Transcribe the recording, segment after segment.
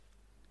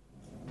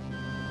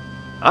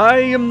I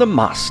am the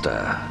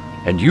Master,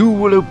 and you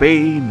will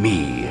obey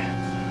me.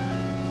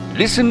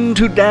 Listen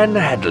to Dan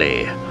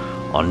Hadley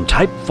on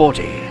Type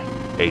 40,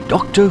 a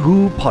Doctor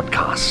Who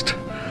podcast,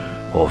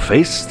 or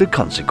face the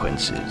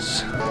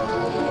consequences.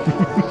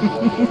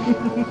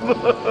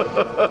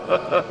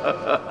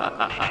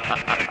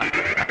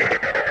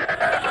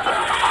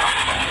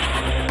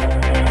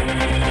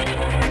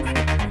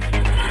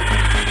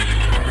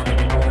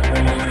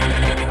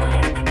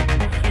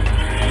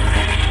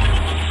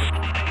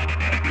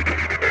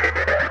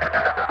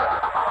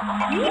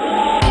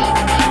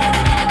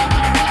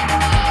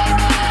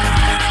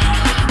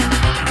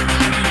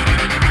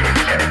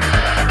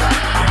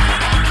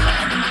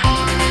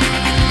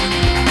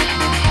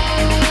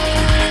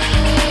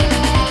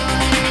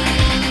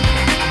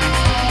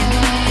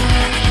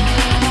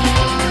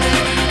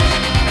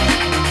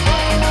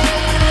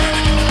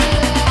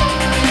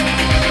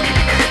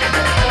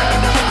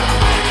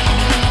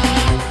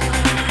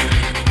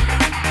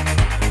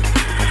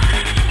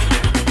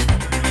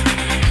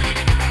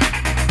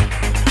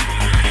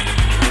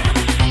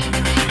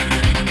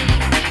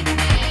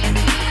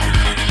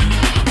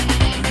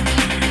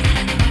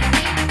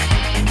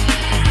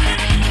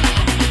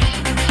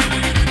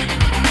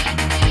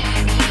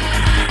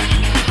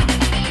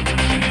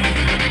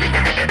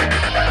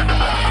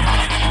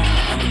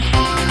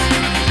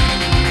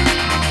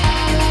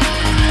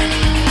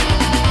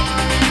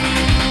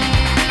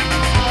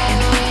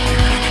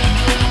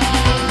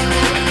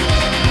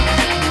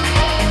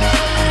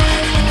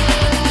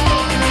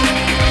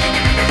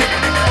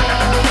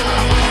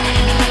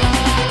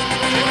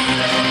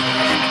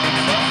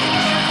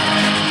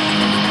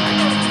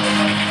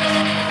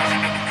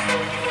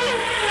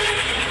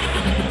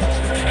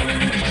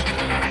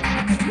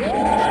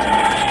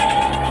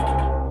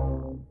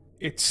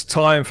 It's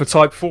time for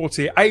Type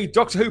 40, a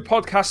Doctor Who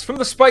podcast from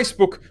the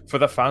Spacebook for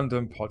the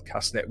Fandom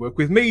Podcast Network,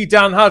 with me,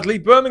 Dan Hadley,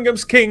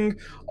 Birmingham's King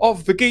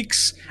of the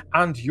Geeks,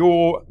 and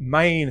your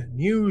main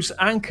news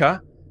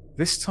anchor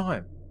this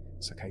time.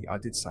 It's okay, I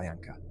did say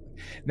anchor.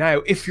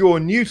 Now, if you're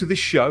new to this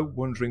show,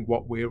 wondering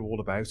what we're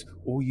all about,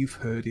 or you've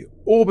heard it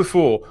all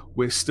before,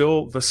 we're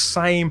still the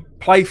same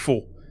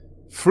playful,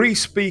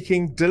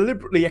 free-speaking,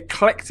 deliberately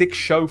eclectic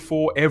show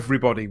for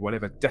everybody,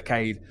 whatever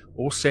decade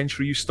or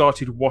century you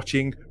started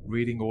watching,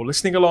 reading, or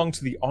listening along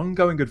to the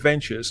ongoing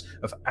adventures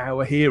of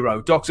our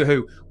hero, Doctor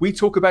Who. We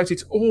talk about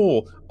it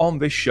all on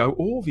this show.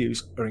 All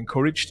views are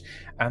encouraged,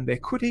 and there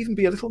could even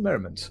be a little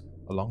merriment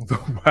along the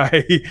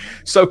way.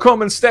 So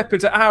come and step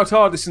into our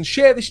TARDIS and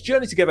share this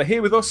journey together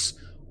here with us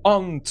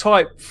on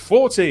Type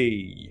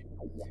 40.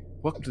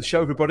 Welcome to the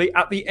show, everybody,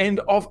 at the end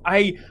of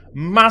a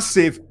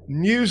massive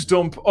news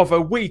dump of a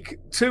week,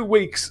 2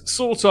 weeks,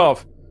 sort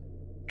of,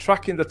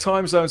 tracking the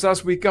time zones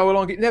as we go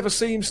along. It never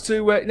seems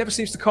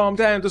to calm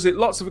down, does it?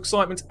 Lots of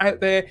excitement out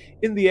there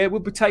in the air.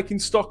 We'll be taking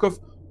stock of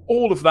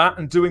all of that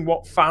and doing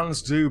what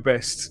fans do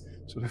best,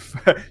 sort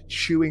of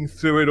chewing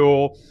through it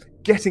all,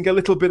 getting a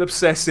little bit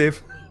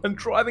obsessive, and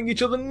driving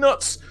each other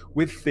nuts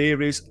with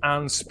theories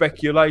and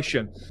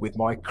speculation. With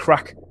my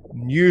crack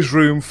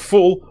newsroom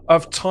full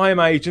of time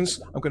agents,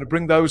 I'm going to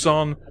bring those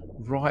on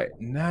right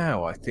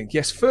now, I think.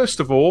 Yes, first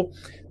of all,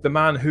 the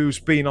man who's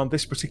been on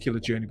this particular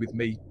journey with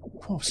me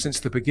since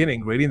the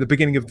beginning, really, in the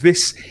beginning of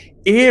this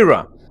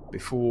era,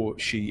 before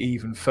she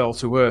even fell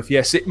to earth.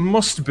 Yes, it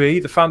must be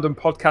the Fandom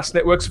Podcast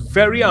Network's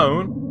very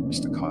own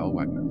Mr. Kyle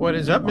Wagner. What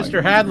is up,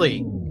 Mr.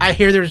 Hadley? I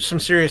hear there's some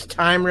serious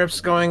time rifts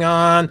going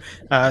on,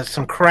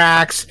 some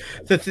cracks.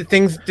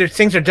 Things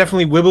are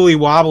definitely wibbly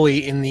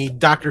wobbly in the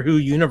Doctor Who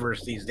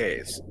universe these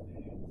days.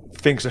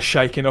 Things are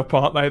shaking up,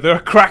 aren't they? There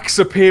are cracks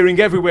appearing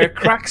everywhere,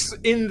 cracks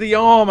in the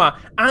armour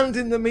and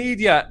in the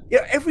media.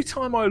 Yeah, every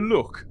time I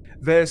look,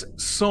 there's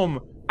some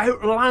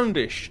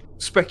outlandish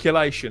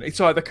speculation. It's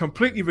either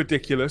completely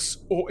ridiculous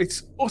or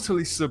it's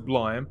utterly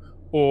sublime,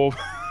 or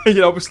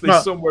obviously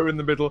somewhere in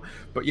the middle.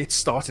 But it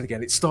started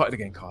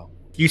again, Kyle.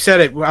 You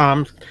said it.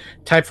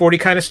 Type 40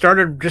 kind of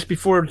started just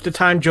before the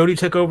time Jodie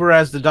took over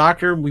as the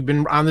Doctor. We've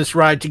been on this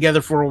ride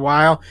together for a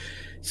while.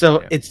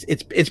 So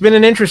it's been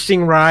an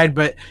interesting ride,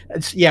 but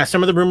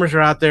some of the rumors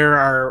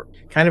are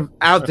kind of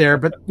out there.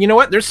 But you know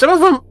what? There's some of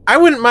them I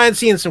wouldn't mind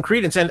seeing some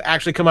credence and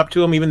actually come up to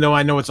them, even though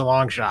I know it's a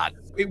long shot.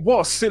 It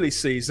was silly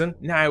season.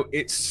 Now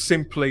it's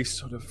simply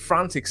sort of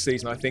frantic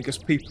season, I think, as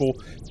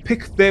people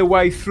pick their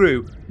way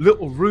through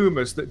little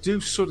rumors that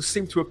do sort of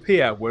seem to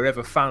appear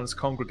wherever fans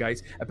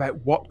congregate about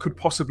what could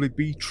possibly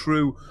be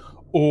true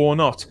or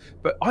not.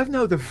 But I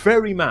know the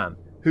very man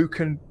who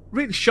can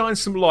really shine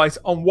some light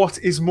on what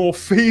is more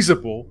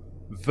feasible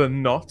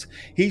than not.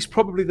 He's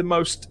probably the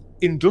most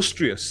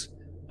industrious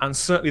and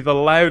certainly the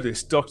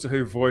loudest Doctor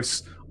Who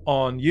voice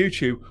on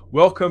YouTube.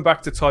 Welcome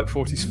back to Type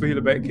 40's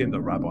Spheler Betkin, the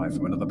rabbi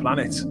from another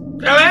planet.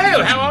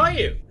 Hello, how are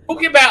you?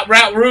 Talking about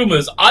route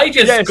rumours, I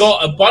just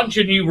got a bunch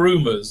of new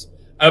rumours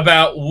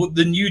about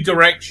the new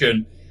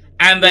direction,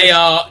 and they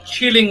are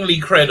chillingly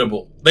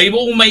credible. They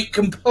all make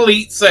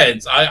complete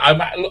sense.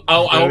 I'll look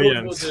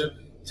forward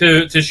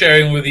to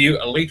sharing with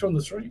you later on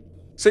the stream.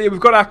 So yeah,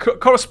 we've got our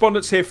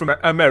correspondents here from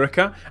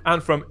America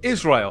and from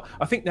Israel.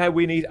 I think now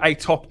we need a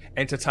top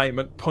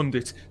entertainment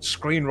pundit,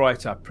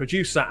 screenwriter,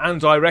 producer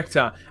and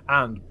director,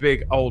 and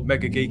big old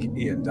mega geek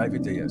Ian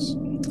David Diaz.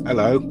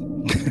 Hello.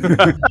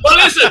 Well,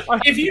 listen,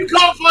 if you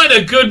can't find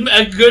a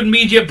good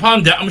media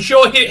pundit, I'm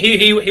sure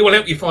he will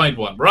help you find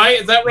one, right?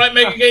 Is that right,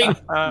 Mega Geek?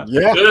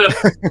 Yeah.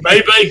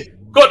 Maybe.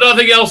 Got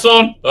nothing else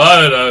on?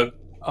 I don't know.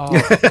 Oh,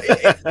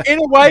 in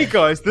a way,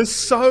 guys,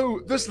 there's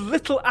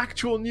little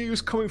actual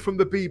news coming from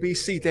the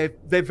BBC.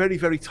 They're very,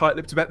 very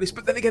tight-lipped about this,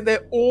 but then again,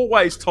 they're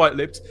always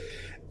tight-lipped.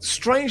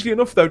 Strangely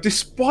enough, though,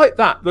 despite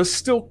that, there's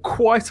still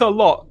quite a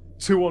lot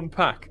to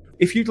unpack.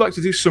 If you'd like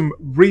to do some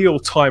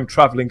real-time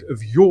travelling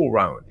of your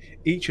own,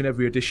 each and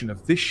every edition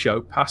of this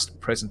show, past,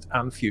 present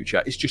and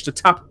future, is just a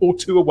tap or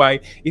two away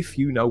if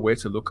you know where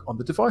to look on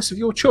the device of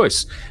your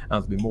choice.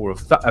 And there'll be more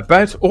of that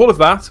about all of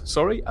that,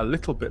 a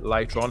little bit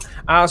later on,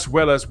 as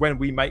well as when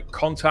we make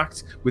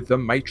contact with the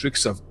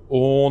matrix of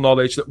all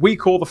knowledge that we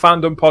call the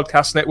Fandom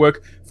Podcast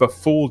Network for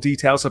full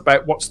details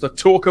about what's the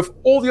talk of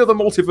all the other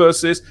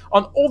multiverses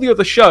on all the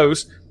other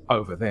shows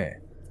over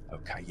there.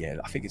 Okay, yeah,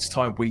 I think it's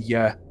time we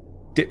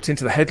dipped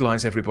into the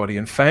headlines, everybody,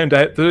 and found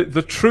out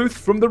the truth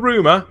from the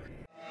rumour.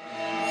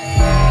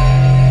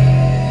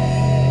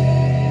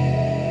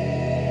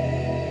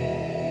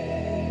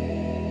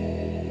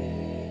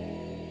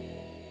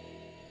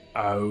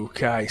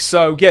 Okay,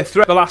 so yeah,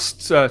 throughout the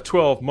last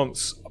 12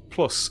 months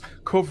plus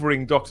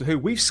covering Doctor Who,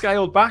 we've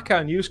scaled back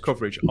our news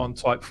coverage on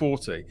Type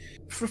 40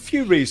 for a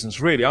few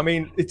reasons, really. I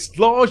mean, it's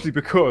largely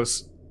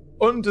because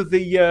under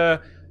the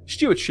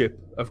stewardship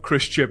of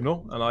Chris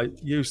Chibnall, and I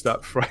use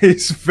that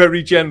phrase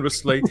very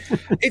generously,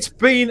 it's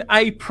been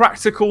a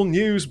practical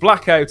news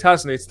blackout,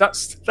 hasn't it?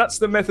 That's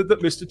the method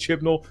that Mr.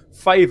 Chibnall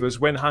favours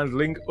when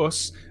handling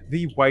us,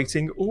 the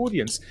waiting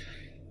audience.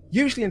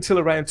 Usually until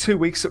around 2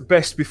 weeks at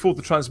best before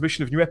the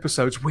transmission of new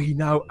episodes, we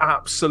know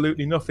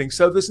absolutely nothing.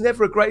 So there's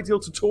never a great deal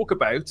to talk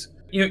about.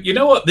 You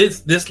know what?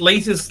 This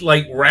latest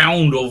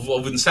round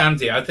of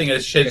insanity, I think,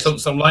 has shed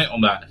some light on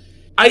that.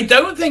 I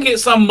don't think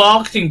it's some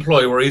marketing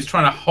ploy where he's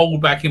trying to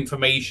hold back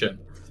information.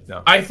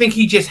 No. I think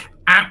he just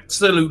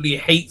absolutely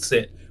hates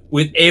it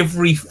with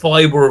every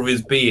fibre of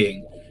his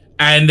being.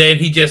 And then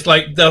he just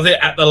does it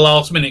at the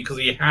last minute because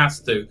he has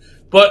to.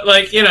 But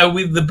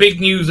with the big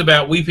news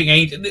about Weeping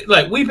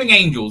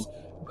Angels,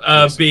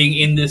 being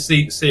in this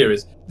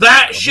series,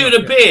 that should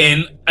have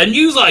been a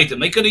news item.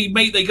 They could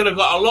have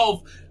got a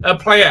lot of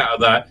play out of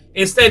that.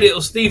 Instead, it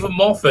was Stephen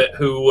Moffat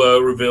who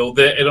revealed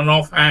it in an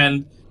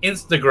offhand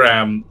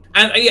Instagram.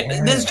 And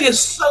there's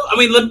just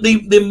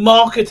the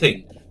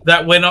marketing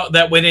that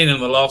went in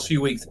the last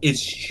few weeks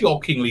is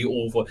shockingly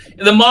awful.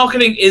 And the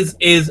marketing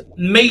is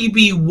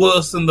maybe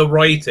worse than the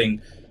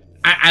writing.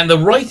 And the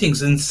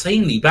writing's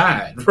insanely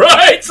bad,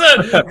 right? So,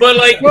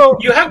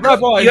 but you had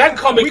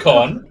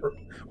Comic-Con.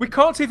 We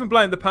can't even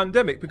blame the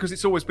pandemic because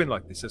it's always been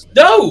like this, isn't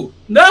it?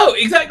 No,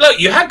 exactly. Look,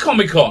 you had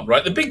Comic-Con,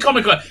 right? The big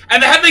Comic-Con,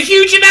 and they had the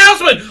huge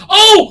announcement.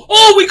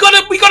 Oh, we got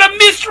a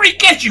mystery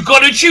guest. You got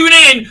to tune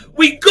in.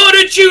 We got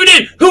to tune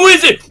in. Who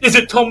is it? Is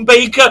it Tom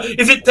Baker?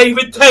 Is it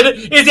David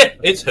Tennant?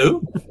 It's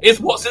who? It's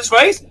what's his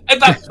face?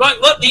 And that's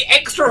look, the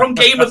extra from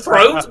Game of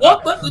Thrones.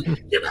 What?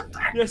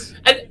 Yes.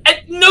 And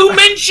no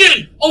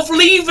mention of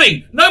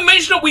leaving. No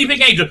mention of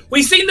Weeping Angels.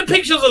 We've seen the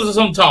pictures of the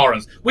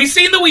Sontarans. We've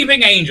seen the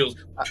Weeping Angels.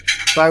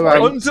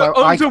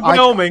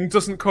 Underwhelming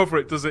doesn't cover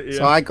it, does it? Ian?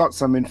 So I got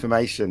some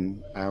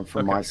information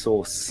from my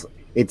source.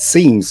 It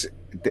seems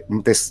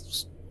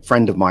this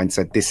friend of mine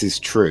said this is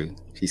true.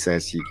 She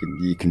says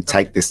you can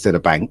take this to the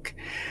bank.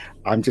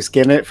 I'm just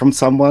getting it from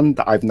someone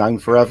that I've known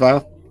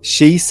forever.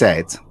 She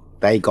said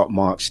they got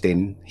marched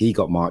in. He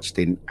got marched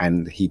in,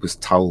 and he was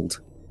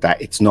told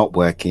that it's not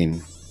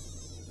working.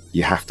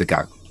 You have to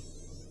go.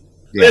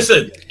 Yeah.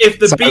 Listen, if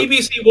the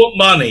BBC want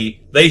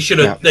money, they should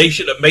have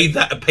made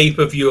that a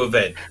pay-per-view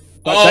event.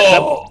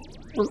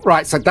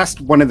 Right, so that's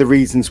one of the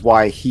reasons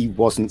why he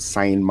wasn't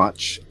saying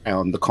much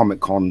on the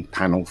Comic-Con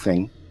panel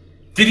thing.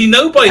 Did he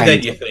know by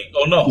then, you think,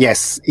 or not?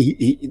 Yes,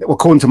 he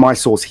according to my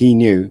source, he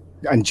knew,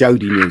 and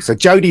Jodie knew. So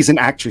Jodie's an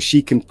actress;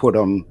 she can put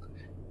on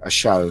a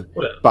show,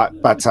 but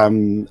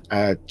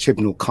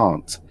Chibnall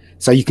can't.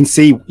 So you can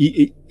see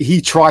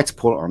he tried to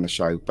put it on the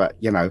show, but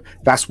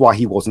that's why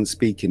he wasn't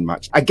speaking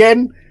much.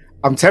 Again,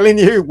 I'm telling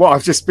you what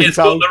I've just been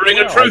told. It's got the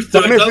ring of truth to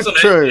it, doesn't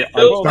it? I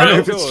don't know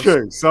if it's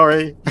true.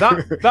 Sorry.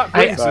 That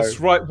brings us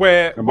right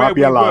where we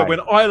were when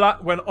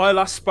I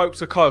last spoke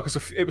to Kyle,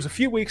 because it was a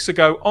few weeks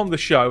ago on the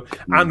show,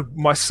 and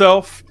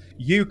myself,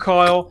 you,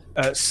 Kyle,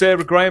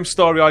 Sarah Graham,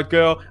 Starry-Eyed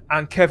Girl,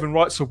 and Kevin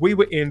Wright. So we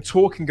were in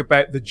talking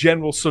about the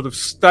general sort of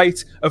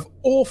state of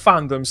all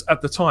fandoms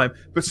at the time,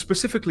 but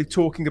specifically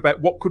talking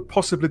about what could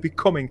possibly be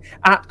coming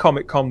at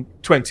Comic-Con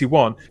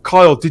 21.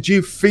 Kyle, did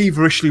you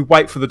feverishly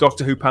wait for the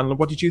Doctor Who panel, and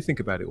what did you think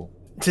about it all?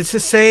 To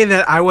say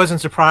that I wasn't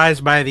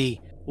surprised by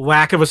the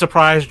lack of a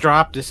surprise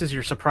drop, this is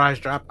your surprise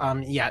drop.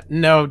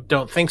 No,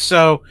 don't think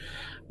so.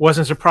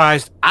 wasn't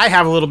surprised. I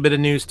have a little bit of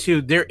news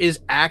too. There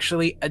is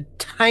actually a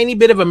tiny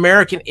bit of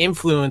American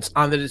influence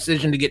on the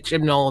decision to get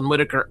Chibnall and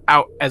Whitaker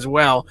out as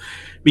well,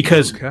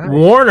 because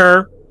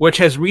Warner, which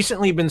has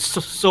recently been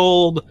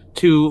sold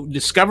to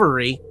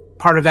Discovery,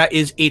 part of that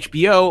is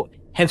HBO,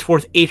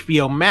 henceforth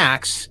HBO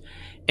Max.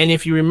 And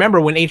if you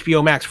remember when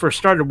HBO Max first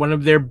started, one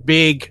of their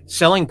big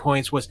selling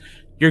points was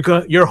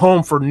you're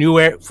home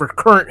for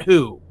current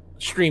Who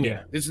streaming.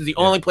 Yeah. This is the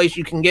only place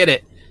you can get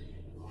it.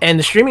 And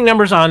the streaming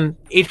numbers on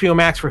HBO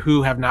Max for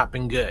Who have not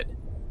been good.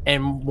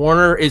 And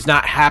Warner is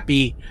not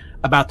happy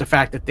about the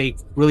fact that they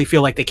really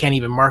feel like they can't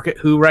even market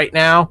Who right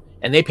now.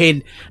 And they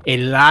paid a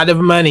lot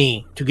of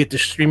money to get the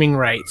streaming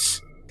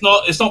rights.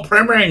 It's not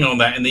premiering on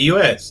that in the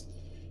US.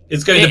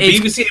 It's going to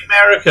BBC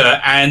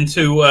America and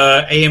to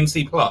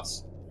AMC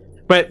Plus.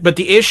 But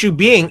the issue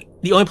being,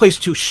 the only place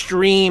to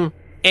stream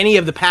any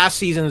of the past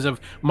seasons of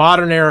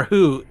modern era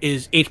Who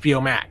is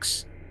HBO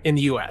Max in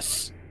the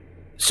US.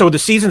 So the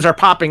seasons are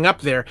popping up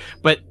there,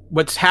 but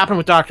what's happened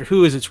with Doctor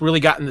Who is it's really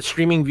gotten the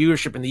streaming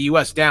viewership in the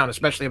US down,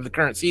 especially of the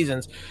current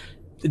seasons.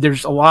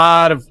 There's a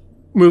lot of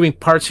moving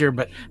parts here,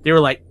 but they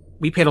were like,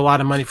 we paid a lot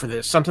of money for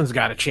this. Something's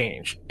got to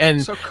change.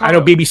 And so I know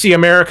BBC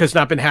America's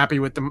not been happy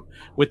with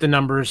the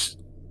numbers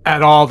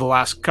at all the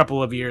last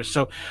couple of years.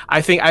 So I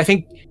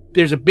think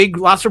there's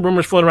lots of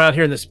rumors floating around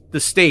here in the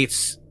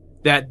States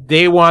that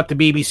they want the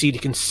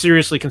BBC to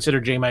seriously consider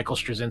J. Michael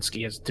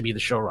Straczynski to be the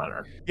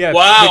showrunner. Yeah.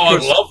 Wow, I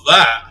love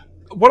that.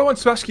 What I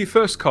wanted to ask you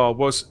first, Carl,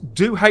 was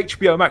do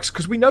HBO Max,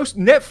 because we know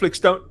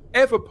Netflix don't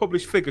ever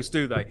publish figures,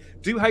 do they?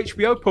 Do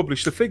HBO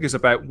publish the figures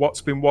about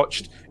what's been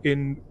watched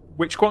in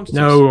which quantities?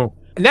 No.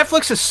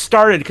 Netflix has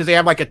started because they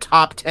have like a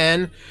top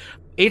 10.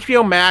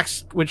 HBO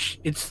Max, which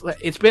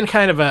it's been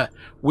kind of a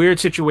weird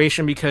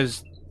situation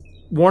because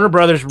Warner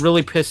Brothers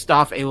really pissed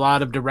off a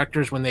lot of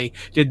directors when they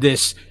did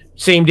this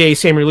same day,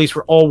 same release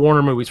for all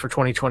Warner movies for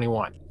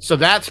 2021. So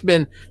that's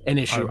been an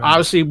issue.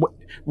 Obviously,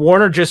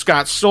 Warner just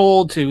got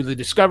sold to the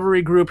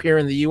Discovery Group here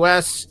in the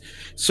US.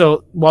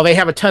 So while they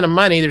have a ton of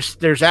money,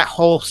 there's that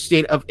whole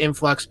state of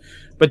influx.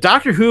 But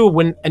Doctor Who,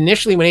 when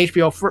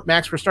HBO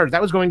Max first started,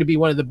 that was going to be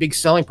one of the big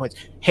selling points.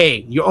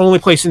 Hey, your only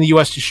place in the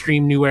US to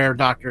stream new era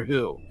Doctor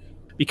Who.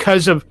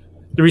 Because of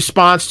the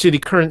response to the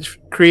current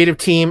creative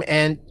team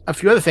and a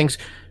few other things,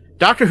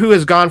 Doctor Who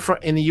has gone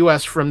in the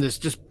US from this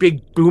just big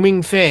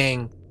booming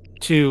thing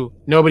to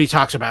nobody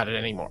talks about it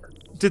anymore.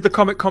 Did the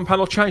Comic-Con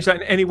panel change that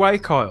in any way,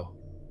 Kyle?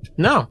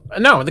 No.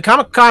 The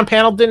Comic-Con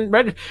panel didn't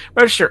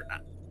register.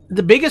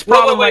 The biggest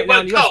problem right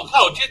now...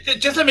 Carl,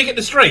 just let me get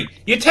this straight.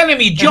 You're telling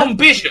me John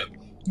Bishop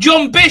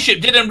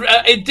didn't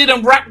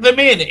rack them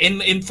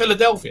in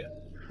Philadelphia?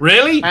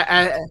 Really? Who?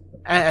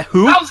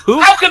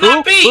 How can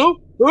that be?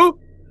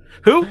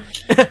 Who?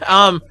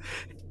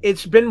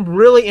 It's been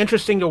really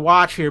interesting to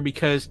watch here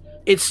because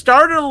it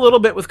started a little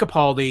bit with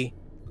Capaldi.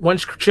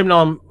 Once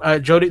Chibnall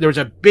and Jodie, there was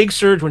a big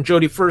surge when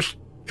Jodie first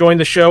joined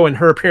the show and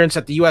her appearance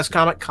at the US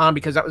Comic-Con,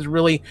 because that was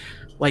really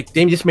like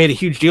they just made a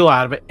huge deal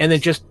out of it, and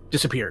it just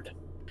disappeared.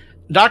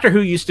 Doctor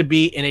Who used to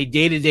be in a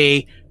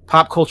day-to-day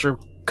pop culture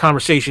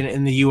conversation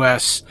in the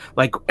US,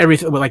 like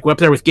everything, like up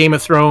there with Game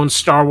of Thrones,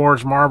 Star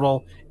Wars,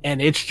 Marvel,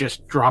 and it's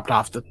just dropped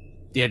off the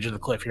edge of the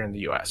cliff here in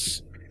the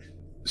US.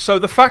 So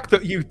the fact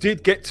that you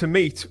did get to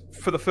meet,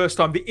 for the first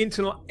time, the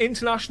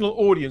international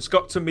audience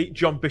got to meet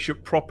John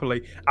Bishop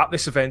properly at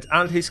this event,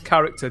 and his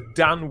character,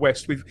 Dan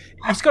West.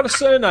 He's got a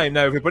surname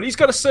now, everybody. He's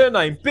got a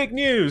surname. Big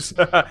news.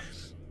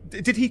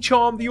 Did he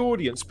charm the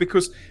audience?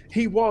 Because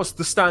he was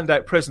the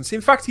standout presence.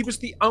 In fact, he was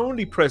the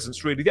only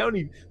presence, really, the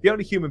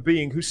only human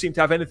being who seemed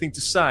to have anything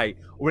to say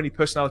or any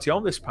personality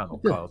on this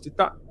panel, Kyle. Did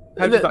that...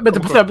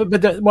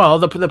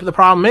 The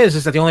problem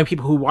is that the only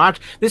people who watch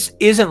this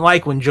isn't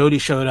like when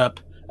Jodie showed up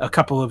a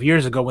couple of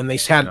years ago when they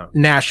had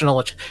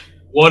national.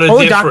 What a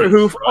only difference! Doctor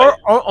Who, right?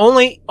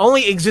 or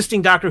only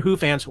existing Doctor Who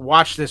fans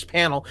watch this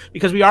panel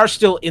because we are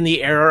still in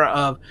the era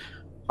of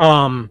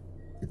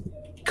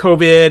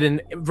COVID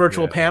and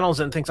virtual panels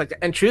and things like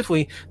that. And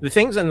truthfully, the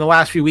things in the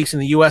last few weeks in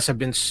the US have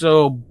been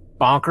so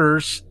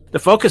bonkers. The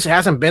focus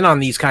hasn't been on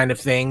these kind of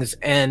things,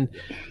 and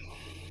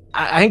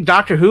I think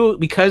Doctor Who,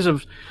 because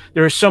of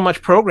there is so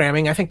much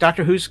programming, I think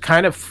Doctor Who's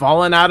kind of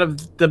fallen out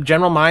of the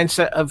general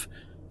mindset of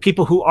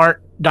people who aren't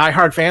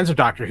diehard fans of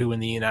Doctor Who in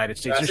the United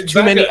States. There's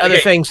too many other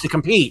things to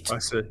compete. I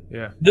see,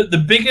 yeah.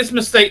 The biggest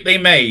mistake they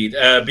made,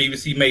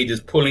 BBC made, is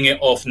pulling it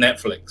off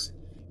Netflix.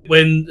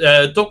 When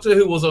Doctor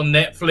Who was on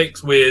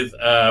Netflix with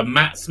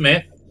Matt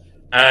Smith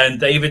and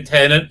David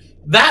Tennant,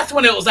 that's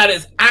when it was at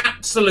its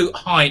absolute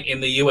height in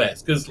the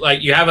US. Because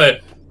like you have a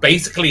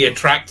basically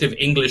attractive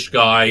English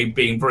guy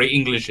being very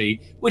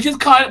Englishy, which is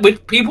kind of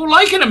which people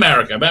like in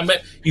America.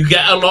 But you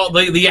get a lot of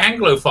the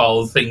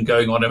Anglophile thing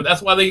going on.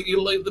 That's why the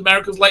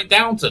Americans like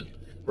Downton,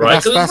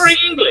 right? Because it's very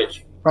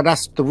English. But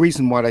that's the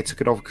reason why they took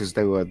it off, because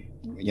they were,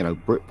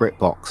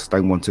 BritBox.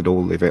 They wanted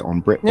all of it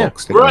on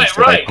BritBox. Yeah.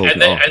 Right.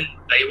 And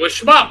they were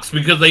schmucks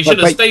because they should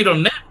have stayed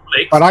on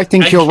Netflix. But I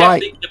think you're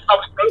right. The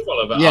public profile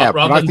of it yeah,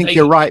 but I think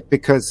you're right,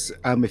 because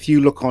if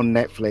you look on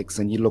Netflix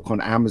and you look on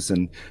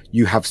Amazon,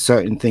 you have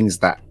certain things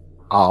that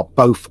are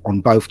both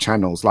on both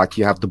channels. Like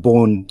you have the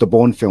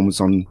Bourne films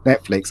on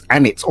Netflix,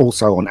 and it's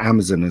also on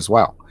Amazon as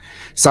well.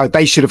 So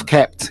they should have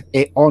kept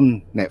it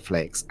on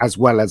Netflix as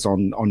well as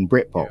on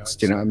BritBox.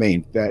 Do you know what I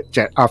mean?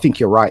 I think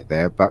you're right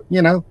there, but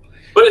you know.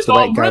 But it's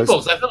not on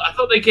BritBox. I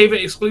thought they gave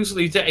it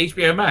exclusively to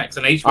HBO Max,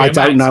 and HBO I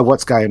don't Max, know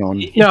what's going on.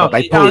 No, but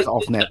they pulled it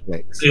off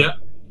Netflix.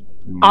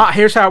 Yeah.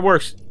 Here's how it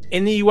works.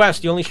 In the U.S.,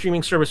 the only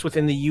streaming service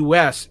within the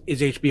U.S.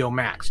 is HBO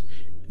Max.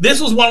 This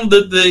was one of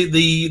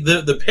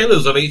the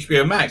pillars of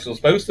HBO Max, was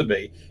supposed to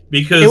be,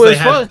 because they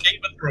had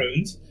Game of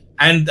Thrones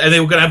and they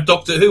were going to have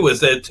Doctor Who as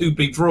their two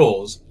big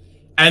draws.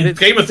 And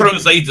Game of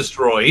Thrones they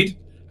destroyed,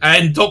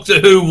 and Doctor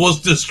Who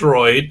was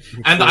destroyed,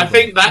 and I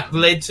think that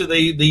led to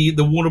the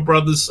Warner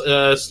Brothers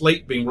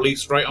slate being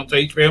released straight onto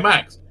HBO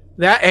Max.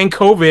 That and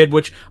COVID,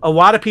 which a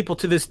lot of people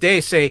to this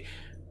day say,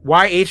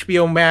 why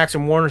HBO Max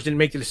and Warner's didn't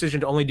make the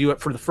decision to only do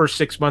it for the first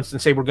 6 months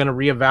and say we're going to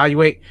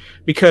reevaluate,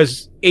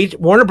 because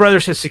Warner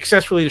Brothers has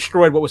successfully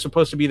destroyed what was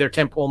supposed to be their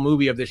tentpole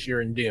movie of this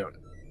year in Dune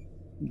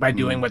by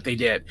doing what they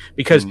did.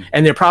 Because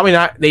and they're probably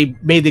not. They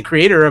made the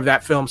creator of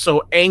that film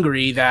so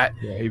angry that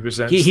he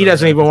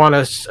doesn't even want to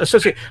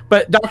associate.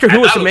 But Doctor Who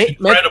was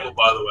incredible,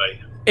 by the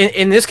way.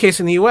 In this case,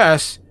 in the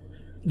U.S.,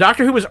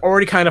 Doctor Who was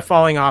already kind of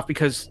falling off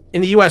because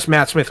in the U.S.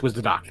 Matt Smith was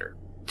the Doctor.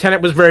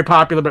 Tennant was very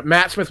popular, but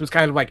Matt Smith was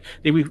kind of like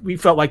we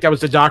felt like that was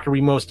the Doctor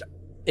we most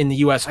in the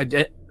U.S.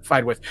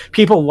 identified with.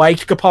 People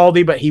liked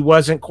Capaldi, but he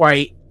wasn't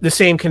quite the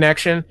same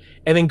connection.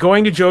 And then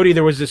going to Jodie,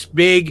 there was this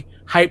big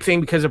hype thing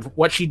because of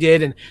what she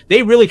did, and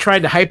they really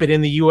tried to hype it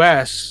in the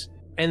U.S.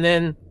 And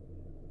then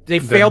they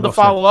failed to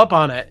follow up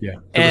on it. Yeah,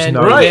 and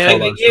they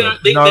had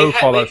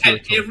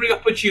every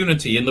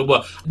opportunity in the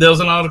world. There was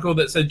an article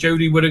that said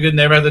Jodie Whittaker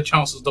never had a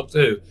chance as Doctor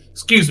Who.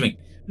 Excuse me.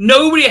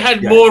 Nobody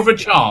had more of a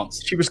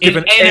chance. She was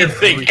given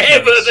anything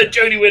ever than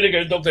Jodie Whittaker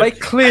and Doctor Who. They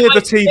cleared the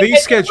TV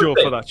schedule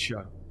for that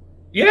show.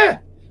 Yeah,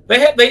 they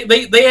had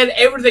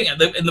everything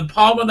in the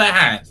palm of their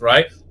hands.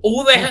 Right,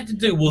 all they had to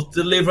do was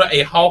deliver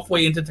a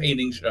halfway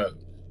entertaining show,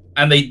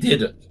 and they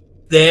didn't.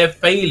 Their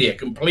failure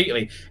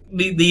completely.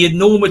 The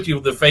enormity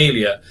of the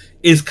failure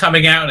is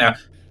coming out now.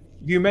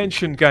 You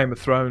mentioned Game of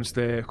Thrones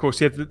there. Of course,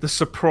 you had the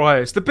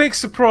surprise. The big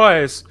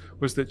surprise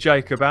was that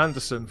Jacob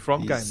Anderson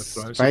from Game of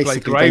Thrones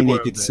basically they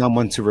needed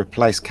someone to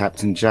replace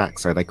Captain Jack,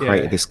 so they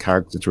created this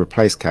character to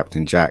replace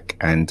Captain Jack.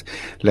 And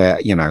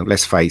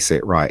let's face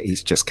it, right?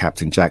 He's just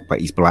Captain Jack,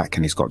 but he's black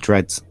and he's got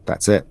dreads.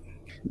 That's it.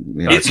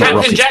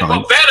 Captain Jack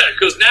got better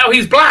because now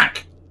he's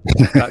black.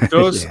 That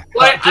does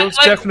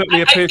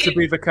definitely appear to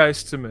be the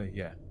case to me.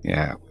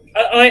 Yeah.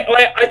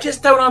 I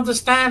just don't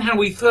understand how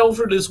we fell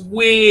through this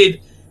weird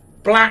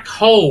black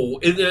hole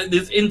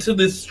into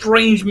this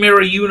strange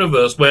mirror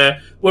universe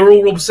where we're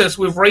all obsessed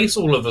with race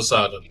all of a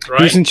sudden, right?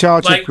 Who's in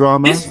charge of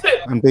drama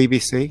on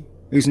BBC?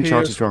 Who's in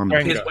charge of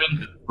drama?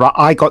 Right,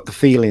 I got the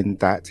feeling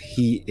that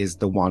he is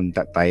the one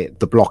that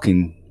the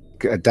blocking.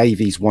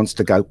 Davies wants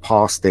to go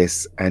past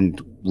this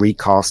and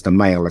recast a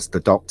male as the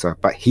Doctor,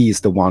 but he's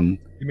the one.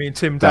 You mean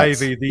Tim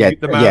Davie,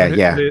 the man,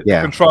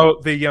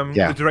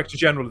 the Director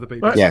General of the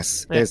BBC?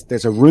 Yes,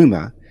 there's a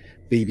rumor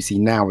BBC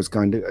now is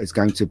going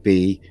to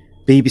be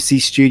BBC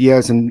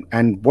Studios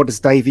and what does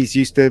Davies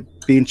used to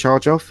be in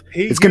charge of?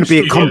 It's going to be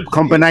a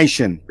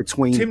combination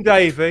between. Tim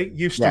Davie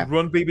used to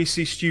run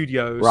BBC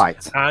Studios,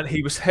 right? And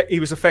he was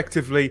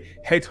effectively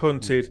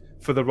headhunted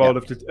for the role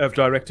of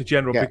Director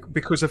General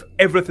because of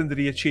everything that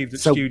he achieved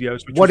at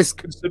Studios. Which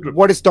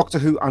what is Doctor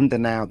Who under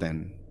now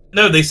then?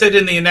 No, they said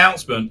in the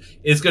announcement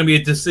it's going to be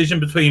a decision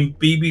between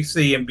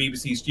BBC and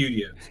BBC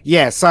Studios.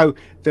 Yeah, so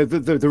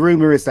the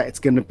rumor is that it's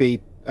going to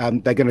be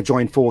they're going to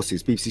join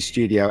forces, BBC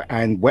Studio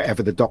and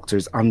whatever the Doctor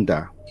is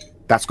under.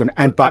 That's going to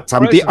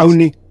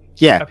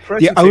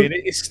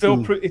it is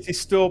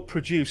still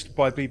produced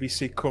by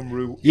BBC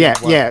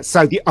Cymru.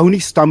 So the only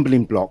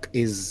stumbling block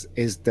is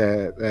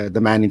the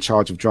man in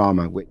charge of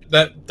drama.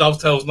 That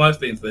dovetails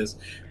nicely into this.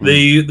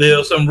 There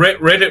are some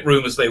Reddit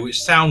rumors there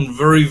which sound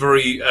very,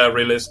 very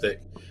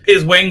realistic.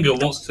 Piers Wenger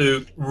wants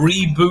to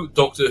reboot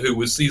Doctor Who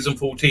with season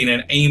 14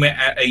 and aim it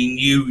at a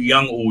new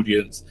young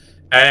audience,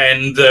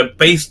 and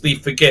basically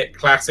forget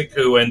classic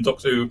Who and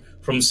Doctor Who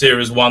from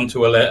series 1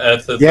 to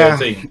 13. Yeah,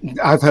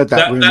 I've heard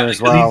that rumor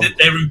as well.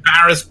 They're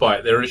embarrassed by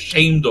it. They're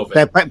ashamed of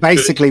it.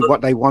 Basically,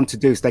 what they want to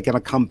do is they're going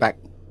to come back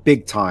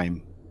big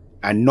time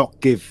and not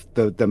give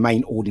the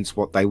main audience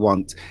what they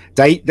want.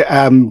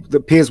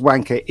 The Piers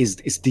Wenger is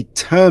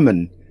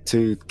determined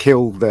to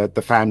kill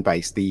the fan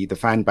base, the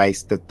fan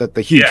base,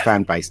 the huge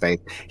fan base.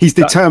 He's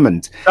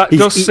determined. That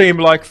does seem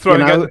like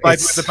throwing out the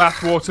baby with the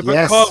bathwater,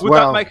 but Carl, would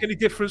that make any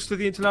difference to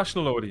the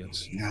international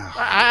audience?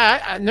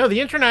 No, the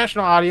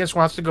international audience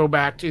wants to go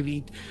back to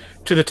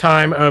the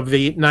time of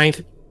the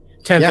 9th,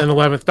 10th, and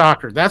 11th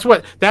Doctor. That's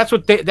what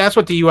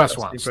the US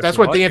wants. That's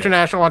what the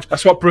international wants.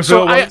 That's what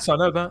Brazil wants. I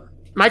know that.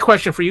 My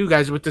question for you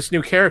guys with this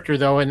new character,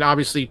 though, and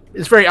obviously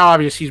it's very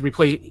obvious he's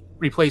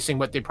replacing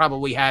what they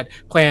probably had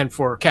planned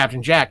for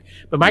Captain Jack.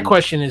 But my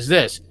question is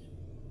this,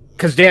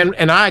 because Dan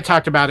and I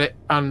talked about it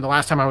on the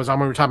last time I was on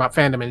when we were talking about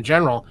fandom in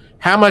general.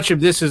 How much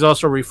of this is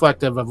also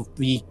reflective of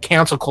the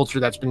cancel culture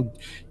that's been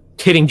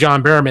hitting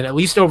John Barrowman, at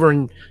least over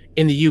in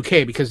the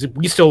UK, because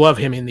we still love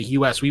him in the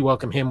US. We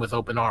welcome him with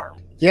open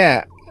arms.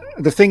 Yeah.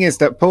 The thing is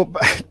that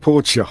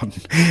poor John,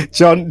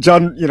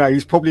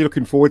 he's probably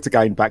looking forward to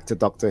going back to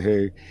Doctor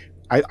Who.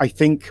 I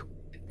think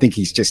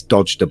he's just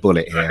dodged a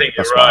bullet here. I think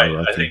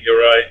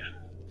you're right.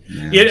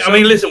 Yeah, I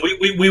mean, listen,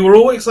 we were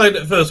all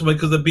excited at first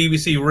because the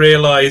BBC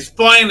realised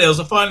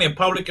finally a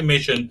public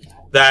admission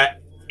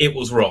that it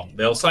was wrong.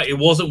 They'll say it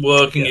wasn't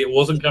working, it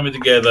wasn't coming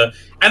together,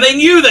 and they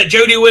knew that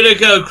Jodie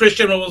Whittaker, Chris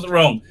Chibnall wasn't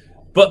wrong.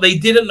 But they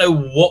didn't know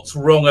what's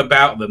wrong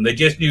about them. They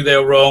just knew they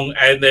were wrong,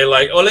 and they're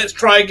like, "Oh, let's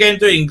try again,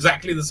 doing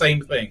exactly the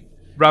same thing."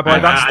 Rabbi,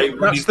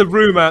 that's the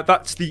rumor.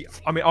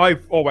 I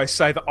always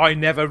say that I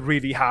never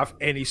really have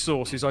any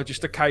sources. I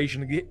just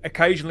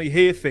occasionally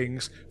hear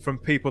things from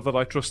people that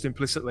I trust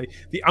implicitly.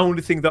 The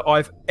only thing that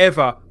I've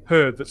ever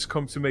heard that's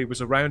come to me was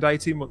around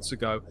 18 months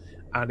ago,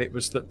 and it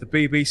was that the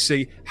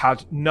BBC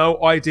had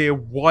no idea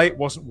why it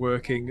wasn't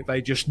working.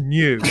 They just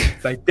knew.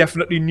 They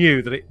definitely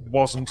knew that it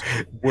wasn't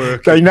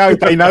working.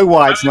 They know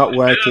why it's not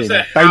working.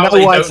 They know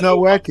why it's not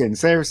working.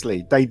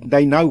 Seriously,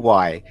 they know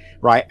why,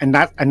 right? And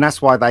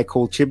that's why they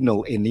called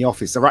Chibnall in the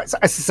office. All right. So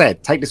as I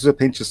said, take this with a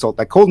pinch of salt.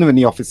 They called him in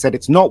the office, said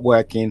it's not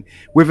working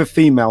with a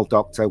female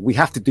doctor. We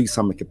have to do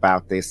something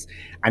about this,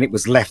 and it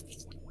was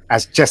left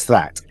as just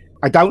that.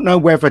 I don't know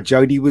whether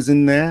Jodie was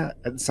in there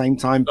at the same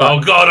time.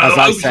 But as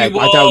I said,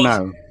 I don't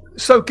know.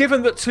 So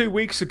given that 2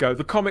 weeks ago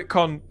the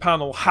Comic-Con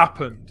panel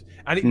happened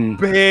and it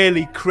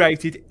barely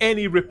created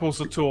any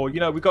ripples at all,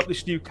 we got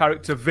this new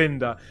character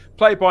Vinda,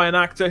 played by an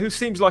actor who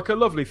seems like a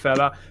lovely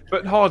fella,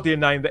 but hardly a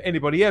name that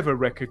anybody ever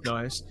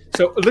recognised.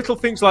 So little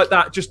things like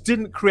that just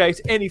didn't create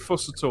any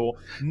fuss at all.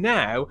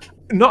 Now,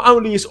 not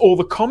only is all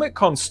the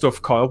Comic-Con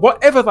stuff, Kyle,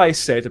 whatever they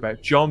said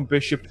about John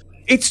Bishop,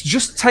 it's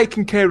just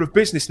taking care of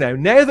business now.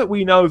 Now that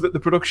we know that the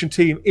production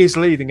team is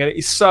leaving and it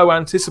is so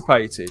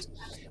anticipated,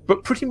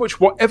 but pretty much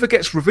whatever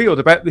gets revealed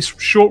about this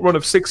short run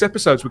of 6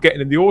 episodes we're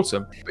getting in the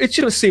autumn, it's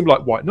going to seem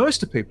like white noise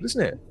to people,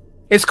 isn't it?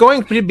 It's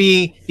going to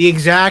be the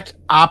exact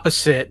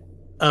opposite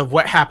of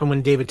what happened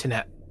when David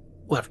Tennant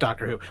left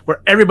Doctor Who,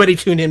 where everybody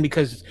tuned in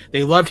because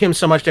they loved him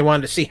so much they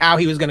wanted to see how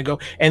he was going to go,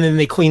 and then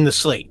they cleaned the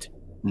slate.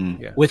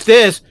 Yeah. With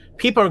this,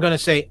 people are going to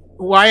say,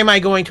 why am I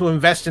going to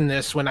invest in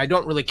this when I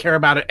don't really care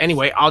about it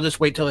anyway? I'll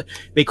just wait till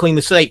they clean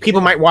the slate. People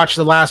might watch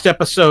the last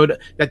episode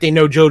that they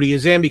know Jodie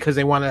is in because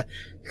they want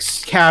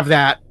to have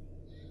that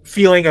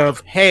feeling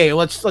of, hey,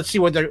 let's see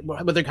how they're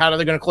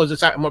going to close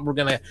this out and what we're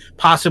going to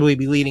possibly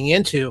be leading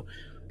into.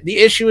 The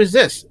issue is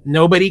this: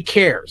 nobody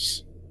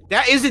cares.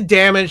 That is the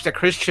damage that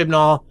Chris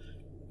Chibnall,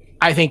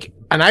 I think,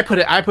 and I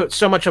put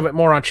so much of it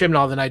more on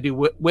Chibnall than I do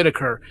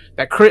Whittaker.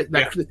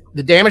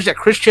 The damage that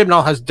Chris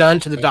Chibnall has done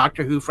to the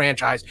Doctor Who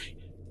franchise.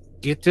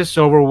 Get this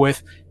over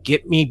with.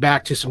 Get me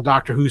back to some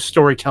Doctor Who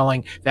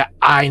storytelling that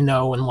I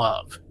know and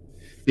love.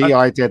 The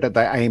idea that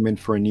they're aiming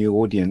for a new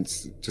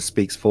audience just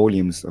speaks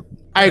volumes.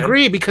 I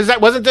agree, because that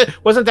wasn't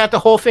that the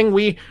whole thing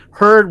we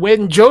heard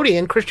when Jodie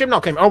and Chris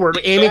Chibnall came? Oh, we're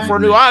aiming for a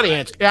new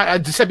audience. Yeah,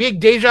 it's a big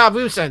deja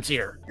vu sense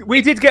here.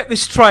 We did get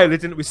this trailer,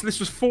 didn't we? So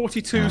this was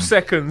 42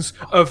 seconds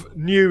of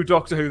new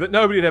Doctor Who that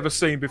nobody had ever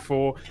seen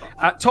before,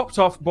 topped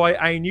off by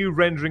a new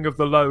rendering of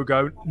the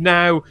logo,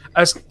 now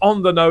as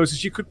on the nose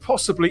as you could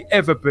possibly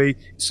ever be,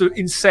 so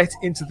inset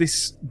into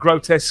this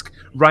grotesque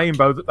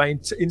rainbow that they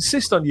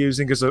insist on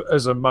using as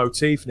a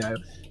motif now.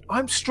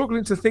 I'm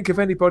struggling to think of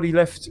anybody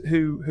left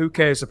who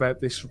cares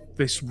about this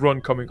run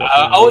coming up.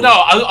 I'll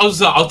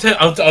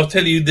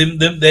tell you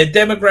their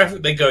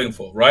demographic they're going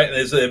for, right?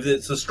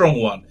 It's a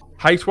strong one.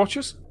 Hate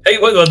watchers?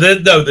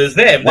 There's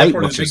them. They're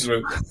probably watchers. the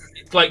big group.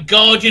 It's like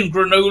Guardian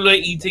granola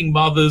eating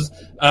mothers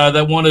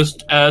that want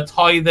to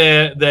tie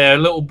their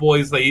little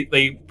boys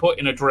they put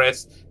in a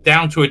dress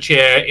down to a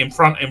chair in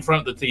front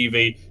of the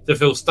TV to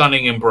feel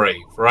stunning and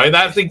brave, right?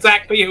 That's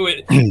exactly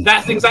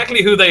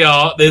who they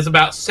are. There's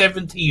about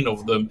 17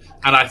 of them,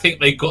 and I think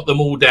they got them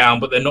all down,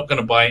 but they're not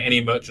going to buy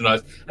any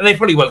merchandise, and they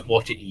probably won't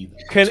watch it either.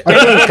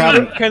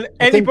 Can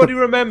anybody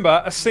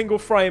remember a single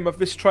frame of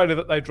this trailer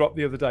that they dropped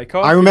the other day?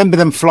 I remember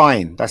them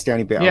flying. That's the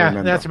only bit I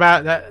remember.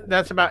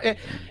 That's about it.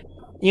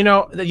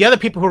 The other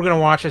people who are going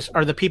to watch this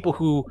are the people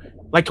who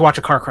like to watch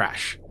a car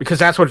crash, because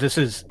that's what this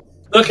is.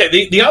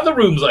 Okay, the other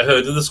rooms I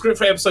heard, the script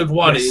for episode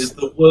 1 is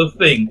the worst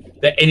thing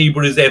that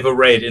anybody's ever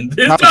read in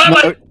this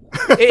time.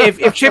 If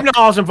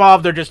Chibnall's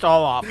involved, they're just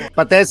all awful.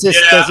 But there's this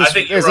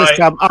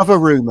other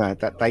rumor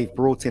that they've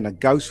brought in a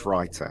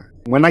ghostwriter.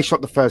 When they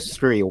shot the first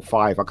 3 or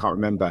 5, I can't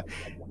remember,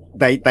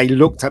 they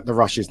looked at the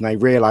rushes and they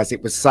realized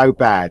it was so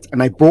bad, and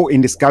they brought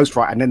in this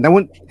ghostwriter, and then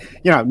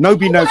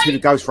nobody knows who the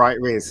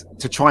ghostwriter is,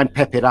 to try and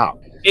pep it up.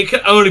 It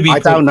can only be. I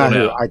don't know.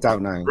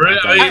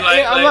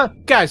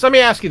 Really? Guys, let me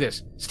ask you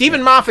this: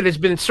 Stephen Moffat has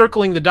been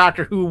circling the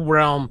Doctor Who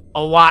realm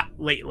a lot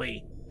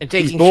lately and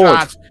taking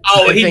shots.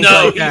 Oh, he's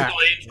not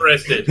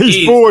interested.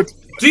 He's bored.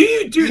 Do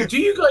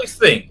you guys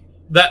think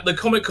that the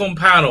Comic-Con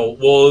panel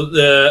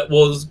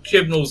was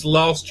Chibnall's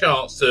last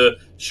chance to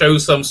show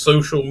some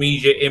social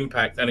media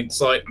impact and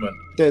excitement?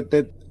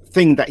 The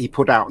thing that he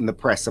put out in the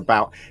press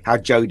about how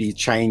Jodie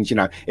changed,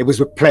 it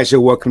was with pleasure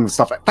working with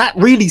stuff like that,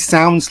 really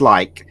sounds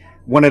like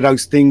one of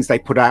those things they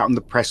put out in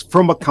the press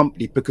from a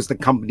company because the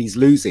company's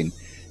losing.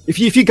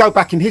 If you go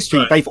back in history,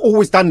 Right. they've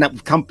always done that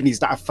with companies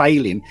that are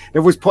failing. They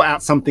always put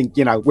out something,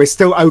 we're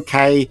still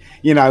okay,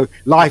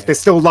 life, there's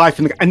still life,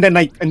 and then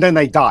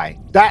they die.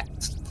 That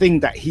thing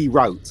that he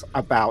wrote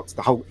about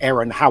the whole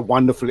era and how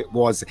wonderful it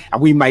was,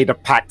 and we made a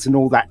pact and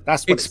all that.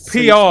 That's what It's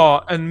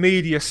PR and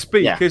media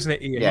speak, Yeah. isn't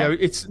it, Ian? Yeah.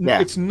 It's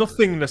Yeah.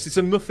 nothingness. It's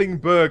a nothing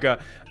burger.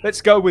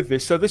 Let's go with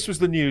this. So this was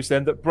the news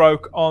then that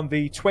broke on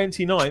the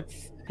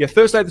 29th. Yeah,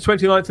 Thursday, the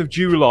 29th of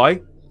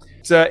July.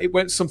 It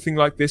went something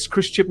like this.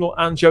 Chris Chibnall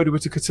and Jodie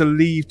Whittaker to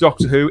leave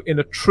Doctor Who in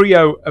a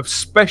trio of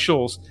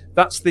specials.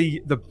 That's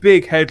the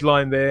big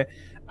headline there.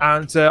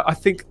 And I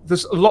think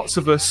there's lots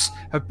of us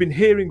have been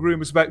hearing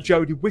rumours about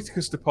Jodie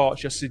Whittaker's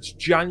departure since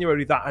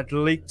January. That had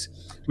leaked.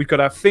 We've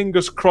got our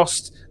fingers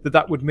crossed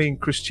that would mean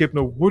Chris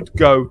Chibnall would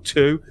go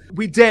too.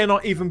 We dare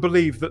not even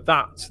believe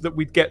that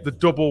we'd get the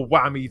double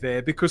whammy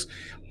there, because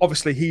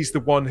obviously he's the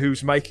one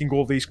who's making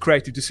all these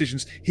creative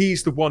decisions.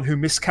 He's the one who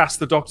miscast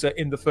the Doctor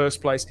in the first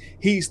place.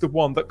 He's the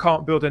one that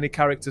can't build any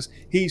characters.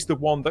 He's the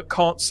one that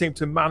can't seem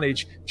to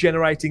manage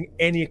generating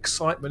any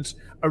excitement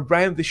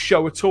around this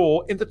show at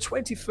all. In the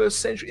 21st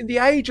century, in the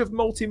age of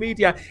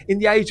multimedia, in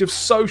the age of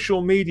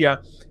social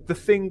media, the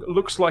thing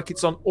looks like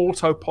it's on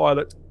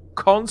autopilot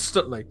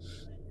constantly.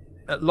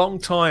 At long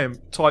time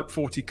Type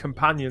 40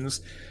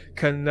 companions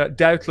can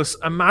doubtless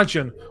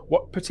imagine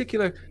what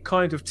particular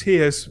kind of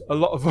tears a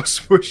lot of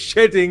us were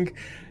shedding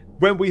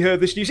when we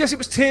heard this news. Yes, it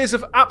was tears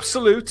of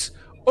absolute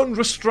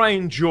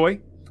unrestrained joy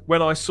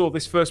when I saw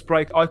this first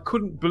break. I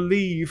couldn't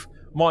believe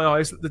my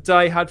eyes that the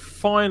day had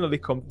finally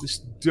come. This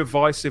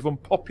divisive,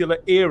 unpopular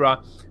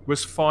era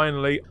was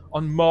finally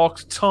on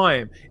marked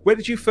time. Where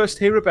did you first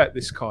hear about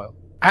this, Kyle?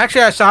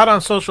 Actually, I saw it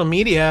on social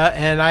media,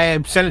 and I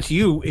sent it to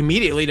you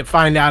immediately to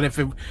find out if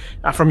it,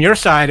 from your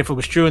side, if it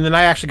was true. And then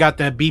I actually got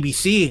the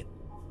BBC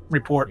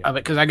report of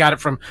it, because I got it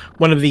from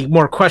one of the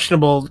more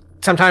questionable.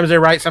 Sometimes they're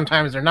right,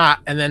 sometimes they're not.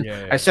 And then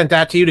I sent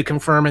that to you to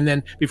confirm. And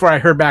then before I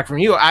heard back from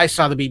you, I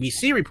saw the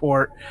BBC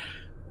report.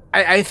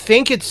 I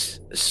think it's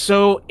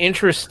so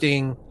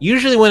interesting.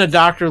 Usually when a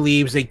doctor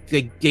leaves,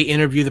 they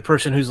interview the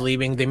person who's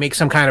leaving. They make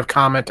some kind of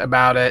comment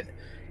about it.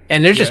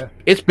 And there's just,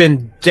 it's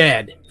been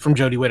dead from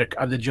Jodie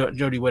Whittaker, the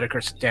Jodie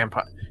Whittaker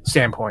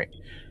standpoint.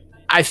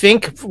 I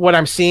think what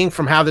I'm seeing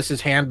from how this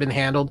has been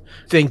handled,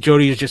 I think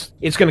Jodie is just,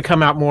 it's going to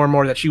come out more and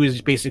more that she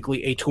was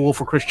basically a tool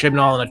for Chris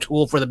Chibnall and a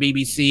tool for the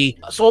BBC.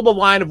 Sold the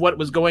line of what it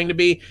was going to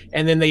be,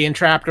 and then they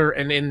entrapped her,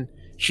 and then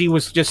she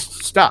was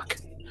just stuck.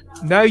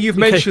 Now you've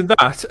mentioned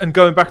that, and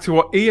going back to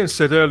what Ian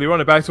said earlier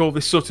on about all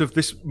this sort of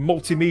this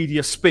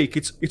multimedia speak,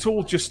 it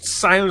all just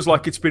sounds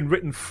like it's been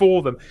written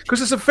for them. Because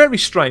there's a very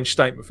strange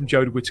statement from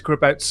Jodie Whittaker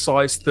about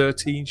size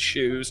 13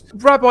 shoes.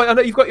 Rabbi, I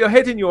know you've got your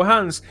head in your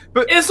hands,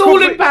 but it's all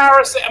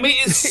embarrassing. I mean,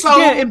 it's so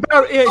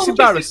it's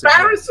embarrassing.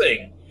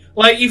 Embarrassing.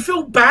 Like, you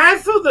feel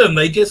bad for them.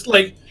 They just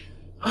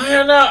I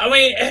don't know. I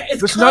mean, it's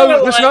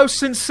there's no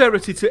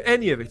sincerity to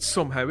any of it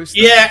somehow, is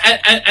there?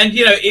 Yeah, and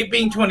it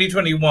being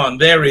 2021,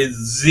 there is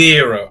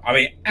zero. I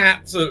mean,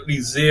 absolutely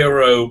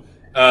zero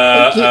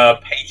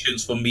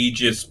patience for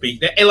media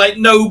speak.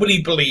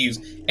 Nobody believes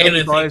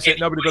anything.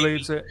 Nobody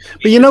believes it.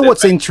 But you know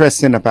what's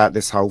interesting about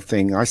this whole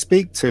thing? I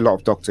speak to a lot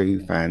of Doctor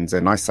Who fans,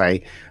 and I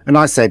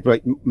said,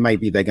 but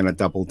maybe they're going to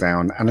double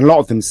down, and a lot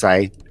of them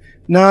say,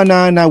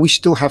 no, we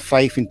still have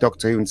faith in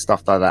Doctor Who and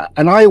stuff like that.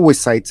 And I always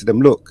say to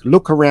them,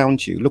 look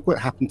around you. Look what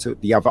happened to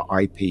the other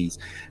IPs.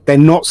 They're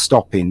not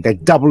stopping. They're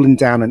doubling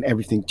down on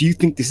everything. Do you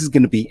think this is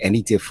going to be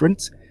any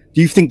different?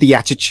 Do you think the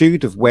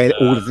attitude of where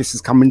all of this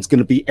is coming is going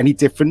to be any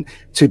different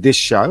to this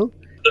show?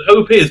 The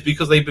hope is,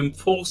 because they've been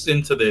forced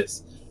into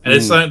this, and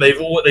it's something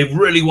they've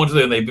really wanted to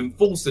do, and they've been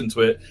forced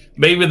into it.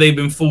 Maybe they've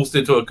been forced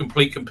into a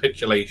complete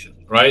capitulation,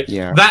 right?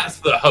 Yeah. That's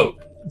the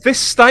hope. This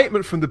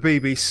statement from the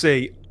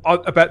BBC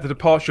about the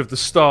departure of the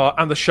star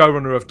and the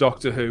showrunner of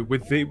Doctor Who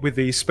with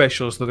these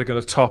specials that are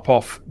going to top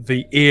off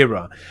the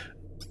era,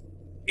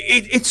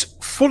 it's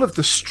full of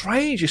the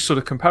strangest sort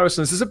of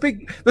comparisons.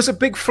 There's a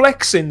big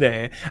flex in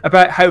there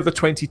about how the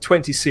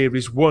 2020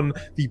 series won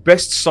the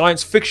Best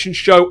Science Fiction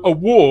Show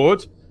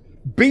award,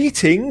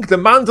 beating The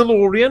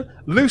Mandalorian,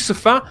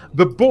 Lucifer,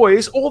 The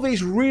Boys, all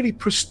these really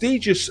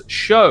prestigious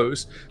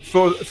shows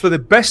for the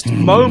Best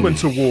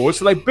Moment Award.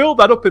 So they build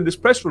that up in this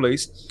press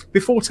release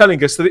before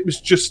telling us that it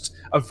was just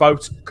a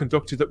vote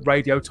conducted at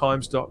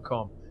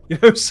radiotimes.com.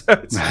 So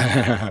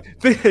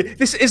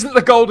this isn't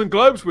the Golden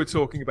Globes we're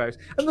talking about.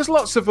 And there's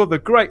lots of other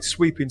great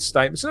sweeping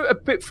statements. A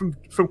bit from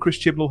Chris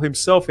Chibnall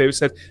himself here, who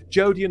said,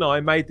 Jodie and I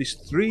made this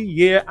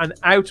 3-year and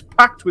out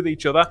pact with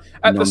each other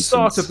at the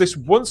start of this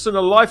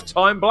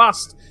once-in-a-lifetime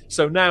blast.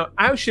 So now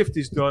our shift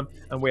is done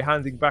and we're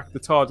handing back the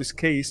TARDIS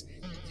keys.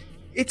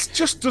 It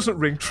just doesn't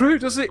ring true,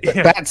 does it?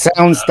 Yeah. That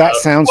sounds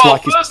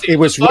like it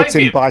was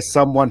written by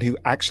someone who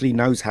actually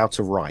knows how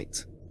to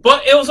write.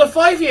 But it was a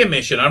 5-year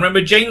mission. I remember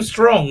James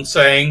Strong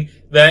saying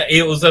that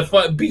it was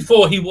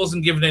before he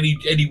wasn't given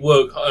any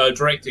work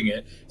directing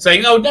it,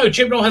 saying, "Oh no,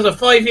 Chibnall has a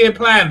 5-year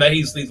plan that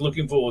he's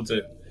looking forward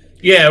to."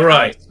 Yeah,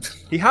 right.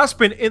 He has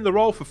been in the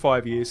role for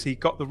 5 years. He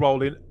got the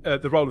role of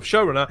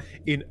showrunner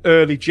in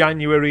early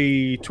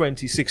January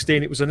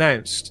 2016. It was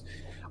announced.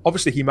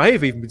 Obviously, he may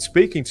have even been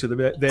speaking to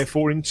them,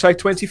 therefore, in, say,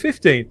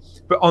 2015.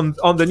 But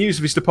on the news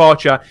of his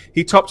departure,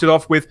 he topped it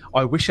off with,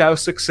 "I wish our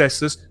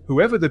successors,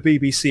 whoever the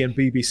BBC and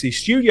BBC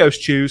Studios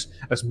choose,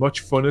 as much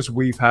fun as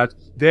we've had.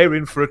 They're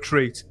in for a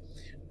treat."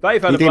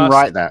 They've had He didn't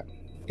write that.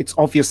 It's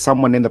obvious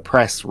someone in the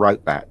press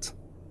wrote that.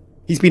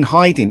 He's been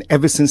hiding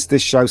ever since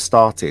this show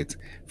started.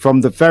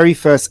 From the very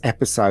first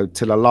episode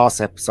to the last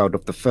episode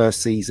of the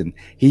first season,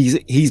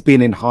 he's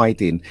been in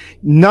hiding.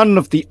 None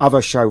of the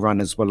other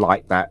showrunners were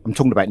like that. I'm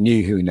talking about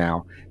New Who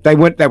now. They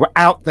were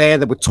out there.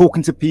 They were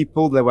talking to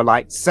people. They were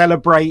like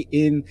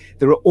celebrating.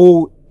 They were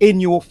all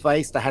in your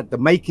face. They had the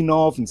making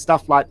of and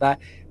stuff like that.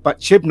 But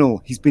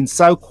Chibnall, he's been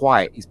so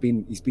quiet. He's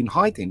been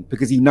hiding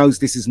because he knows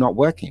this is not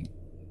working.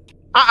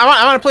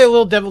 I want to play a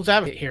little devil's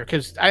advocate here,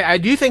 because I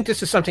do think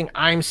this is something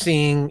I'm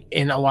seeing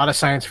in a lot of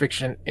science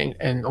fiction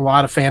and a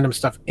lot of fandom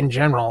stuff in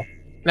general.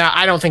 Now,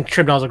 I don't think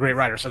Chibnall's a great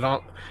writer,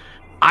 but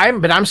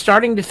I'm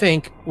starting to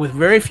think, with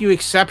very few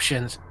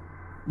exceptions,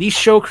 these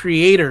show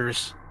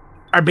creators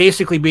are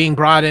basically being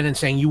brought in and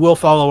saying, "You will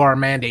follow our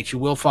mandates, you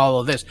will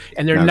follow this,"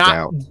 and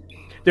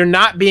they're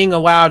not being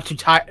allowed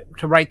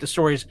to write the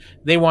stories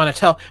they want to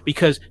tell,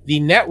 because the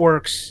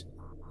networks,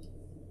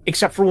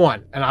 except for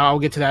one, and I'll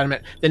get to that in a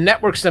minute, the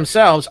networks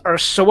themselves are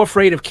so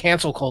afraid of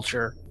cancel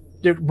culture.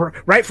 They're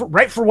right for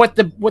what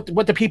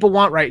the people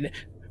want right now,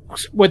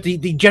 what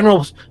the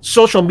general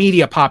social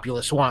media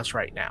populace wants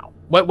right now.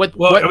 What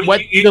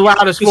the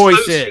loudest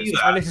voice is.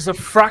 And it is a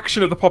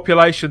fraction of the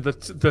population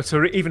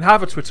that even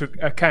have a Twitter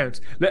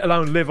account, let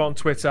alone live on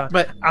Twitter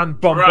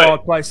and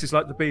bombard places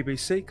like the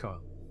BBC,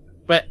 Kyle.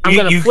 But I'm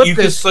going to flip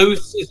this.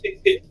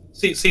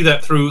 See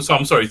that through. So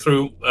I'm sorry,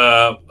 through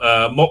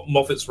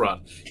Moffat's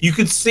run, you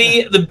could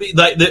see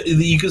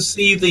you could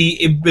see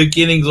the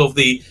beginnings of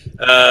the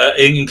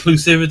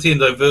inclusivity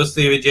and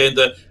diversity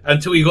agenda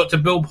until you got to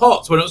Bill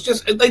Potts, when it was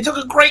just, they took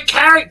a great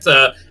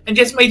character and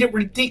just made it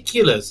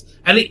ridiculous,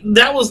 and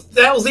that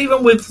was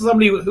even with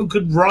somebody who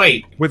could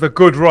write, with a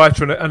good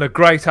writer and a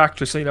great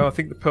actress. I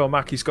think that Pearl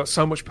Mackie's got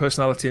so much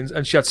personality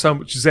and she had so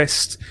much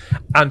zest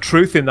and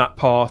truth in that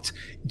part.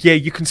 Yeah,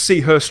 you can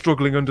see her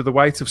struggling under the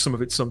weight of some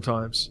of it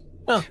sometimes.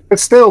 But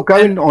still,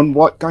 going on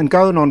what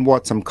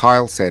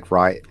Kyle said,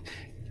 right?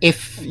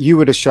 If you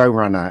were the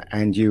showrunner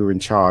and you were in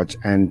charge,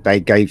 and they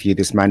gave you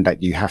this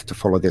mandate, you have to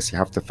follow this, you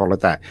have to follow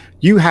that.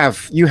 You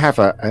have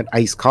an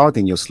ace card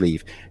in your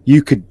sleeve.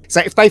 You could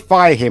say, if they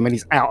fire him and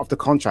he's out of the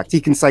contract,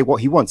 he can say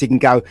what he wants. He can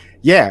go,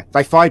 "Yeah,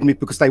 they fired me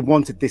because they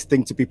wanted this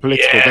thing to be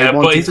political. Yeah, they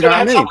wanted to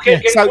go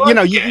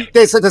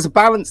in." So there's a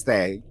balance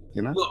there.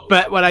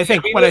 But what I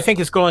think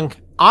is going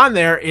on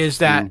there is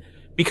that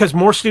because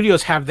more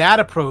studios have that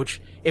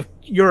approach, if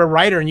you're a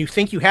writer and you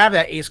think you have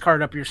that ace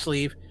card up your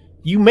sleeve,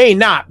 you may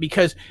not,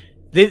 because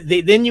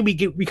then you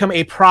become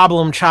a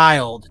problem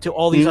child to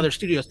all these other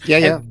studios.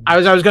 Yeah. I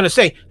was going to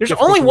say, there's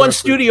only one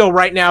studio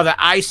right now that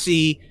I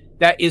see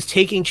that is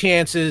taking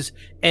chances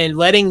and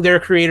letting their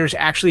creators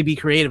actually be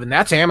creative, and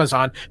that's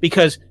Amazon,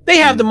 because they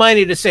have the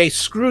money to say,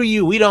 "Screw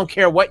you, we don't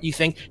care what you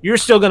think. You're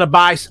still going to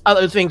buy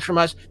other things from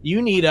us.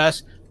 You need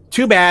us.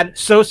 Too bad,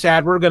 so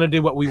sad. We're going to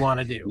do what we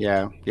want to do."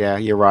 Yeah,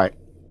 you're right.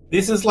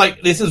 This is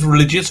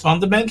religious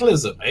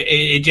fundamentalism.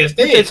 It just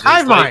is. It's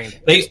hive mind.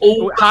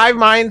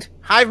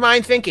 Hive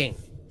mind thinking.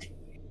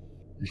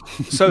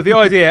 So the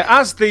idea,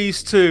 as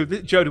these two,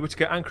 Jodie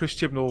Whittaker and Chris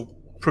Chibnall,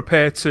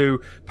 prepare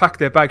to pack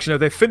their bags,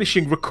 they're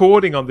finishing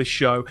recording on this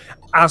show.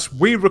 As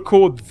we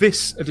record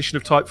this edition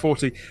of Type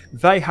 40,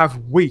 they have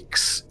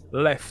weeks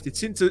left.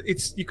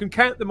 You can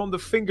count them on the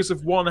fingers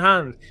of one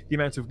hand, the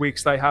amount of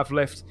weeks they have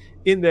left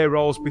in their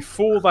roles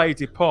before they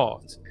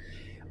depart.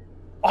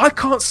 I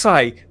can't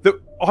say that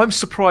I'm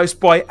surprised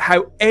by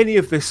how any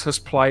of this has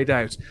played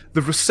out.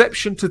 The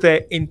reception to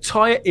their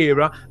entire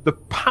era, the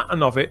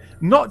pattern of it,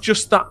 not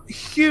just that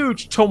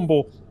huge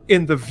tumble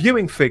in the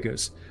viewing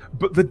figures,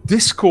 but the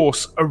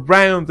discourse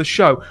around the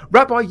show.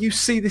 Rabbi, you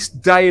see this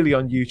daily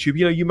on YouTube.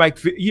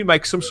 You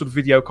make some sort of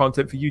video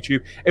content for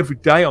YouTube every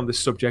day on this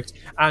subject,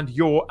 and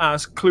you're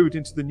as clued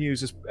into the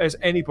news as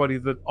anybody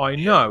that I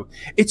know.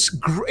 It's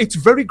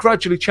very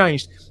gradually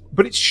changed,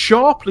 but it's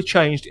sharply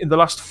changed in the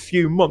last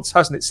few months,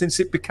 hasn't it? Since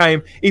it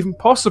became even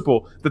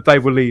possible that they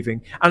were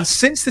leaving, and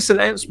since this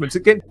announcement,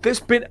 again, there's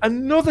been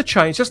another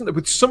change, hasn't there?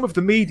 With some of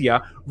the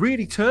media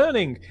really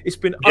turning. It's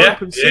been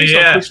open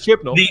season on Chris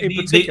Chibnall in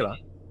particular.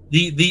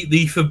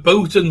 The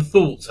verboten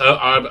thoughts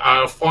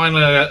are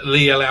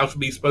finally allowed to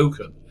be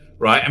spoken,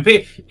 right? And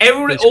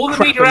all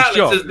the media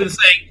outlets have been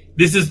saying,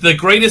 "This is the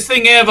greatest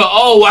thing ever.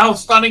 Oh, how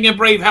stunning and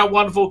brave, how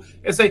wonderful."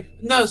 They say,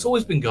 "No, it's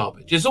always been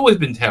garbage. It's always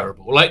been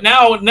terrible." Like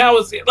now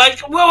it's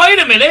like, well, wait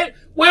a minute.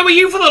 Where were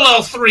you for the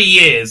last 3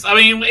 years? I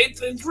mean,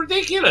 it's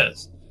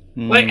ridiculous.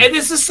 Like, and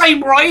it's the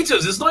same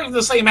writers. It's not even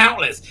the same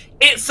outlets.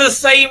 It's the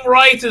same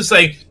writers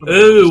saying,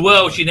 "Oh,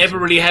 well, she never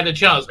really had a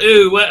chance."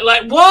 Oh, well,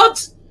 like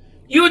what?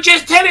 You were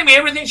just telling me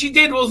everything she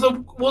did was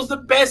the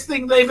best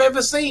thing you've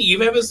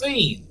ever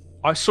seen.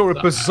 I saw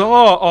a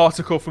bizarre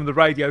article from the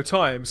Radio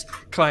Times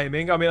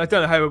claiming, I mean, I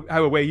don't know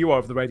how aware you are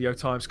of the Radio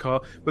Times,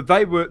 Carl, but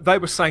they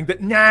were saying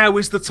that now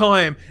is the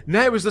time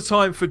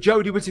for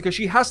Jodie Whittaker.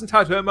 She hasn't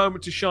had her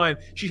moment to shine.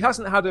 She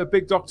hasn't had her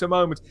big doctor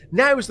moment.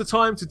 Now is the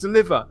time to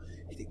deliver.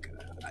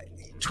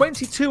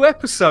 22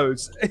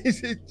 episodes.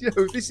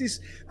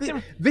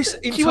 This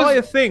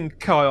entire thing,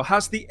 Kyle,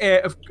 has the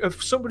air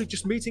of somebody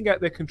just meeting out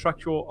their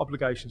contractual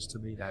obligations to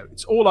me now.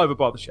 It's all over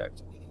by the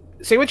shout.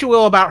 Say what you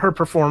will about her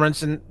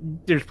performance, and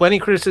there's plenty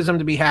of criticism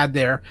to be had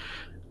there.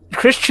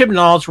 Chris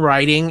Chibnall's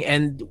writing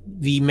and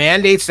the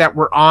mandates that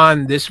were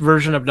on this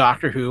version of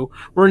Doctor Who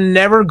were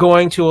never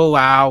going to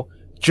allow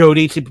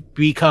Jodie to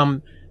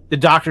become the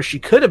doctor she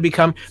could have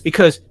become,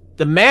 because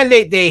the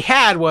mandate they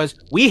had was,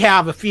 we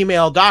have a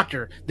female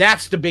doctor.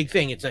 That's the big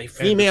thing. It's a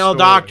female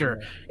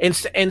doctor.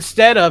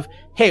 Instead of,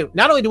 hey,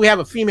 not only do we have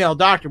a female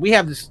doctor, we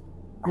have this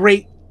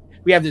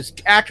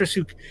actress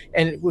who,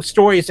 and with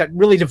stories that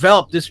really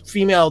developed this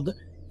female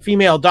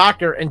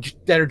doctor, and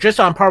that are just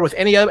on par with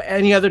any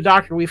other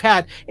doctor we've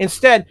had.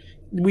 Instead,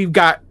 we've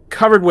got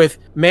covered with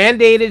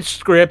mandated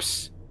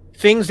scripts,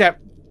 things that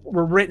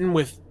were written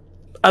with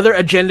other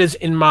agendas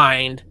in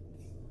mind,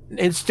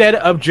 instead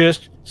of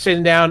just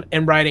sitting down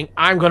and writing,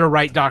 I'm going to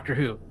write Doctor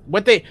Who.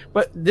 But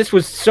this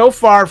was so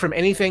far from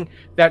anything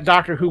that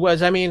Doctor Who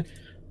was. I mean,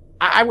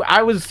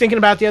 I was thinking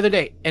about the other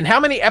day, and how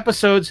many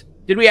episodes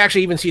did we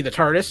actually even see the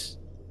TARDIS?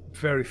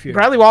 Very few.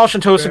 Bradley Walsh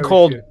and Tosin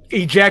Cole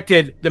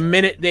ejected the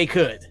minute they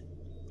could.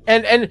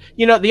 And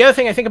you know, the other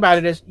thing I think about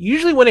it is,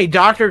 usually when a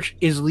doctor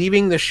is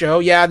leaving the show,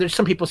 yeah, there's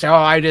some people say, oh,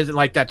 I didn't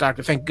like that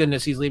doctor, thank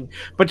goodness he's leaving.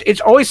 But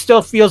it always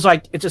still feels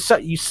like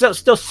you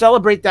still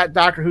celebrate that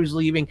doctor who's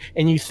leaving,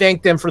 and you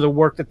thank them for the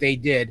work that they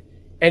did.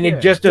 And it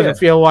just doesn't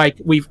feel like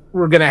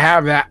we're going to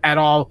have that at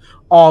all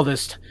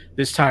this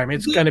time.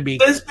 It's going to be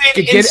there's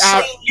been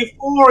insane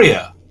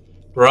euphoria.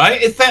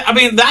 Right? It's that. I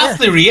mean, that's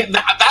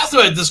that's the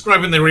way of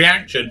describing the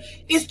reaction.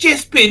 It's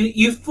just been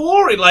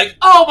euphoric, like,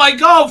 oh my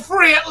god,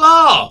 free at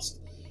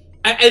last,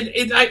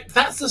 and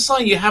that's the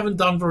sign you haven't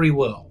done very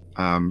well.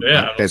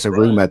 There's a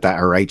rumor that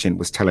her agent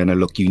was telling her,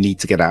 look, you need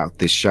to get out of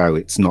this show.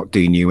 It's not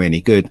doing you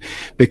any good,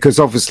 because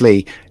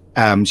obviously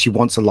she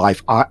wants a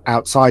life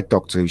outside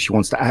Doctor Who. She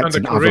wants to act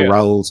in other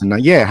roles and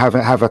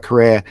have a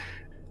career.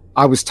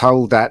 I was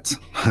told that,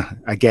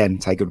 again,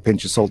 take it with a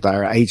pinch of salt, that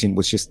her agent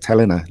was just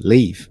telling her,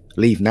 leave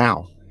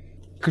now.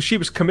 Because she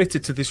was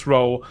committed to this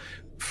role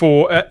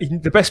for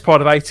the best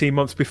part of 18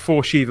 months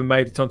before she even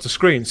made it onto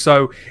screen.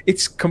 So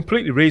it's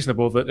completely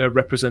reasonable that her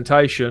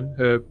representation,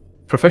 her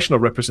professional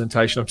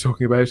representation I'm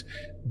talking about,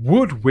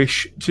 would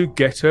wish to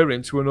get her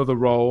into another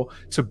role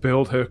to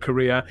build her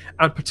career,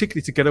 and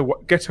particularly to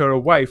get her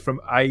away from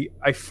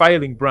a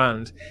failing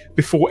brand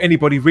before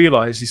anybody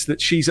realises that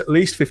she's at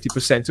least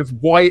 50% of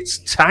why it's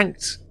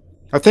tanked.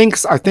 I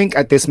think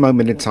at this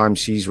moment in time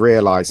she's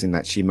realising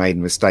that she made a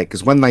mistake,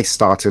 because when they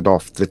started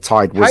off, the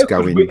tide was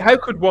going. How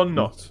could one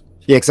not?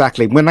 Yeah,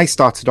 exactly. When they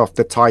started off,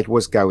 the tide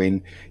was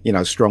going, you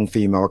know, strong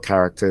female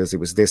characters. It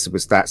was this, it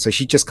was that. So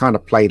she just kind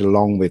of played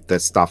along with the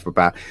stuff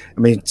about, I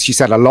mean, she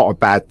said a lot of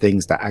bad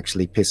things that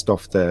actually pissed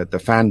off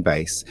the fan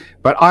base.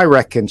 But I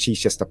reckon she's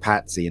just a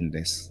patsy in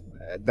this.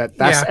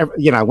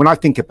 You know, when I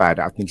think about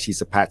it, I think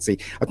she's a patsy.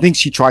 I think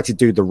she tried to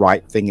do the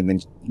right thing, and then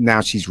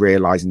now she's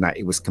realizing that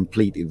it was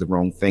completely the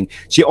wrong thing.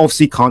 She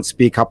obviously can't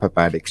speak up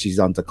about it because she's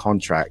under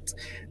contract.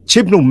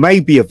 Chibnall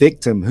may be a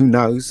victim, who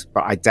knows,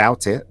 but I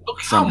doubt it. Oh,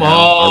 come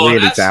on. I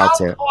really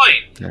doubt it.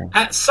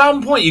 At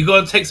some point, you've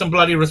got to take some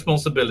bloody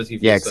responsibility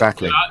for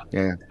yourself. Exactly.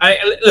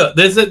 Look,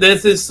 there's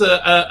this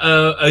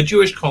a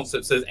Jewish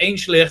concept that says, Ein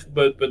shlich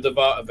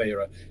b'davar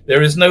avera.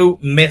 There is no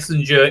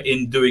messenger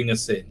in doing a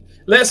sin.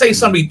 Let's say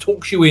somebody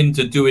talks you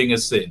into doing a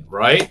sin,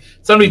 right?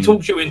 Somebody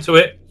talks you into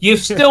it. You've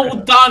still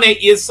done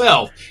it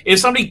yourself. If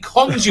somebody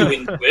cons you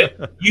into it,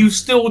 you've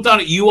still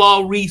done it. You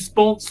are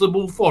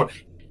responsible for it.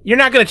 You're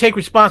not going to take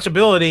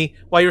responsibility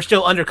while you're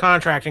still under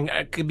contract and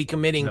could be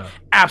committing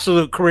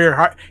absolute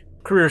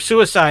career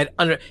suicide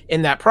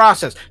in that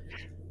process.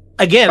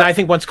 Again, I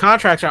think once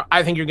contracts are,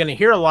 I think you're going to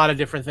hear a lot of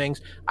different things.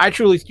 I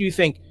truly do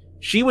think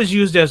she was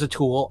used as a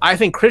tool. I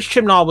think Chris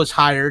Chibnall was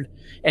hired,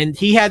 and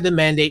he had the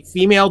mandate,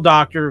 female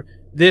doctor,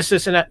 this,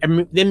 and that.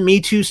 And then Me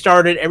Too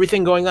started,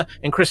 everything going on.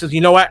 And Chris says,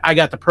 you know what? I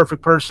got the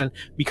perfect person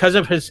because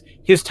of his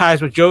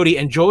ties with Jodie.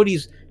 And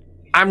Jodie's,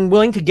 I'm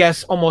willing to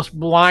guess, almost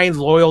blind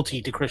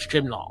loyalty to Chris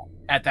Chibnall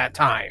at that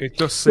time. It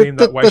does seem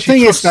that way.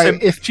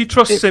 She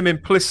trusts him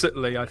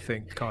implicitly, I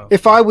think, Kyle.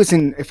 If I was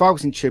in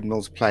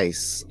Chibnall's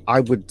place, I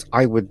would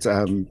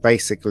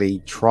basically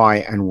try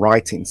and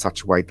write it in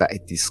such a way that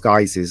it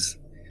disguises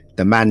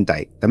the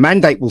mandate. The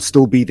mandate will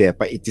still be there,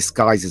 but it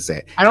disguises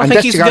it. I don't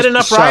think he's a good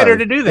enough writer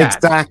to do that.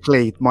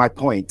 Exactly my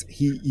point.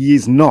 He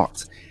is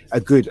not. a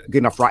good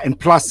enough writer. And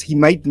plus, he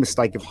made the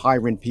mistake of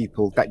hiring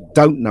people that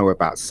don't know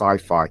about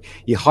sci-fi.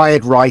 He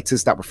hired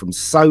writers that were from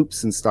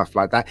soaps and stuff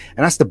like that,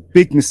 and that's the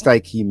big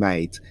mistake he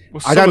made.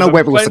 Well, I don't know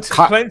whether it was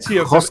a plenty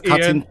of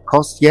cost-cutting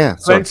cost. Yeah,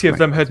 plenty of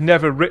them had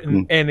never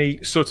written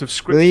any sort of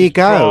scripted there you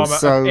go. drama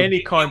So, of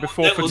any kind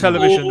before for was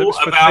television. all That was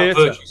for about theatre.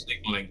 virtue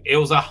signaling. It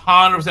was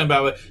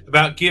 100%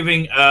 about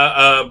giving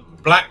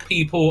black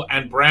people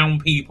and brown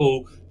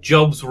people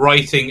jobs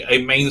writing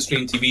a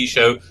mainstream TV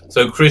show,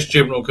 so Chris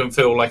Chibnall can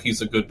feel like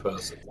he's a good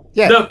person.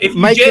 yeah, No, if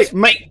you just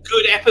make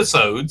good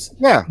episodes,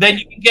 yeah. then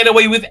you can get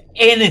away with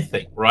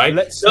anything, right?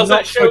 Let's Does not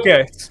that show-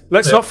 forget.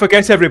 Let's not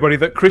forget, everybody,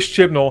 that Chris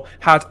Chibnall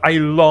had a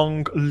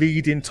long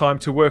lead-in time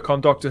to work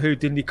on Doctor Who,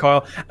 didn't he,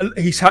 Kyle? And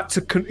he's had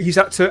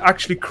to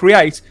actually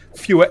create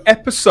fewer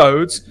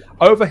episodes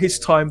over his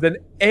time than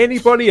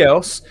anybody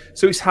else.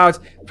 So he's had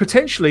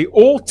potentially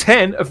all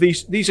 10 of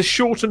these. These are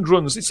shortened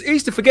runs. It's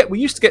easy to forget. We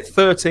used to get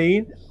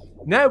 13.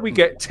 Now we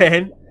get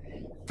 10.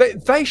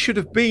 They should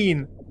have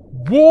been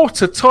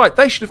watertight.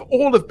 They should have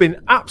all have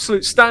been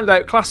absolute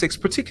standout classics,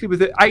 particularly with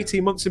the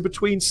 18 months in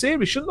between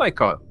series, shouldn't they,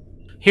 Kyle?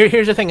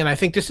 Here's the thing, and I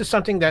think this is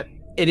something that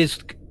it is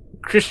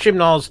Chris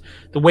Chibnall's,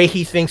 the way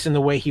he thinks and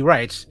the way he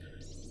writes.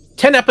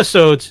 10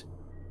 episodes,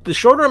 the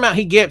shorter amount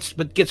he gets,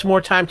 but gets more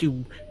time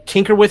to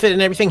tinker with it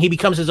and everything, he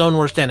becomes his own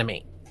worst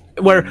enemy.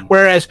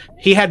 Whereas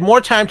he had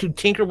more time to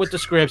tinker with the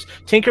scripts,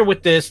 tinker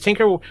with this,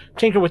 tinker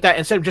with that,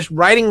 instead of just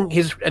writing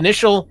his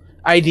initial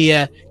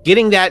idea,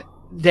 getting that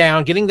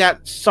down, getting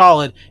that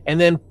solid, and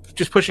then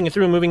just pushing it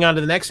through and moving on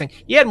to the next thing.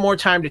 He had more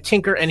time to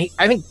tinker, and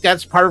I think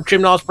that's part of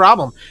Chibnall's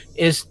problem,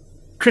 is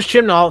Chris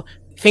Chibnall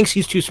thinks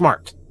he's too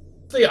smart.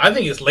 I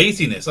think it's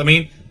laziness. I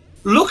mean,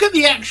 look at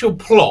the actual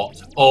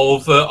plot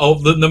of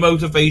the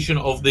motivation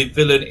of the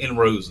villain in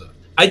Rosa.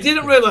 I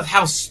didn't realize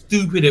how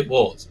stupid it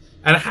was.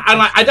 And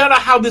I don't know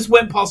how this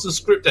went past the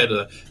script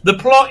editor. The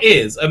plot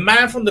is a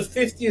man from the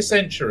 50th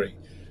century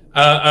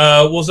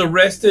was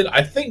arrested,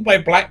 I think, by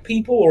black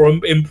people or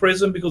in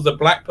prison because a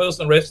black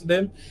person arrested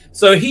him.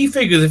 So he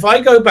figures, if I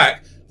go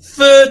back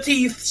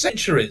 30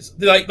 centuries,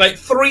 like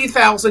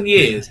 3,000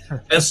 years,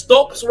 and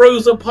stops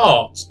Rosa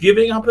Parks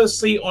giving up her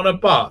seat on a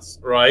bus,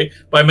 right,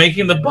 by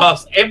making the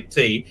bus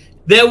empty,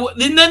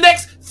 in the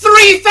next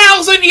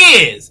 3,000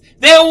 years,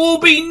 there will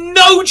be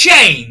no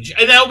change,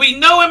 and there will be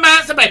no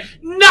emancipation,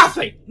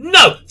 nothing,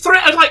 no.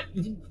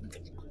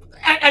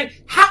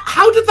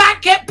 How did that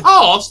get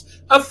past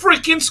a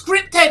freaking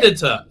script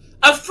editor?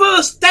 A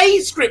first day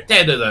script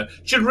editor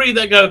should read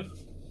that and go,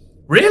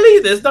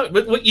 really? There's no.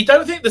 You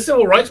don't think the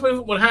civil rights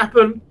movement would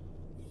happen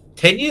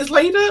 10 years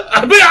later?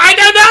 I mean, I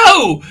don't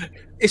know.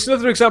 It's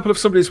another example of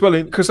somebody as well,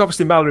 because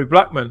obviously Mallory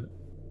Blackman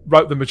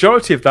wrote the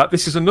majority of that.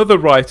 This is another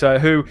writer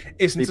who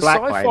isn't a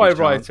sci-fi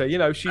writer. You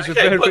know, she's a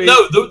very. But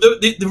no,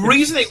 the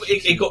reason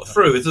it got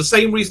through is the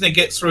same reason it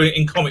gets through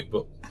in comic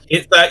book.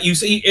 It's that you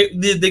see,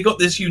 they got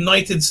this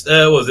united.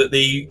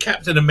 The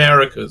Captain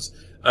America's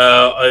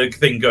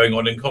thing going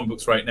on in comic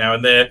books right now,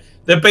 and they're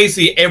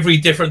basically every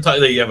different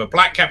type. You have a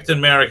black Captain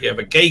America, you have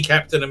a gay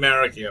Captain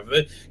America, you have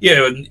a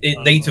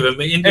Native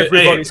American.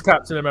 Everybody's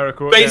Captain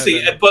America,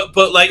 basically.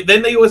 But like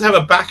then they always have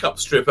a backup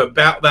strip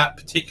about that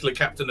particular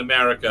Captain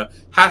America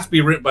has to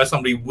be written by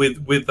somebody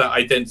with that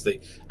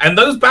identity, and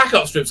those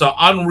backup strips are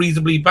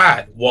unreasonably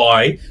bad.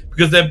 Why?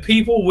 Because they're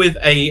people with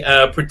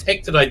a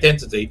protected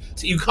identity,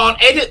 so you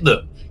can't edit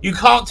them. You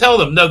can't tell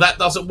them no, that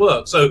doesn't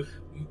work. So.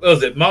 What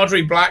was it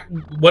Marjorie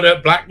Blackman? Bit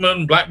of an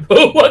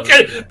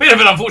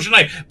unfortunate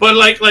name, but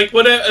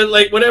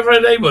whatever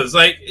her name was,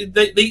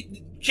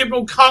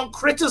 Chibnall can't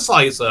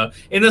criticize her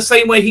in the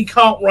same way he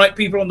can't write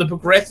people on the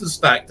progressive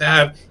stack to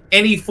have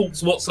any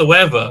faults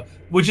whatsoever,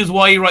 which is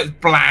why he writes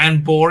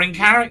bland, boring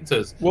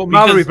characters. Well,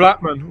 Mallory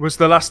Blackman was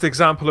the last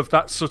example of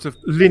that sort of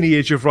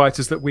lineage of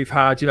writers that we've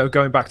had,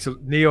 going back to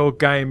Neil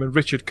Gaiman,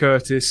 Richard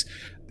Curtis.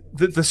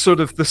 The sort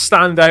of the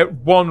standout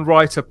one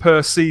writer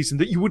per season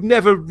that you would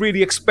never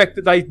really expect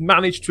that they'd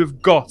managed to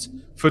have got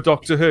for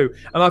Doctor Who.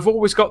 And I've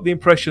always got the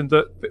impression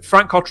that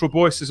Frank Cottrell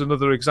Boyce is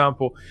another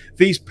example.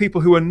 These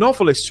people who are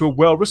novelists, who are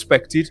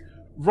well-respected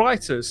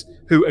writers,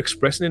 who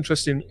express an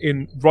interest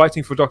in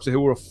writing for Doctor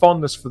Who or a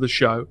fondness for the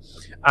show,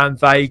 and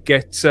they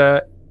get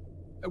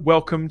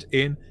welcomed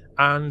in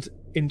and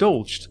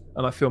indulged.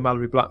 And I feel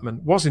Mallory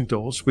Blackman was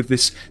indulged with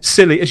this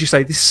silly, as you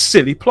say, this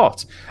silly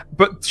plot.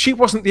 But she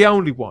wasn't the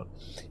only one.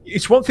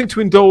 It's one thing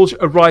to indulge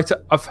a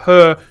writer of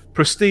her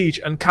prestige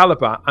and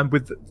caliber and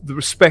with the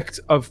respect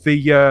of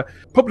the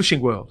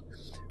publishing world,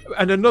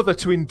 and another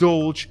to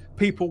indulge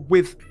people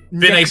with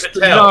next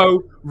to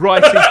no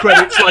writing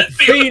credits like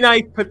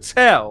Vinay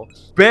Patel,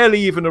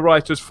 barely even a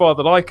writer as far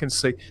that I can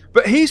see.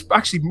 But he's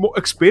actually more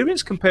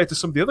experienced compared to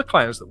some of the other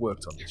clowns that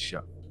worked on this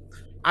show.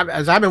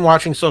 As I've been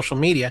watching social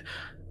media,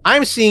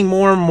 I'm seeing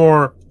more and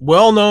more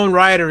well-known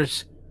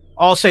writers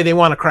all say they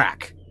want to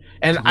crack.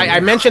 And I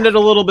mentioned it a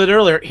little bit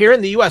earlier. Here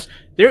in the U.S.,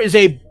 there is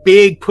a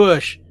big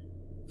push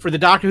for the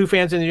Doctor Who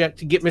fans in the U.S.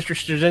 to get Mr.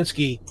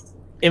 Straczynski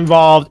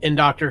involved in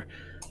Doctor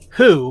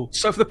Who.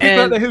 So for the people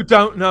out there who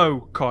don't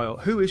know, Kyle,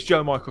 who is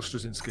J. Michael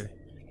Straczynski?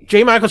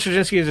 J. Michael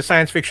Straczynski is a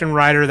science fiction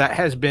writer that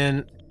has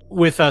been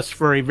with us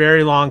for a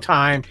very long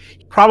time.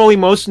 Probably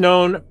most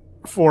known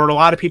for a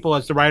lot of people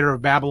as the writer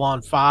of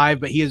Babylon 5,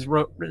 but he has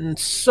written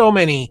so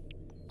many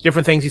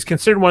different things. He's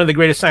considered one of the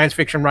greatest science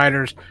fiction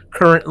writers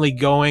currently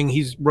going.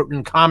 He's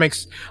written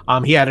comics.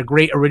 He had a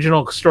great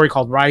original story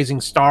called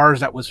Rising Stars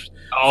that was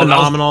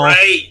phenomenal. That was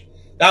great.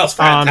 That was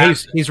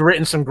fantastic. He's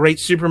written some great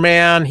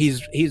Superman.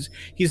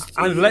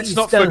 And let's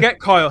not forget,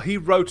 Kyle, he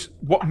wrote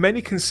what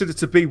many consider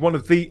to be one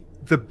of the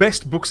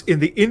best books in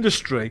the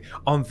industry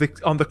on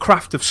the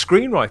craft of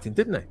screenwriting,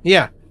 didn't he?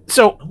 Yeah.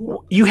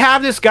 So you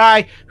have this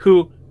guy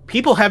who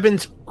people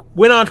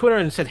went on Twitter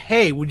and said,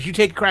 "Hey, would you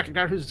take a crack at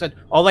Doctor Who?" And said,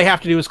 "All they have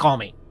to do is call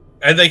me."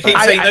 And they keep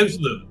saying no to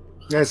them.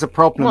 There's a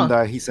problem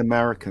though. He's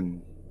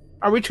American.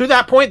 Are we to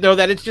that point though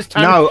that it's just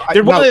time? No,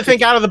 they're willing to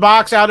think out of the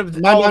box, out of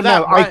all of that.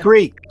 No. I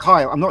agree,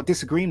 Kyle. I'm not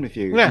disagreeing with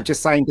you. Yeah. I'm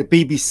just saying the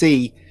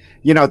BBC.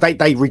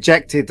 They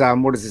rejected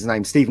what is his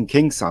name, Stephen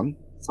King's son.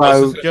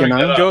 So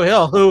Joe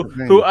Hill,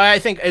 who I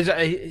think is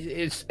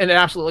an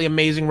absolutely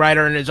amazing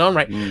writer in his own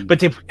right. But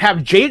to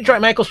have J.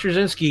 Michael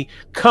Straczynski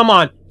come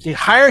on, to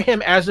hire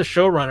him as the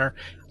showrunner,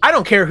 I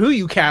don't care who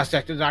you cast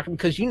as the Doctor,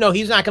 because he's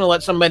not going to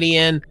let somebody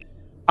in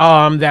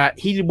that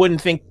he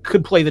wouldn't think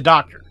could play the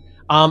Doctor.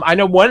 I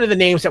know one of the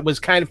names that was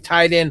kind of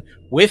tied in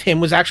with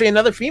him was actually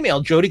another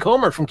female, Jodie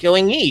Comer from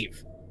Killing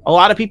Eve. A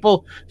lot of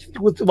people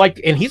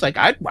and he's like,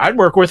 I'd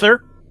work with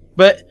her.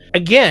 But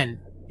again,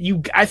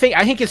 I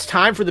think it's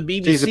time for the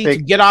BBC to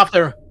get off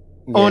their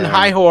own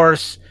high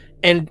horse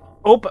and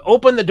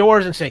open the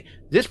doors and say,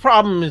 this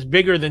problem is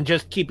bigger than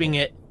just keeping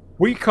it.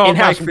 We can't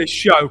make this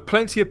show.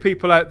 Plenty of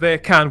people out there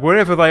can,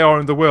 wherever they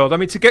are in the world. I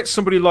mean, to get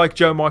somebody like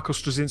Joe Michael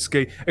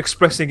Straczynski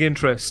expressing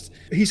interest,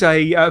 he's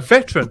a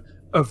veteran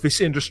of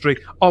this industry,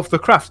 of the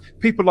craft.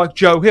 People like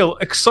Joe Hill,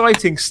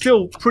 exciting,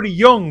 still pretty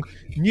young,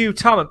 new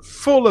talent,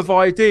 full of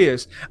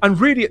ideas, and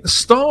really at the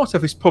start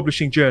of his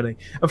publishing journey.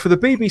 And for the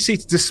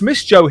BBC to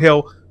dismiss Joe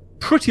Hill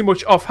pretty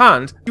much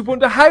offhand, you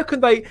wonder how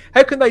can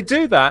they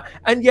do that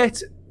and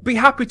yet be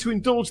happy to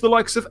indulge the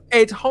likes of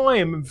Ed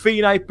Heim and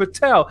Vinay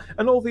Patel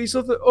and all these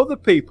other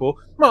people.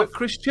 Well,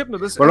 Chris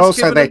Chibnall. Well,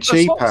 also they're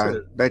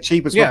cheaper. They're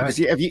cheap as well, because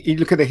if you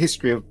look at the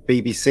history of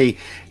BBC,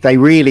 they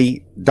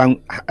really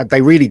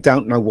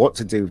don't know what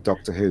to do with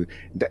Doctor Who.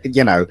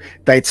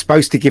 They're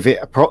supposed to give it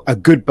a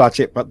good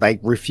budget, but they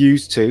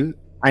refuse to.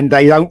 And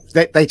they don't.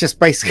 They just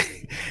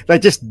basically, they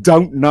just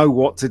don't know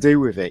what to do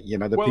with it.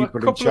 The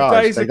people in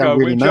charge, they don't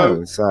really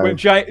know. So when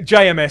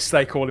JMS,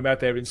 they call him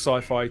out there in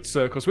sci-fi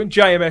circles, when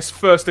JMS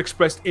first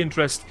expressed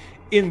interest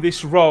in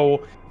this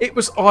role, it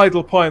was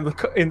idle pie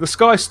in the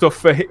sky stuff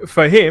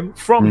for him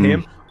from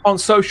him on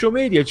social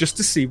media, just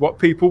to see what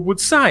people would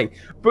say.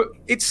 But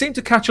it seemed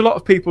to catch a lot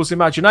of people's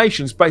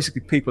imaginations, basically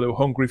people who are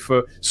hungry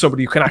for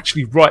somebody who can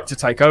actually write to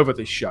take over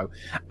this show.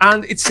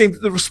 And it seemed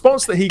that the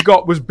response that he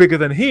got was bigger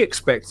than he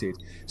expected.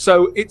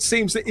 So it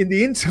seems that in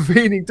the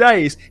intervening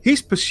days,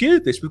 he's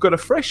pursued this. We've got a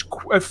fresh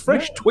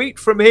tweet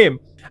from him.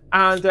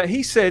 And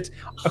he said,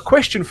 a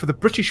question for the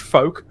British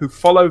folk who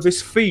follow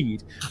this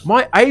feed.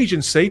 My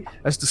agency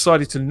has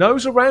decided to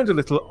nose around a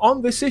little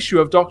on this issue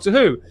of Doctor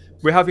Who.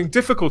 We're having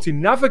difficulty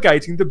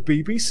navigating the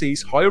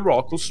BBC's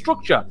hierarchical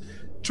structure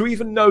to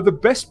even know the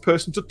best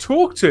person to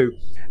talk to.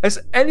 Has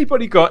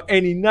anybody got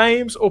any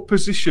names or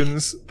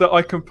positions that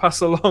I can pass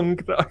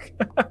along?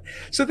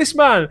 So this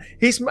man,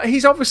 he's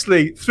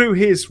obviously, through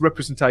his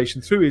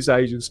representation, through his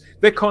agents,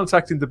 they're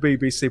contacting the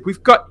BBC.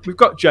 We've got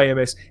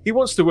JMS. He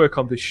wants to work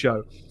on this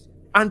show.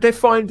 And they're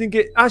finding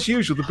it, as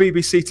usual, the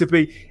BBC to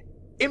be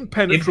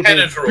impenetrable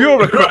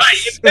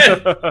bureaucrats.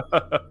 Right.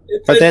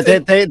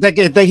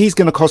 But he's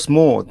going to cost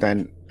more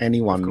than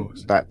anyone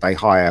that they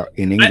hire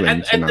in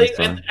England. And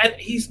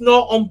he's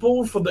not on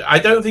board for I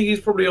don't think he's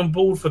probably on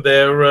board for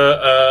their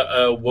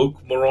woke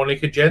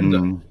moronic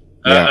agenda.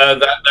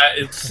 That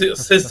it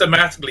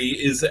systematically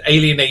is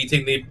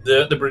alienating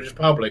the British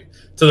public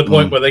to the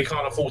point where they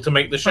can't afford to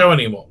make the show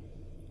anymore.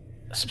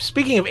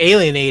 Speaking of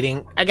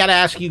alienating, I got to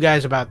ask you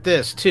guys about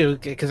this too,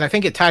 because I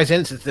think it ties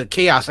into the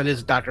chaos that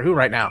is Doctor Who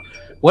right now.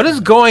 What is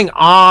going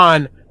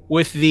on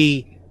with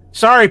the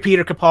 "sorry,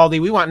 Peter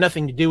Capaldi, we want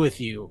nothing to do with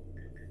you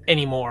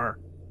anymore"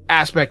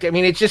 aspect? I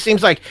mean, it just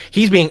seems like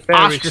he's being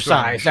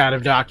ostracized out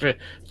of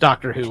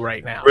Doctor Who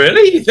right now.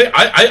 Really? You think?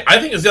 I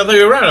think it's the other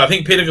way around. I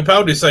think Peter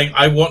Capaldi is saying,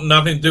 "I want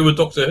nothing to do with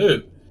Doctor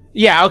Who."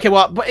 Yeah. Okay.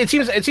 Well, but it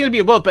seems to be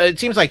a both. But it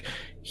seems like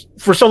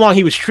for so long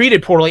he was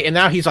treated poorly, and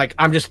now he's like,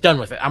 I'm just done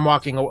with it. I'm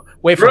walking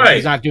away from it.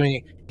 He's not doing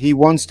it. He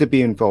wants to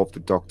be involved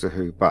with Doctor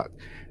Who, but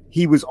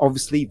he was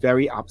obviously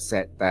very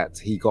upset that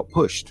he got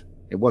pushed.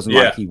 It wasn't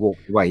like he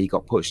walked away; he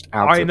got pushed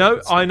out.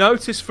 I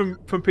noticed from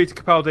Peter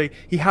Capaldi,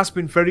 he has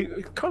been very,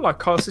 kind of like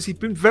Carl says, he's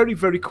been very,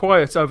 very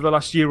quiet over the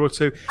last year or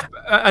two,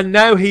 and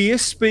now he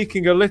is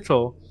speaking a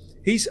little.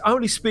 He's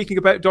only speaking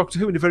about Doctor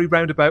Who in a very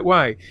roundabout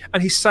way,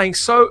 and he's saying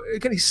so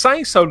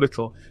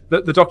little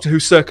that the Doctor Who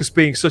circus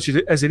being such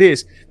as it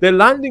is, they're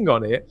landing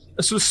on it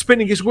and sort of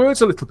spinning his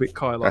words a little bit,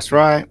 Kyle. That's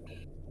right.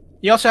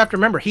 You also have to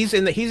remember he's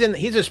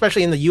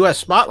especially in the U.S.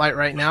 spotlight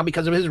right now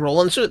because of his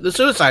role in the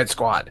Suicide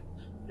Squad,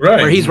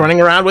 right? Where he's running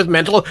around with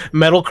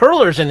metal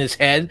curlers in his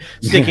head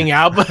sticking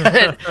out,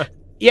 but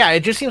Yeah,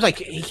 it just seems like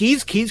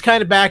he's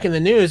kind of back in the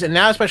news, and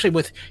now especially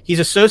he's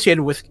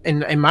associated with,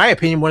 in my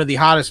opinion, one of the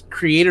hottest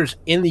creators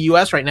in the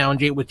U.S. right now,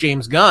 with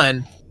James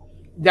Gunn.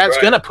 That's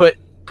going to put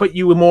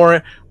you more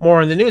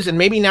in the news, and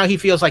maybe now he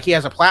feels like he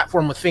has a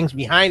platform with things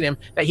behind him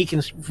that he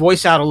can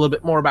voice out a little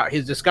bit more about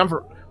his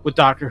discomfort with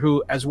Doctor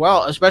Who as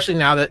well, especially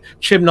now that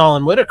Chibnall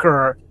and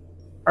Whittaker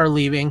are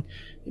leaving.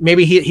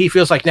 Maybe he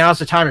feels like now's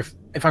the time,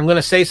 if I'm going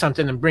to say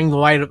something and bring the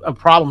light of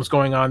problems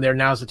going on there,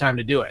 now's the time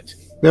to do it.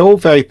 They're all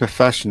very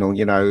professional,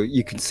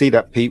 you can see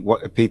that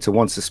Peter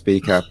wants to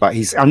speak up, but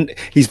he's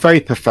very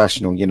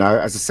professional,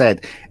 as I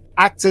said,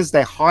 actors,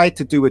 they're hired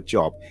to do a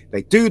job.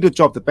 They do the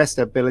job the best of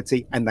their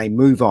ability and they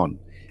move on.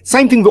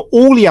 Same thing with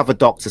all the other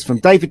doctors, from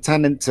David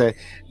Tennant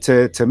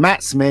to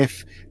Matt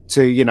Smith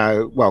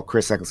to,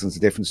 Chris Eccleston's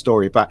a different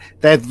story, but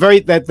they're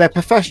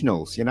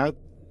professionals,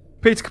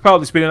 Peter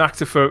Capaldi's been an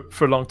actor for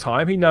a long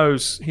time. He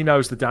knows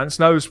the dance,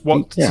 knows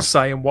what to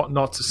say and what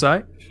not to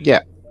say.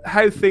 Yeah.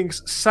 How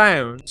things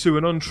sound to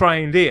an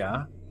untrained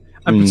ear,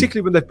 and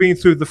particularly when they've been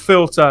through the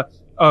filter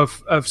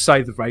of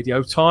say the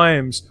Radio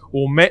Times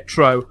or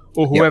Metro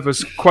or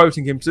whoever's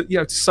quoting him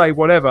to say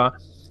whatever,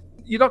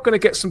 you're not going to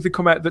get something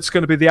come out that's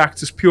going to be the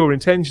actor's pure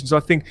intentions.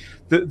 I think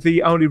that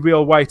the only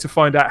real way to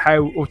find out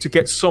how, or to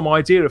get some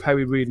idea of how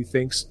he really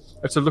thinks,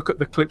 are to look at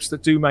the clips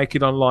that do make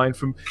it online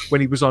from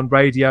when he was on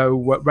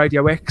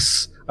Radio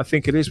X, I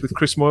think it is, with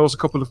Chris Moyles a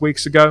couple of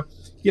weeks ago.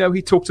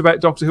 He talked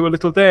about Doctor Who a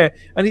little there,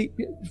 and he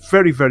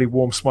very, very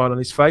warm smile on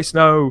his face.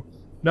 No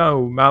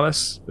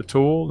malice at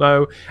all.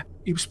 No,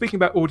 he was speaking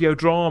about audio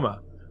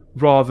drama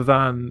rather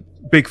than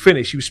Big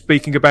Finish. He was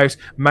speaking about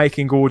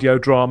making audio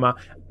drama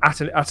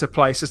at a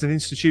place, as an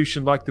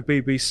institution like the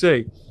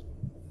BBC,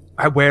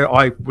 where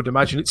I would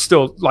imagine it's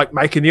still like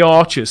making the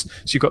Archers. So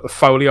you've got the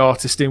Foley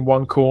artist in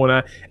one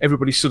corner,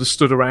 everybody sort of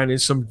stood around in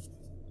some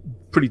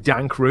pretty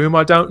dank room,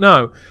 I don't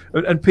know,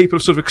 and people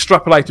have sort of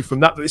extrapolated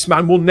from that this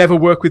man will never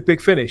work with Big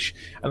Finish,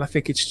 and I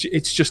think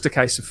it's just a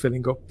case of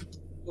filling up.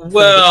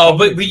 Well,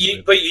 but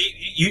you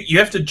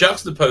have to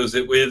juxtapose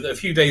it with a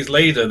few days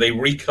later they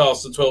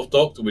recast the 12th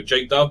Doctor with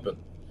Jake Duggan.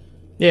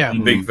 Yeah,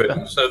 Big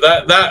Finish. So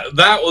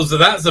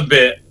that's a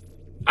bit.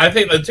 I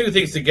think the two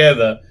things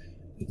together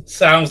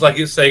sounds like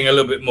it's saying a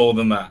little bit more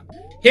than that.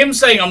 Him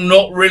saying I'm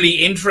not really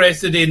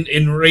interested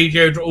in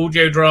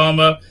audio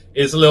drama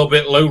is a little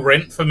bit low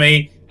rent for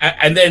me.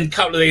 And then a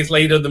couple of days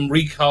later, them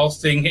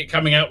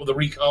coming out with the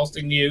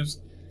recasting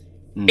news.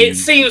 It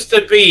seems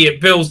to be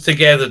it builds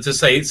together to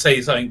say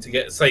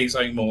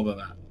something more than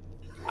that.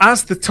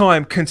 As the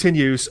time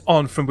continues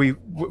on from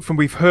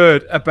we've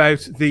heard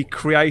about the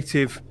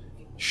creative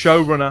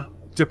showrunner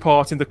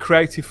departing, the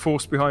creative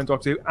force behind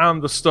Doctor Who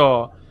and the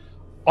star,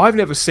 I've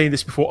never seen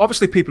this before.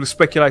 Obviously, people are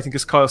speculating,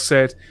 as Kyle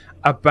said,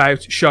 about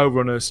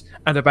showrunners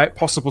and about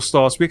possible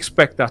stars. We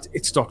expect that.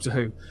 It's Doctor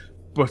Who.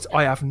 But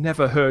I have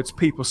never heard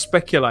people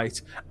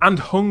speculate and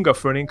hunger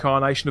for an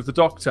incarnation of the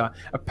Doctor,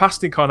 a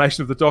past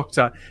incarnation of the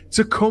Doctor,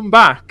 to come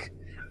back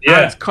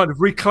and kind of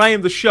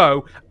reclaim the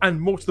show,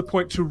 and more to the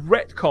point, to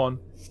retcon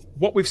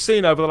what we've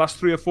seen over the last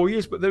 3 or 4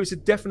 years. But there is a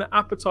definite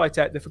appetite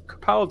out there for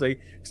Capaldi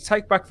to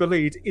take back the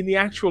lead in the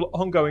actual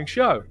ongoing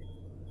show.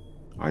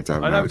 I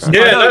don't know. I think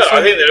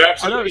there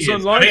absolutely is.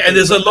 And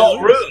there's a lot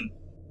of room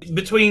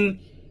between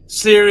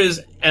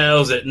series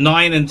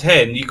 9 and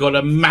 10. You got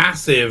a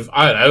massive,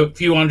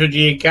 few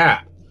 100-year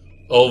gap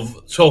of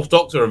 12th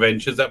Doctor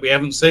adventures that we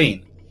haven't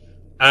seen.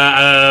 He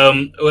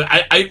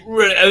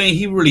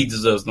really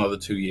deserves another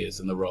 2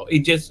 years in the role. He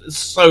just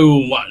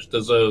so much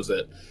deserves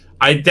it.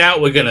 I doubt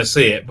we're going to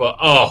see it, but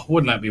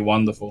wouldn't that be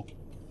wonderful?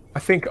 I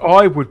think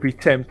I would be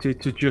tempted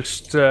to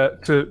just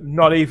to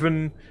not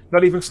even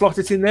slot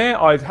it in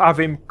there. I'd have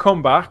him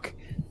come back,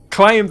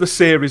 claim the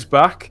series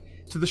back,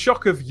 to the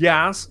shock of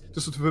Yaz,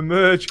 to sort of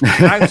emerge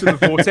out of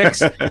the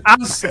vortex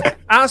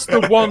as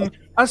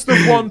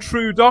the one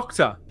true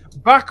Doctor,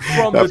 back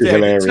from the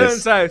dead.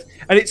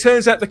 It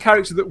turns out the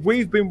character that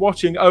we've been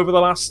watching over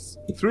the last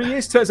 3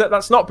 years, turns out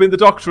that's not been the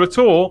Doctor at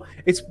all.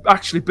 It's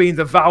actually been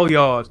the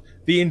Valyard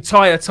the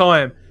entire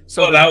time.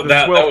 So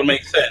that would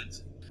make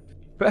sense.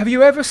 But have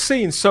you ever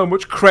seen so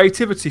much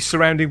creativity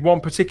surrounding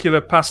one particular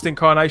past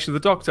incarnation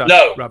of the Doctor?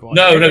 No, Rabbi?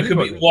 No.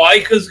 Why?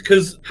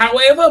 Because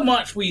however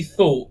much we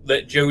thought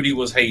that Jodie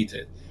was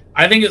hated,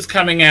 I think it's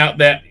coming out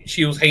that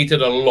she was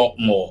hated a lot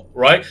more,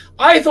 right?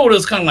 I thought it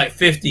was kind of like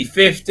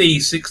 50-50,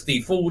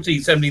 60-40,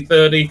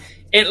 70-30.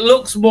 It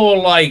looks more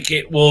like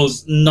it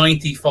was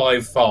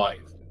 95-5.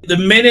 The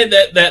minute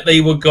that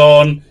they were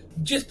gone,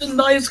 just the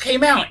knives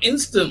came out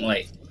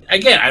instantly.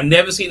 Again, I've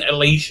never seen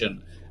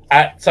elation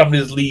at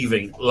somebody's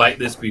leaving like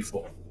this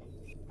before.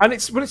 And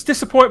it's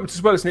disappointment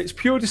as well, isn't it? It's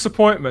pure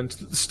disappointment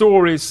that the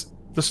stories,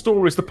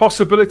 the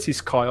possibilities,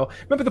 Kyle.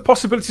 Remember the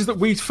possibilities that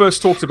we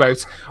first talked about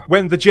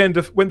when the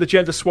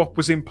gender swap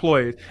was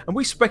employed, and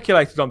we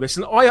speculated on this.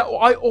 And I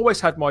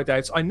always had my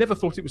doubts. I never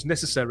thought it was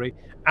necessary,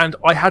 and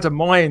I had a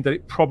mind that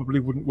it probably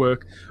wouldn't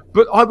work.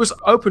 But I was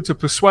open to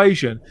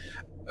persuasion.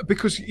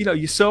 because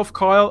yourself,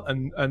 Kyle,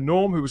 and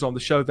Norm, who was on the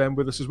show then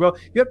with us as well,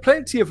 you had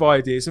plenty of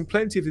ideas and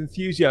plenty of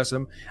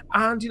enthusiasm,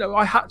 and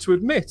I had to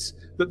admit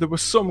that there were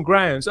some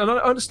grounds, and I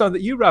understand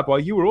that you, Rabbi,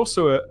 you were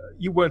also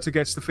you weren't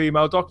against the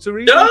female Doctor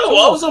either.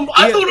 No,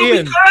 I thought it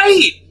would be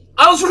great.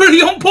 I was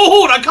really on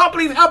board. I can't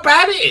believe how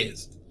bad it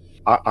is.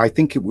 I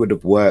think it would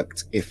have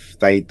worked if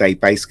they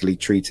basically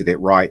treated it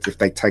right. If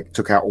they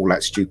took out all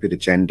that stupid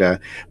agenda,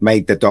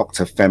 made the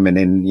Doctor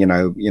feminine,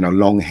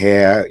 long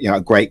hair,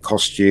 a great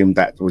costume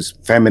that was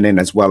feminine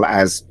as well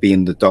as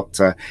being the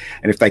Doctor.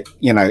 And if they,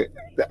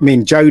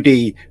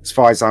 Jodie, as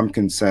far as I'm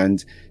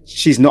concerned,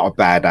 she's not a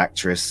bad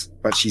actress,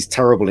 but she's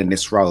terrible in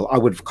this role. I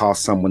would have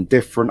cast someone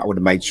different. I would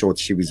have made sure that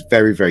she was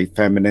very, very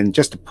feminine,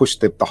 just to push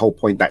the whole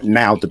point that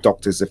now the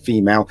Doctor's a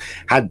female,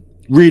 had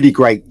really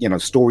great,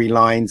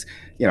 storylines,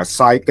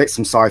 get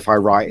some sci-fi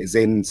writers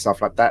in,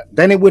 stuff like that.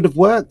 Then it would have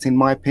worked, in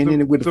my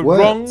opinion. It would have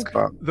worked.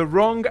 The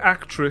wrong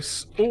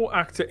actress or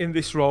actor in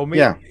this role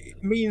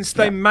means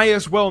they may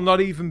as well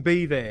not even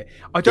be there.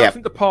 I don't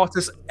think the part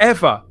has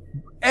ever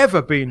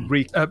been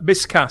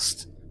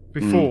miscast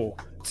before.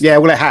 Yeah,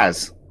 well, it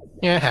has.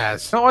 Yeah, it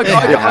has. No, I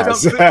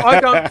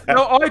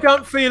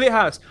don't feel it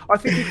has. I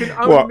think you can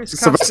only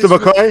miscast Sylvester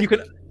McCoy? You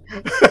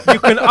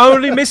can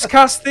only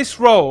miscast this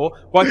role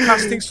by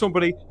casting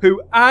somebody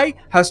who A,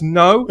 has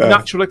no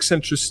natural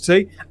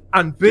eccentricity,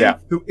 and B,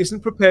 who isn't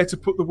prepared to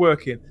put the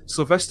work in.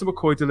 Sylvester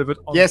McCoy delivered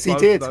on Yes, he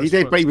did. He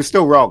did, but he was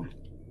still wrong,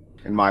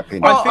 in my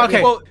opinion.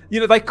 Well,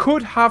 they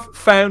could have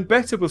found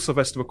better with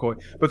Sylvester McCoy,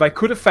 but they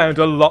could have found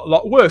a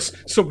lot worse.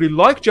 Somebody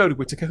like Jodie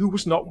Whittaker, who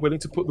was not willing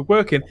to put the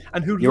work in,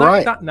 and who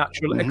lacked that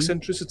natural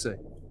eccentricity.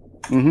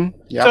 Mm-hmm.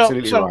 You're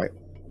absolutely right.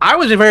 I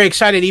was very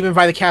excited even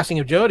by the casting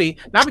of Jodie,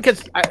 not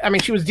because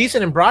she was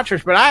decent in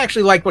Broadchurch, but I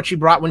actually liked what she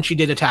brought when she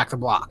did Attack the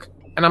Block.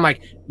 And I'm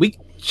like, I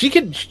thought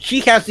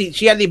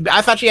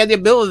she had the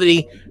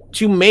ability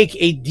to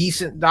make a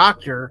decent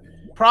Doctor.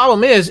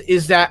 Problem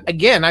is that,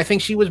 again, I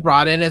think she was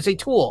brought in as a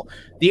tool.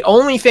 The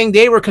only thing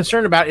they were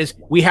concerned about is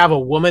we have a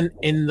woman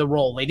in the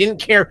role. They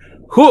didn't care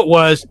who it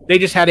was. They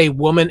just had a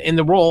woman in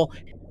the role.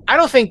 I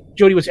don't think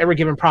Jodie was ever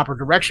given proper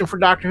direction for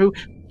Doctor Who.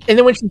 And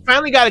then when she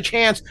finally got a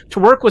chance to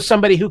work with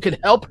somebody who could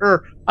help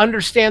her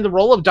understand the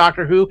role of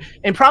Doctor Who,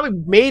 and probably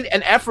made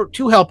an effort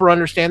to help her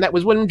understand, that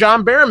was when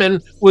John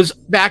Barrowman was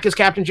back as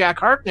Captain Jack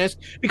Harkness,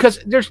 because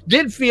there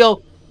did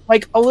feel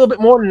like a little bit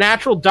more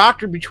natural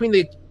Doctor between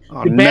the...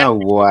 No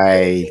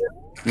way.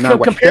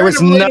 There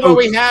was no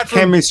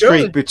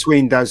chemistry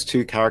between those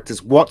two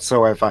characters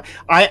whatsoever.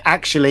 I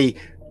actually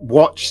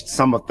watched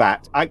some of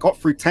that. I got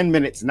through 10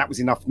 minutes and that was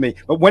enough for me.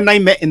 But when they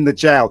met in the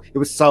jail, it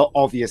was so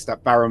obvious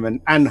that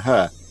Barrowman and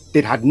her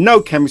had no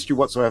chemistry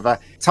whatsoever.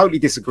 Totally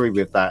disagree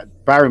with that.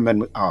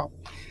 Barrowman,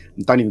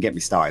 don't even get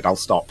me started. I'll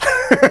stop. But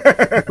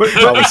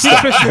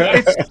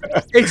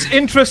it's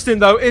interesting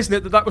though, isn't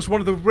it, that was one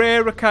of the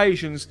rare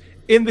occasions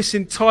in this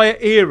entire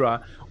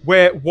era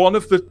where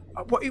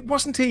it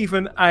wasn't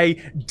even a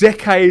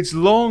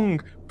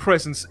decades-long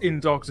presence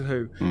in Doctor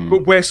Who,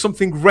 but where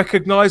something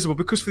recognisable,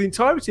 because for the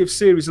entirety of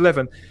Series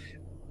 11,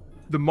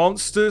 the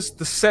monsters,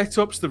 the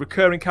setups, the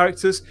recurring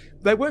characters,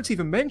 they weren't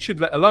even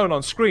mentioned, let alone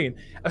on screen.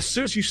 As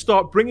soon as you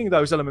start bringing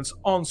those elements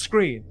on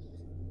screen,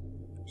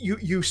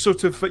 you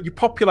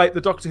populate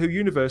the Doctor Who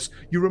universe.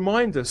 You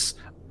remind us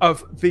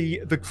of the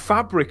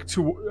fabric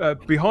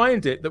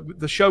behind it,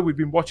 the show we've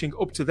been watching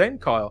up to then,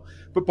 Kyle.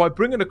 But by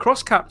bringing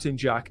across Captain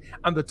Jack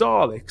and the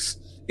Daleks,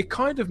 it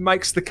kind of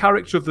makes the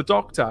character of the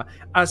Doctor,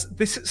 as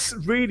this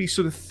really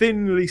sort of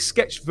thinly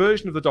sketched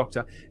version of the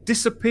Doctor,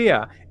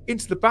 disappear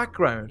into the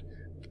background,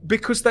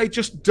 because they're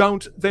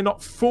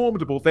not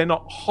formidable, they're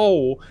not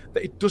whole.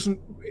 It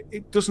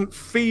doesn't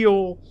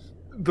feel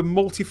the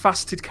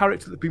multifaceted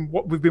character that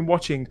we've been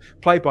watching,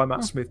 played by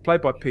Matt Smith,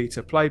 played by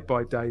Peter, played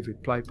by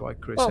David, played by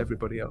Chris,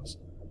 everybody else.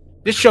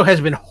 This show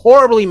has been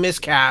horribly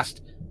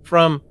miscast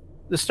from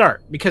the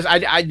start, because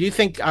I do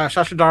think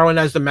Sacha Darwin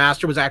as the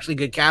Master was actually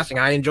good casting.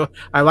 I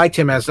liked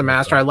him as the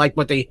Master. I liked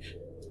what they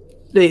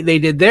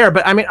did there.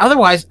 But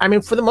otherwise,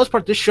 for the most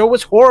part, this show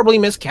was horribly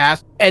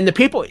miscast, and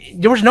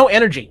there was no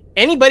energy.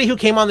 Anybody who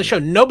came on the show,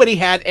 nobody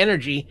had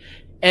energy,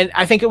 and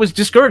I think it was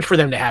discouraged for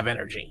them to have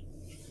energy.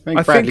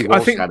 I think Bradley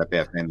Walsh had a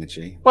bit of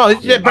energy. Well,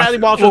 Bradley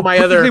Walsh was my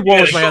other point.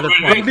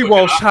 Bradley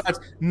Walsh had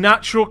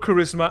natural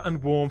charisma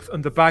and warmth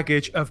and the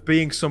baggage of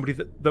being somebody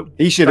that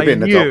he should have been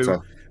the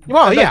Doctor.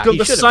 Well, and they've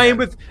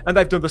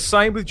done the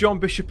same with John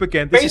Bishop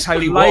again. This is how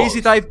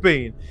lazy they've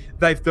been.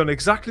 They've done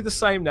exactly the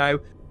same now.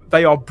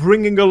 They are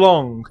bringing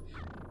along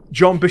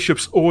John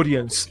Bishop's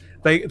audience.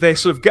 They're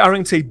sort of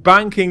guaranteed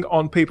banking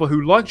on people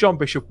who, like John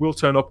Bishop, will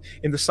turn up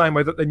in the same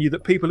way that they knew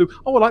that people who,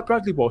 I like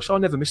Bradley Walsh, I'll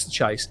never miss the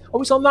chase.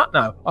 He's on that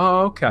now.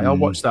 Oh, okay, I'll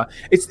watch that.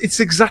 It's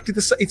exactly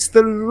the same. It's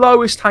the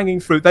lowest hanging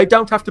fruit. They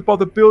don't have to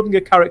bother building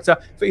a character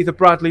for either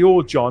Bradley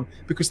or John,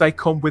 because they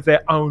come with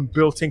their own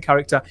built-in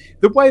character.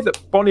 The way that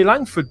Bonnie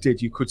Langford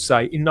did, you could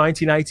say, in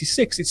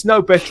 1986. It's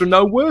no better and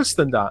no worse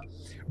than that.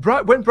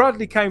 When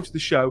Bradley came to the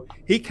show,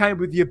 he came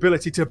with the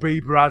ability to be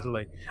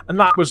Bradley, and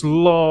that was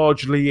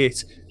largely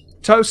it.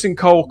 Tosin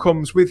Cole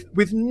comes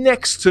with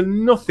next to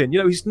nothing.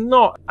 He's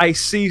not a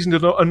seasoned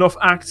enough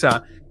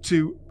actor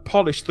to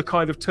polish the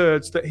kind of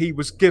turds that he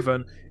was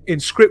given in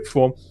script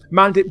form.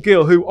 Mandip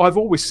Gill, who I've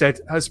always said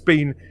has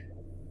been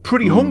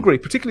pretty hungry,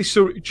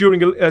 particularly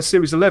during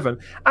Series 11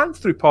 and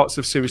through parts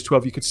of Series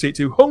 12, you could see it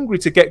too, hungry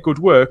to get good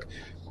work.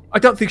 I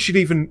don't think she'd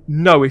even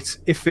know it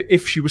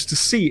if she was to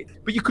see it.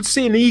 But you could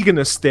see an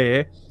eagerness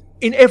there.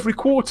 In every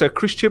quarter,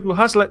 Chris Chibnall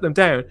has let them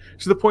down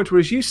to the point where,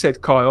 as you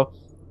said, Kyle,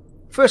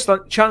 first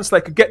chance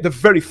they could get, the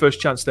very first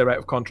chance they're out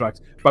of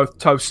contract, both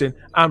Tosin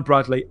and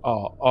Bradley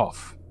are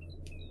off.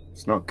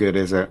 It's not good,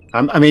 is it?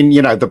 I mean,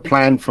 the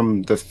plan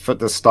from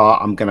the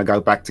start, I'm going to go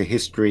back to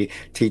history,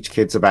 teach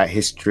kids about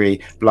history,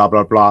 blah,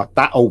 blah, blah.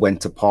 That all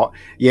went to pot.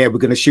 Yeah, we're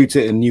going to shoot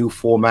it in a new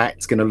format.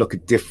 It's going to look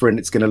different.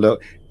 It's going to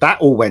look... That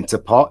all went to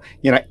pot.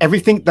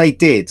 Everything they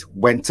did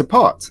went to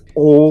pot.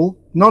 All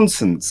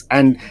nonsense.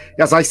 And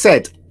as I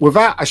said,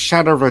 without a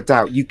shadow of a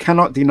doubt, you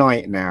cannot deny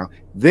it now.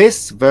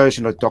 This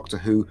version of Doctor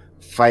Who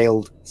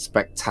failed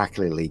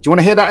spectacularly. Do you want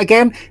to hear that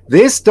again?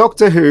 This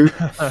Doctor Who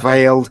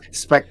failed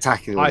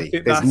spectacularly.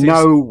 There's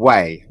no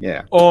way.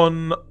 Yeah.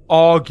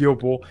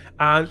 Unarguable.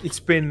 And it's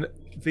been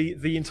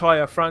the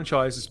entire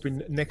franchise has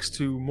been next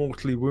to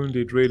mortally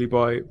wounded, really,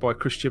 by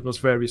Chris Chibnall's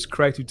various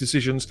creative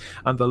decisions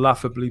and the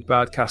laughably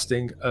bad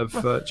casting of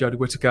Jodie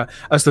Whittaker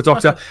as the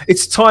Doctor.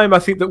 It's time, I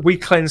think, that we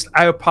cleansed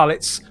our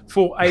palates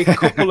for a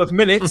couple of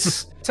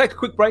minutes. Take a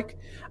quick break,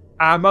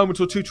 a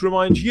moment or two to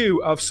remind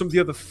you of some of the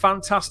other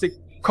fantastic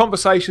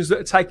conversations that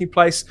are taking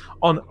place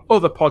on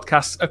other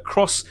podcasts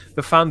across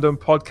the Fandom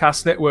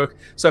Podcast Network.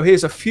 So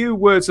here's a few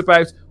words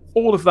about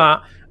all of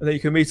that, and then you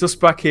can meet us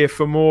back here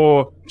for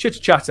more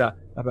chitter-chatter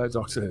about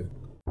Doctor Who.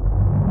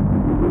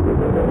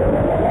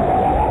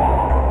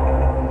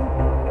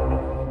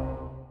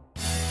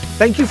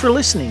 Thank you for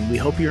listening. We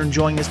hope you're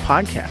enjoying this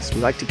podcast.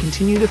 We'd like to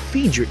continue to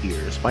feed your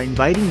ears by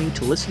inviting you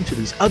to listen to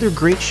these other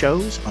great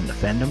shows on the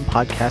Fandom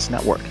Podcast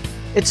Network.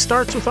 It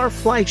starts with our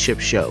flagship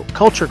show,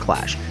 Culture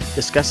Clash,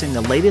 discussing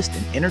the latest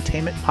in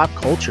entertainment pop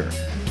culture.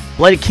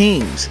 Bloody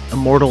Kings,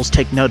 Immortals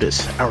Take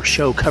Notice, our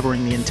show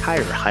covering the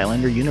entire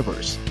Highlander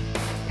universe.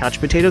 Couch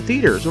Potato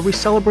Theaters, where we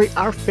celebrate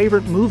our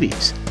favorite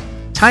movies.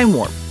 Time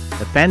Warp,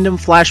 the Fandom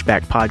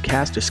Flashback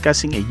podcast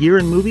discussing a year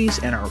in movies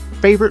and our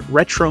favorite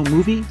retro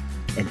movie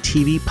and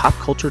TV pop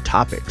culture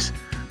topics.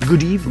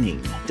 Good Evening,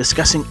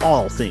 discussing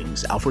all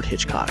things Alfred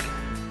Hitchcock.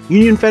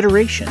 Union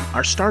Federation,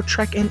 our Star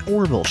Trek and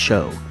Orville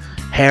show.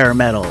 Hair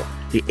Metal,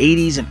 the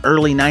 80s and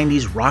early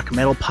 90s rock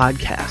metal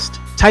podcast.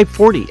 Type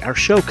 40, our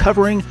show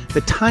covering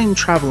the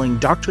time-traveling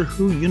Doctor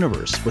Who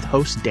universe with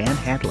host Dan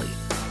Hadley.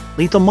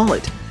 Lethal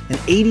Mullet, an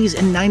 80s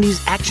and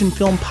 90s action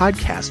film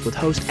podcast with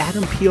host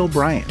Adam P.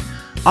 O'Brien.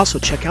 Also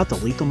check out the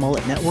Lethal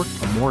Mullet Network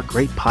for more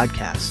great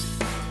podcasts.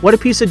 What a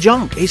Piece of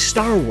Junk, a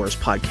Star Wars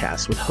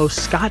podcast with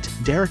hosts Scott,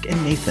 Derek,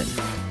 and Nathan.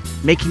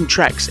 Making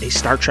Treks, a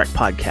Star Trek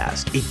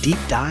podcast, a deep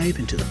dive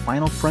into the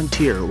final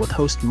frontier with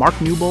host Mark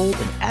Newbold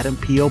and Adam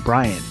P.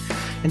 O'Brien.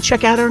 And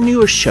check out our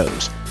newest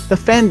shows, The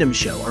Fandom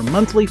Show, our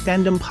monthly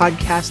Fandom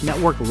Podcast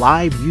Network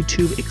live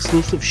YouTube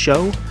exclusive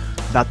show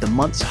about the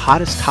month's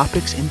hottest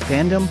topics in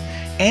fandom,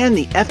 and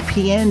the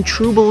FPN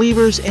True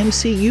Believers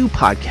MCU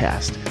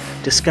podcast,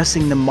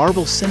 discussing the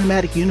Marvel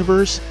Cinematic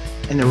Universe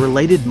and the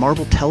related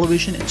Marvel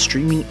television and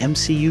streaming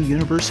MCU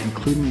universe,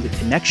 including the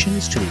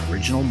connections to the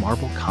original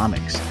Marvel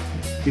comics.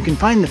 You can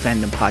find the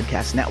Fandom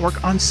Podcast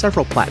Network on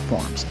several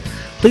platforms.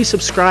 Please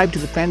subscribe to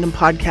the Fandom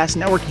Podcast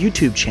Network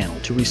YouTube channel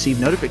to receive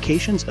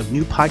notifications of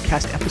new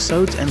podcast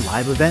episodes and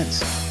live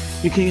events.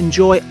 You can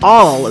enjoy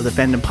all of the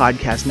Fandom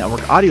Podcast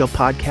Network audio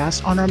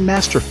podcasts on our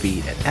master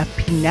feed at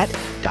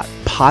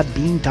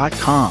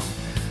fpnet.podbean.com.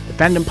 The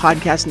Fandom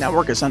Podcast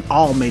Network is on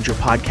all major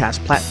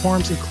podcast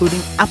platforms,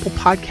 including Apple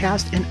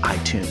Podcast and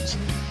iTunes.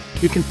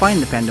 You can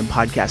find the Fandom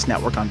Podcast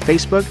Network on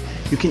Facebook.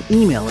 You can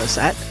email us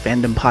at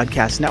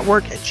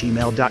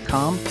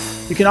fandompodcastnetwork@gmail.com.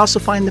 You can also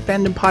find the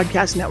Fandom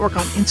Podcast Network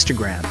on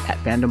Instagram at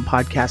Fandom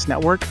Podcast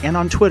Network and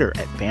on Twitter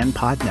at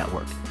FanPod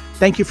Network.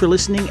 Thank you for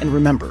listening, and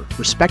remember,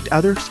 respect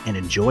others and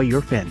enjoy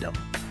your fandom.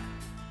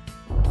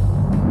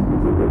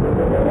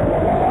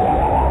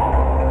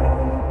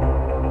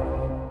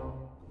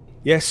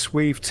 Yes,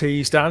 we've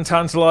teased and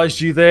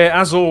tantalised you there,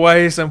 as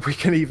always, and we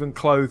can even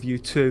clothe you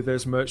too.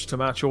 There's merch to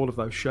match all of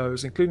those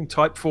shows, including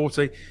Type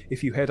 40.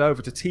 If you head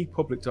over to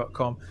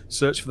tpublic.com,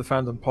 search for the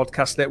Fandom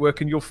Podcast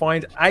Network, and you'll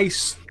find a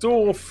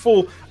store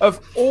full of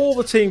all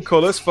the team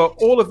colours for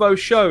all of those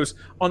shows,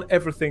 on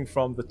everything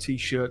from the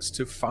t-shirts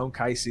to phone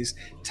cases,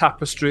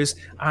 tapestries,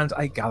 and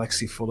a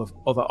galaxy full of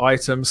other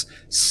items.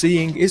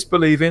 Seeing is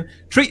believing.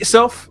 Treat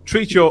yourself,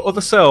 treat your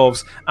other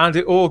selves, and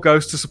it all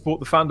goes to support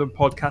the Fandom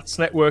Podcasts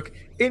Network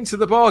into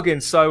the bargain.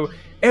 So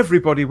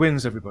everybody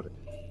wins, everybody.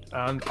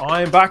 And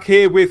I'm back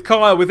here with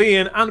Kyle, with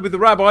Ian, and with the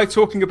Rabbi,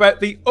 talking about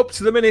the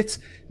up-to-the-minute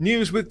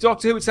news with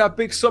Doctor Who. It's our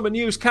big summer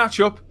news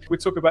catch-up. We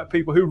talk about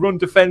people who run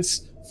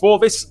defence for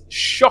this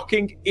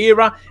shocking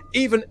era,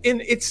 even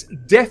in its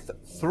death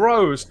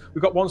throes.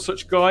 We've got one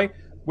such guy,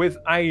 with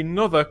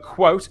another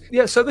quote.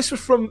 Yeah, so this was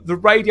from the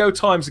Radio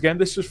Times again.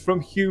 This was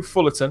from Hugh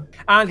Fullerton.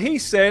 And he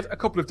said a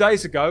couple of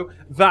days ago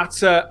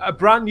that a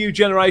brand new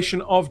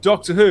generation of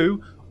Doctor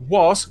Who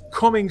was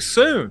coming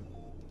soon.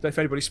 Don't know if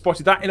anybody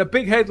spotted that in a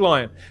big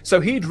headline. So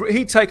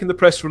he'd taken the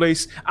press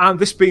release, and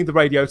this being the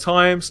Radio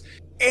Times,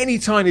 any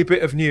tiny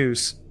bit of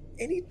news,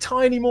 any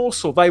tiny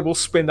morsel, they will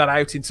spin that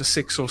out into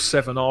 6 or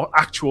 7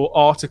 actual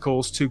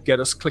articles to get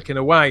us clicking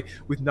away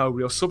with no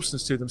real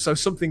substance to them. So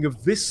something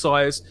of this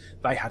size,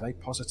 they had a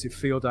positive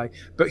field day.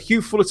 But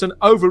Hugh Fullerton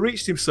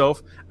overreached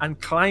himself and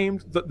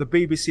claimed that the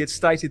BBC had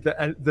stated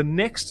that the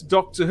next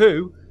Doctor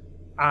Who,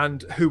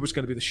 and who was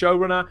going to be the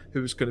showrunner,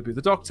 who was going to be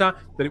the Doctor,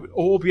 that it would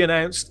all be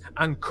announced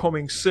and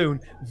coming soon.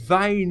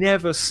 They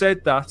never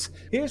said that.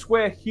 Here's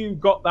where Hugh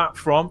got that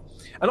from.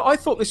 And I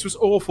thought this was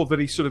awful that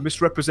he sort of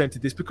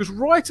misrepresented this, because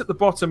right at the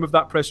bottom of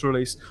that press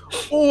release,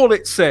 all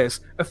it says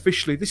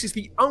officially, this is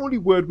the only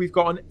word we've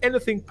got on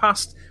anything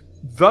past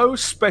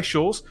those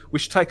specials,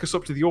 which take us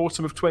up to the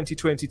autumn of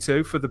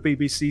 2022 for the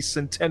BBC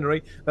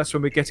centenary. That's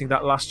when we're getting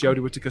that last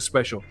Jodie Whittaker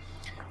special.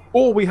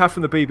 All we have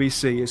from the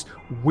BBC is,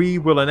 we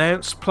will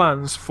announce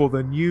plans for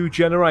the new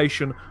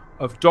generation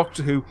of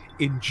Doctor Who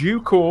in due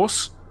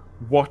course.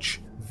 Watch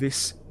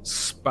this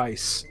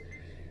space.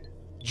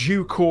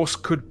 Due course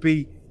could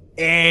be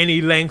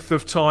any length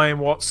of time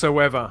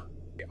whatsoever.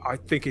 I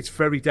think it's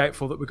very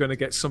doubtful that we're going to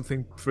get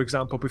something, for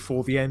example,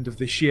 before the end of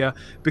this year,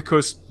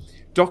 because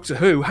Doctor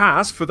Who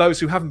has, for those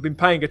who haven't been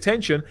paying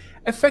attention,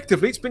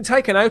 effectively it's been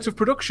taken out of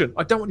production.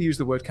 I don't want to use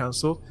the word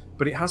cancelled,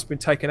 but it has been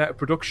taken out of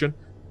production.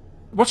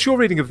 What's your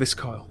reading of this,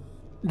 Kyle?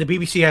 The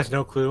BBC has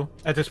no clue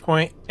at this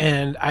point,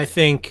 and I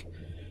think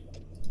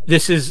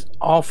this is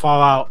all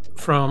fallout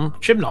from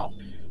Chibnall.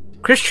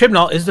 Chris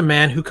Chibnall is the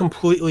man who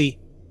completely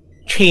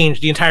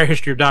changed the entire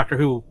history of Doctor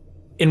Who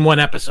in one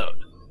episode.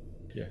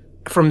 Yeah.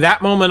 From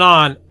that moment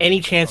on, any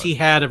chance he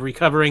had of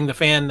recovering the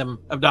fandom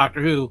of Doctor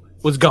Who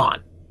was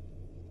gone,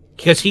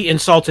 because he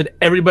insulted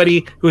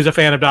everybody who is a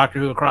fan of Doctor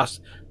Who across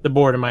the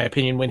board, in my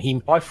opinion, when he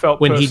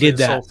did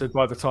that. Insulted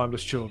by the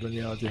Timeless Children.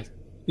 Yeah, I did.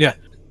 Yeah.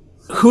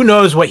 Who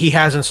knows what he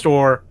has in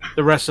store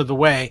the rest of the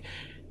way?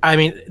 I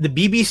mean, the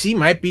BBC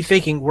might be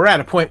thinking, we're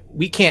at a point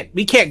we can't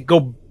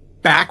go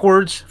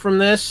backwards from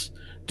this.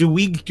 Do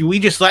we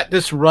just let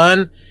this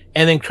run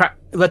and then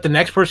let the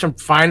next person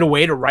find a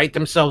way to write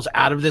themselves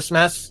out of this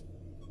mess?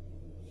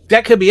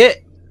 That could be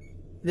it.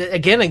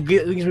 Again, it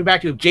leads me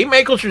back to, if J.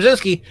 Michael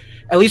Straczynski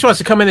at least wants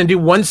to come in and do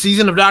one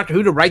season of Doctor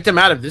Who to write them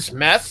out of this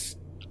mess,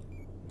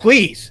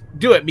 please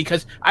do it,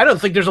 because I don't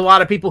think there's a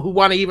lot of people who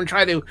want to even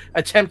try to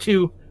attempt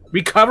to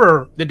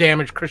recover the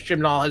damage Chris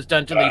Chibnall has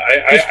done to the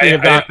history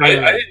of Doctor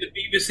Who. I think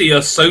the BBC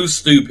are so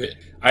stupid.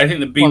 I think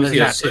the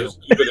BBC are so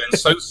stupid and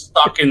so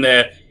stuck in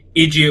their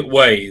idiot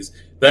ways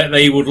that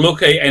they would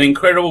look at an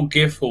incredible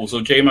gift horse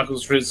of J. Michael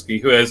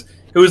Straczynski, who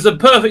is the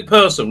perfect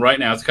person right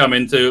now to come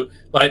into,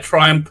 like,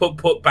 try and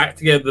put back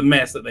together the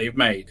mess that they've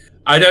made.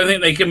 I don't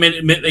think they can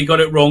admit they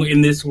got it wrong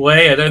in this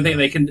way. I don't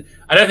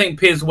think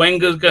Piers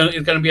Wenger is going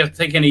to be able to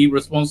take any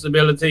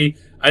responsibility.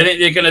 I think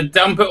they're going to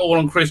dump it all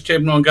on Chris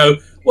Chibnall and go,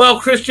 well,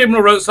 Chris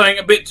Chibnall wrote something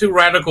a bit too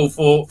radical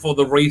for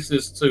the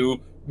racists to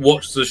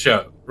watch the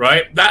show,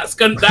 right? That's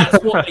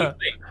what they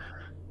think.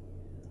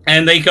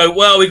 And they go,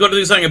 well, we've got to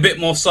do something a bit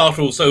more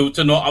subtle so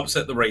to not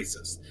upset the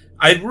racists.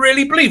 I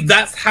really believe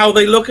that's how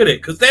they look at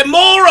it, because they're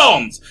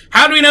morons.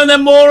 How do we know they're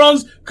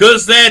morons?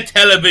 Because they're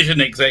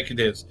television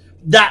executives.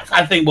 That's,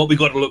 I think, what we've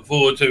got to look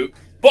forward to.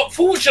 But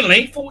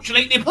fortunately,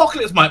 the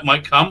apocalypse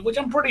might come, which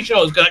I'm pretty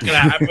sure is going to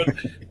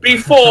happen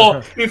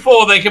before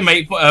they can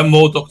make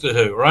more Doctor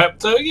Who, right?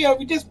 So yeah,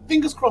 we just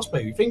fingers crossed,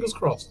 baby, fingers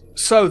crossed.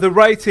 So the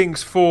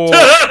ratings for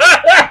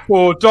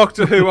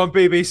Doctor Who on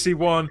BBC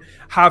One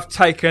have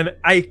taken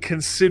a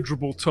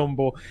considerable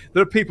tumble.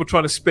 There are people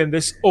trying to spin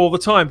this all the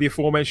time. The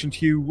aforementioned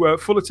Hugh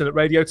Fullerton at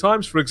Radio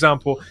Times, for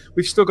example.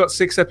 We've still got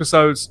 6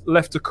 episodes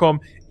left to come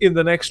in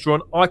the next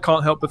run. I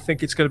can't help but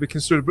think it's going to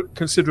be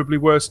considerably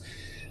worse.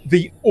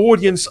 The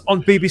audience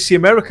on BBC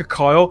America,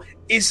 Kyle,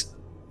 is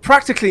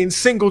practically in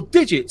single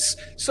digits.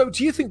 So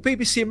do you think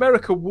BBC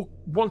America will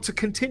want to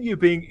continue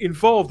being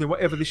involved in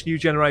whatever this new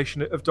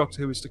generation of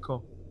Doctor Who is to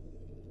come?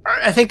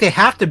 I think they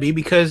have to be,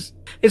 because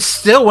it's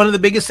still one of the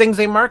biggest things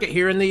they market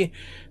here in the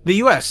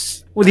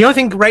US. Well, the only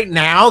thing right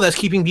now that's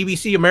keeping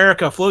BBC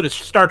America afloat is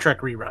Star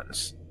Trek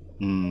reruns.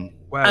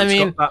 Wow, I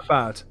mean, got that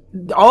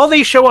bad. All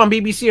they show on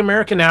BBC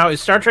America now is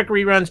Star Trek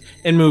reruns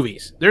and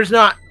movies. There's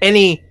not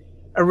any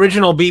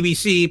original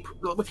BBC.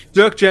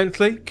 Dirk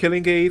Gently,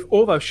 Killing Eve,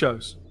 all those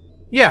shows.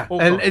 Yeah,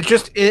 and it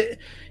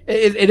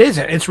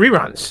isn't. It's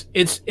reruns.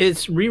 It's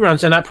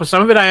reruns, and for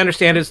some of it, I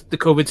understand is the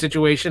COVID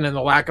situation and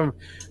the lack of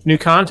new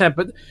content,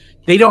 but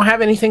they don't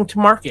have anything to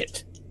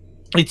market.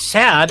 It's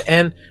sad,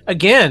 and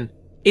again,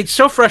 it's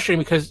so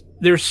frustrating because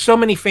there's so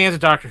many fans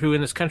of Doctor Who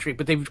in this country,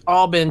 but they've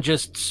all been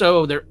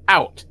they're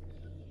out.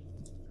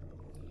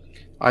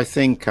 I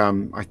think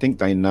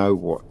they know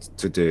what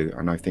to do,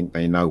 and I think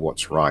they know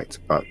what's right.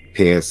 But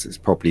Piers is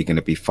probably going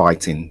to be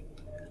fighting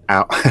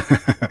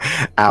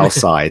our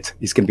side.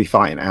 He's going to be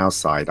fighting our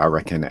side, I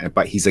reckon.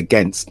 But he's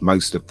against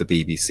most of the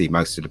BBC,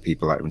 most of the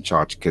people that are in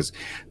charge, because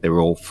they're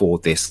all for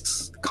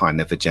this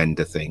kind of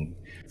agenda thing.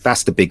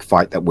 That's the big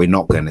fight that we're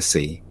not going to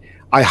see.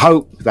 I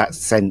hope that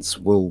Sense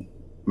will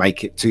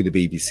make it to the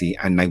BBC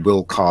and they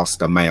will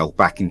cast a male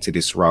back into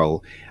this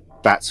role.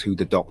 That's who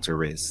the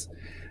Doctor is.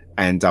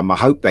 And I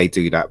hope they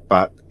do that,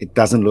 but it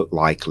doesn't look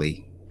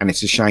likely. And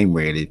it's a shame,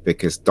 really,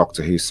 because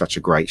Doctor Who's such a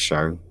great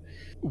show.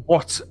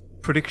 What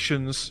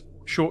predictions,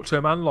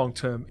 short-term and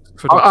long-term,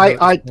 for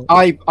Doctor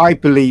Who? I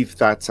believe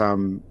that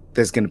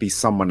there's going to be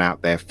someone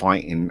out there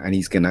fighting, and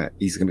he's going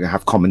to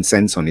have common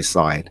sense on his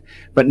side.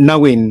 But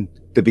knowing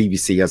the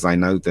BBC as I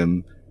know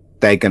them,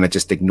 they're going to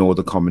just ignore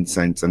the common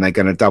sense and they're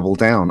going to double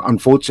down.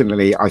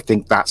 Unfortunately, I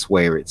think that's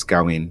where it's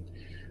going.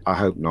 I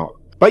hope not.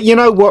 But you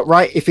know what,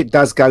 right? If it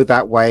does go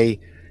that way,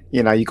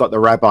 you know, you got the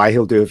rabbi,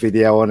 he'll do a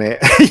video on it.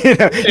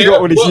 You got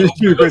all these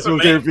YouTubers who'll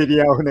do a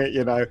video on it,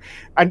 you know.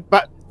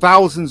 But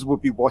thousands will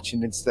be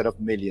watching instead of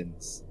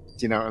millions.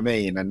 Do you know what I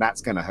mean? And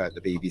that's going to hurt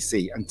the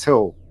BBC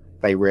until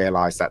they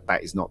realise that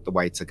that is not the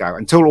way to go.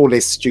 Until all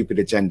this stupid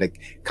agenda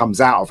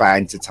comes out of our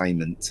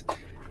entertainment.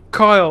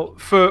 Kyle,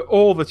 for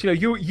all that, you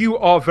know, you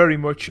are very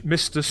much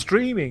Mr.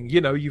 Streaming. You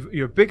know,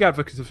 you're a big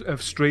advocate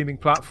of streaming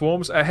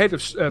platforms, ahead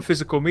of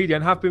physical media,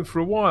 and have been for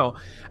a while.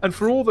 And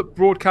for all that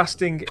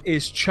broadcasting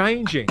is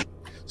changing,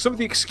 some of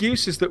the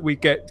excuses that we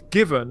get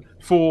given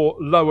for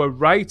lower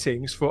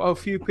ratings, for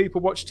few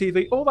people watch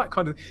TV, all that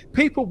kind of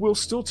people will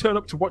still turn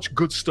up to watch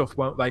good stuff,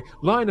 won't they?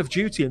 Line of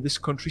Duty in this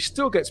country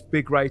still gets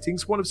big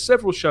ratings, one of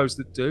several shows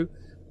that do.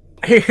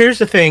 Here's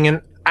the thing, and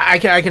I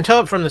can tell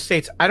it from the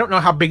States. I don't know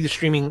how big the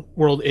streaming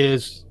world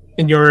is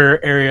in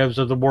your areas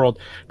of the world,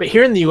 but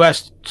here in the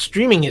US,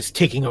 streaming is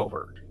taking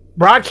over.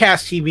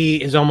 Broadcast TV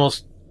is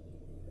almost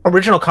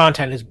original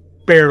content is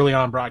barely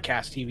on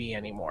broadcast TV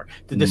anymore.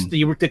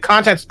 The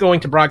content's going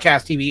to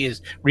broadcast TV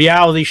is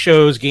reality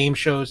shows, game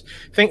shows,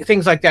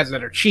 things like that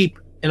are cheap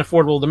and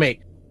affordable to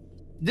make.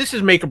 This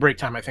is make or break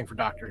time, I think, for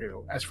Doctor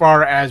Who, as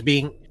far as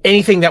being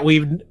anything that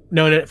we've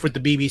known it for the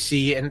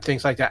BBC and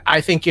things like that.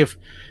 I think if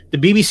the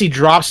BBC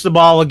drops the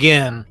ball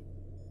again,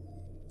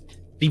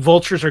 the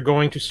vultures are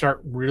going to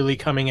start really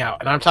coming out.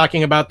 And I'm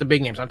talking about the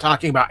big names. I'm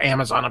talking about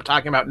Amazon. I'm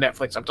talking about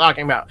Netflix. I'm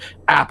talking about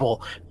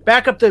Apple.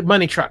 Back up the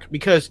money truck,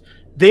 because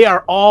they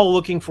are all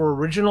looking for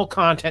original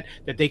content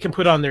that they can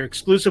put on their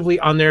exclusively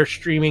on their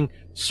streaming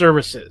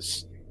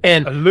services.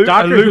 And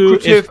Doctor Who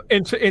is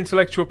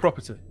intellectual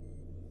property.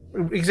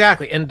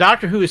 Exactly. And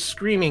Doctor Who is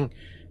screaming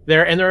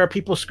there, and there are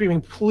people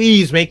screaming,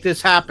 please make this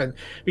happen,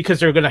 because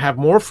they're going to have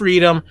more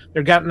freedom.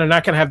 They're not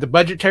going to have the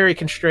budgetary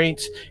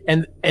constraints,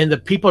 and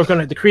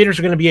the creators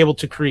are going to be able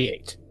to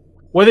create.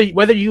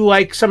 Whether you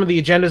like some of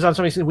the agendas on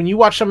some of these, when you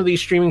watch some of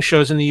these streaming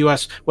shows in the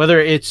US,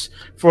 whether it's,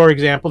 for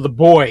example, The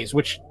Boys,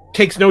 which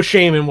takes no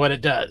shame in what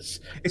it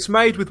does. It's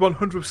made with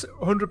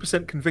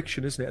 100%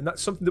 conviction, isn't it? And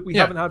that's something that we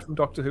haven't had from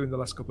Doctor Who in the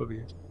last couple of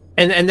years.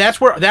 And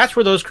that's where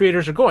those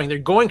creators are going. They're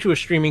going to a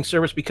streaming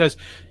service because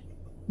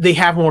they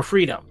have more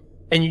freedom.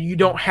 And you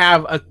don't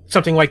have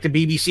something like the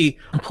BBC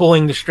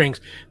pulling the strings.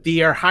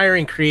 They are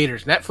hiring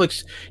creators.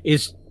 Netflix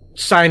is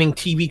signing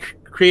TV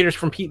creators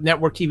from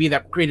network TV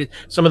that created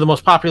some of the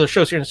most popular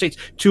shows here in the States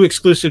to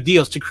exclusive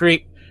deals to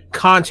create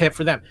content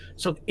for them.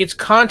 So it's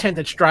content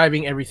that's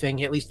driving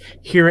everything, at least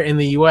here in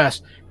the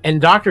US.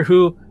 And Doctor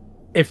Who,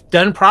 if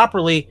done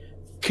properly,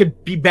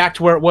 could be back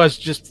to where it was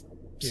just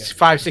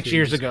 5-6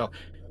 years ago.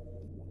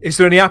 Is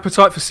there any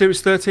appetite for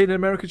Series 13 in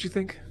America, do you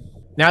think?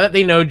 Now that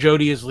they know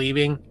Jodie is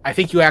leaving, I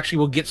think you actually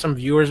will get some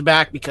viewers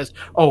back because,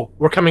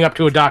 we're coming up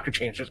to a Doctor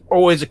change. There's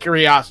always a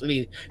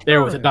curiosity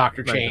there with a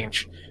Doctor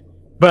change.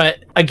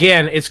 But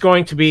again, it's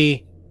going to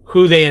be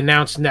who they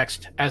announce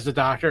next as the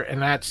Doctor,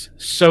 and that's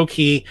so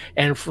key.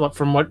 And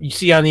from what you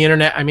see on the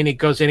internet, I mean, it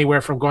goes anywhere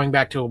from going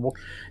back to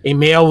a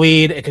male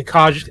lead, a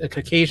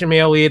Caucasian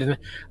male lead, and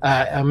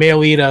a male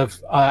lead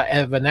of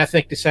an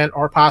ethnic descent,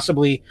 or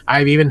possibly,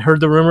 I've even heard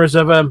the rumors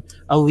of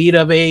a lead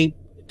of a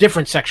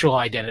different sexual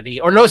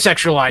identity or no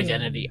sexual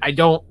identity. I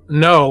don't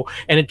know,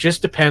 and it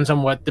just depends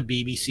on what the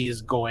BBC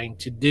is going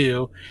to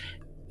do.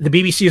 The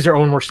BBC is their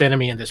own worst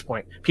enemy at this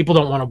point. People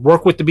don't want to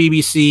work with the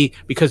BBC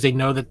because they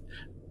know that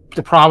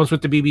the problems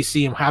with the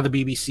BBC and how the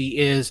BBC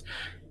is.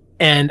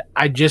 And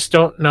I just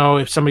don't know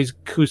if somebody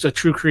who's a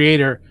true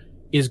creator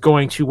is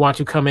going to want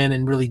to come in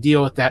and really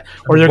deal with that,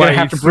 or they're going to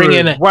have to bring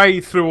in way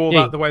through all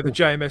that, the way the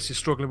JMS is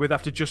struggling with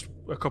after just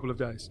a couple of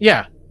days.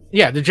 Yeah.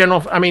 The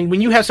general, I mean,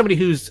 when you have somebody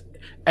who's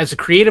as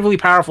creatively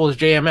powerful as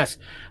JMS,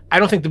 I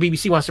don't think the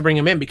BBC wants to bring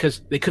him in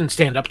because they couldn't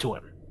stand up to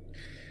him.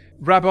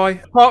 Rabbi,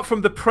 apart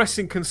from the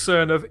pressing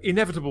concern of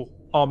inevitable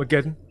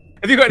Armageddon,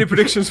 have you got any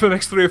predictions for the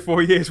next 3 or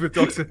 4 years with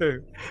Doctor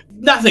Who?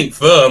 Nothing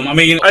firm. I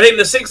mean, I think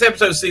the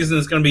 6-episode season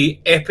is going to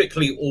be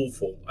epically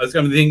awful. I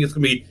think it's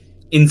going to be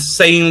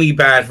insanely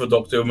bad for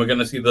Doctor Who, and we're going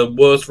to see the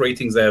worst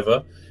ratings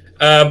ever.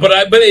 But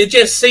it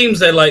just seems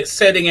they're like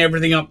setting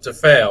everything up to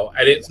fail,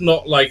 and it's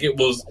not like it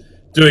was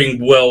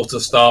doing well to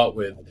start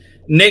with.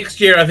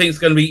 Next year, I think it's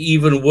going to be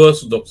even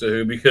worse for Doctor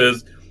Who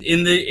because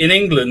In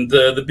England,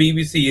 the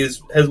BBC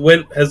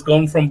has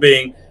gone from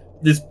being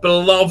this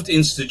beloved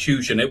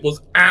institution. It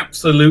was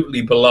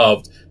absolutely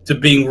beloved to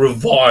being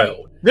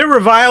reviled. They're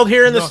reviled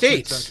here in the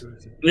States.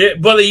 Yeah,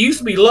 but they used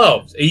to be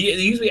loved. They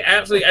used to be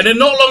absolutely, and then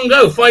not long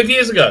ago, 5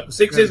 years ago,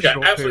 6 years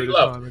ago, absolutely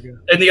loved.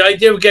 And the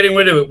idea of getting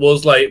rid of it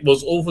was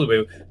awful to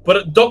me.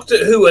 But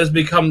Doctor Who has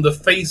become the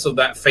face of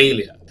that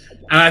failure.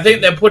 And I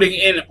think they're putting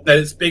in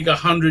its big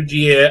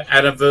 100-year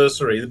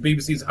anniversary, the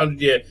BBC's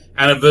 100-year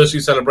anniversary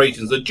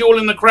celebrations. The Jewel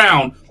in the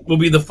Crown will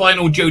be the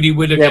final Jodie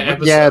Whittaker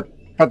episode. Yeah,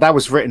 but that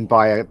was written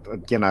by,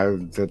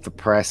 the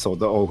press or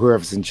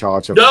whoever's in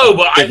charge of. No,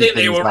 but I think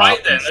they were right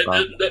then.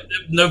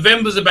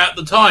 November's about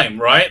the time,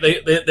 right?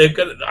 They've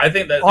got. I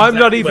think that's. I'm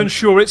not even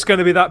sure it's going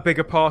to be that big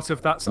a part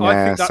of that. Yeah,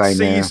 I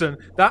think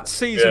that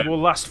season Yeah.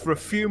 will last for a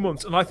few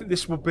months, and I think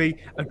this will be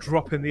a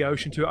drop in the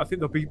ocean too. I think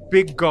there'll be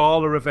big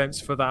gala events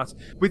for that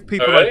with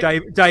people like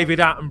David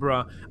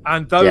Attenborough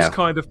and those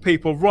kind of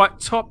people, right,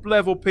 top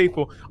level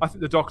people. I think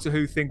the Doctor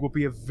Who thing will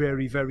be a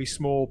very, very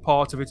small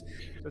part of it.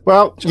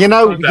 Well,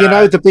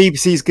 the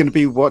BBC is going to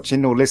be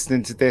watching or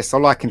listening to this.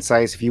 All I can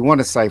say is, if you want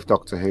to save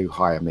Doctor Who,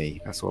 hire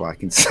me. That's all I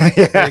can say.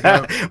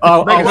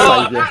 I'll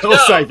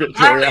save it.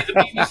 Apparently, the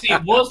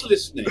BBC was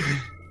listening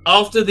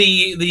after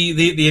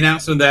the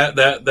announcement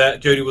that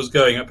Jodie was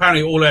going.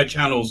 Apparently, all our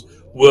channels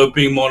were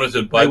being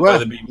monitored by the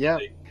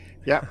BBC.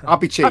 Yeah, I'll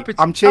be cheap.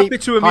 I'm cheap. Happy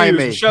to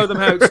amuse and show them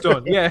how it's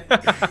done. Yeah,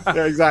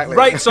 yeah, exactly.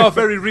 Rates are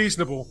very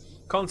reasonable.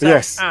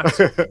 Contact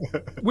Yes.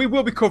 We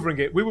will be covering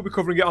it. We will be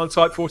covering it on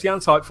Type 40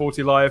 and Type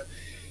 40 Live.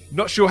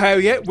 Not sure how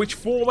yet, which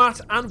format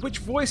and which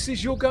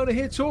voices you're going to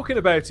hear talking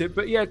about it.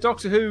 But yeah,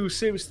 Doctor Who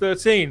Series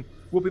 13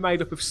 will be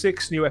made up of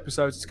 6 new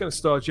episodes. It's going to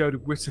star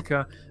Jodie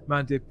Whittaker,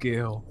 Mandip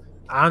Gill,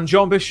 and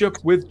John Bishop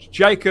with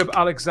Jacob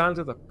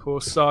Alexander, the poor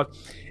sod.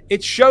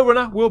 Its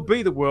showrunner will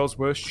be the world's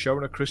worst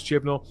showrunner, Chris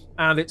Chibnall,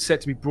 and it's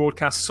set to be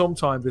broadcast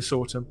sometime this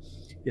autumn.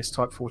 Yes,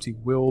 Type 40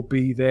 will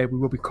be there. We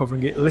will be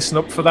covering it. Listen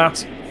up for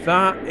that.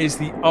 That is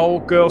the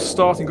old girl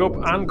starting up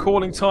and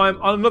calling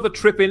time on another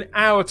trip in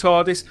our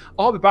TARDIS.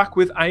 I'll be back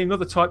with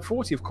another Type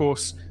 40, of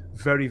course,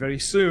 very, very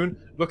soon.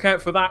 Look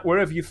out for that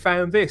wherever you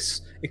found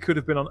this. It could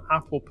have been on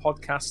Apple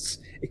Podcasts.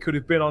 It could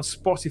have been on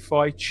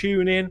Spotify,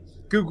 TuneIn,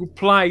 Google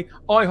Play,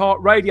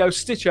 iHeartRadio,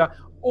 Stitcher,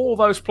 all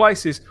those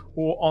places,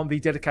 or on the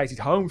dedicated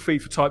home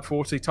feed for Type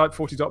 40,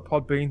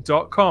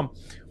 type40.podbean.com.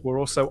 We're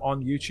also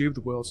on YouTube,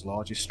 the world's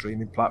largest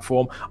streaming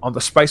platform, on the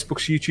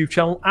Spacebooks YouTube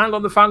channel and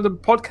on the Fandom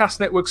Podcast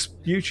Network's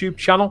YouTube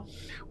channel.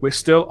 We're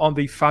still on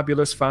the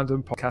fabulous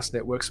Fandom Podcast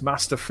Network's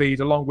master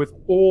feed, along with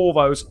all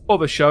those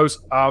other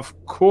shows, of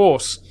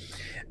course.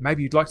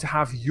 Maybe you'd like to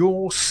have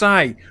your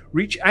say.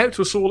 Reach out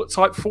to us all at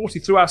Type 40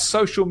 through our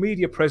social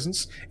media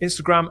presence,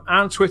 Instagram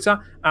and Twitter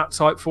at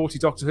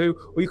Type40Doctor Who,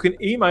 or you can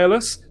email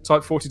us,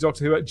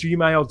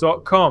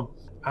 type40doctorwho@gmail.com.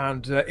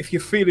 And if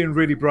you're feeling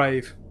really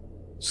brave,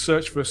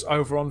 search for us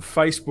over on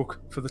Facebook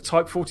for the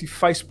Type 40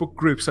 Facebook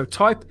group. So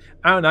type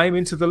our name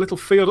into the little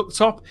field at the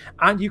top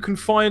and you can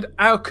find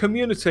our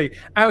community.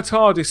 Our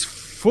TARDIS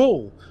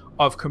full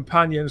of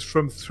companions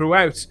from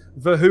throughout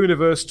the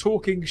Whoniverse,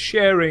 talking,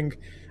 sharing,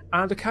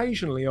 and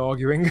occasionally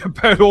arguing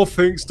about all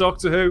things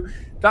Doctor Who.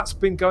 That's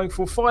been going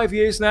for 5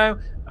 years now.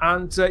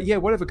 And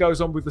whatever goes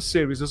on with the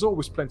series, there's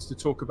always plenty to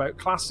talk about.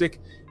 Classic,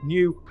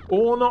 new,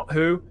 or not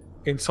Who,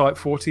 in Type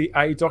 40,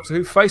 a Doctor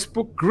Who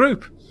Facebook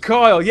group.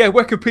 Kyle,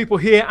 where can people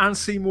hear and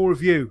see more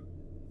of you?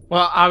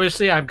 Well,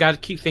 obviously, I've got to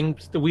keep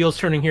the wheels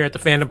turning here at the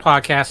Fandom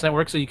Podcast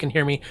Network, so you can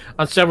hear me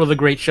on several of the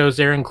great shows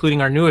there,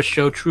 including our newest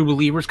show, True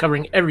Believers,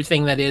 covering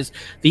everything that is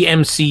the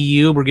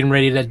MCU. We're getting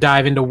ready to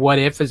dive into What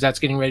If, as that's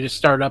getting ready to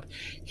start up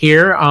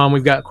here.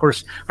 We've got, of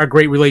course, our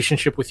great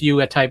relationship with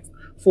you at Type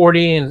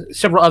 40 and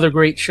several other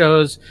great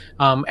shows.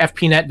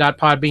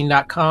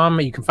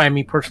 fpnet.podbean.com. You can find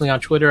me personally on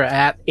Twitter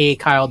at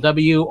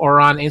AKyleW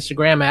or on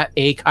Instagram at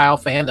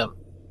AKyleFandom.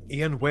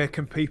 Ian, where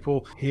can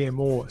people hear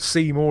more,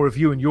 see more of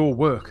you and your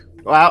work?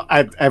 Well,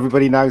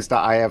 everybody knows that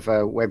I have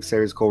a web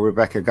series called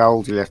Rebecca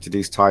Gold. All you have to do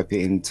is type it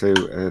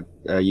into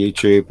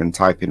YouTube and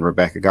type in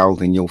Rebecca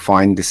Gold and you'll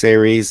find the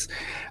series.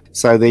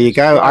 So there you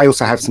go. I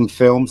also have some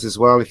films as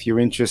well. If you're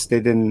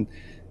interested in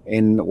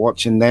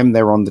watching them,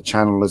 they're on the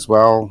channel as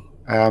well.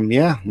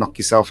 Knock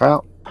yourself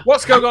out.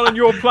 What's going on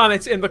your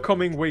planet in the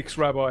coming weeks,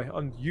 Rabbi,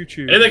 on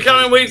YouTube? In the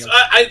coming weeks,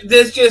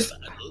 there's just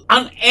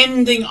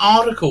unending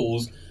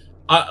articles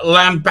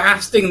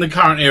lambasting the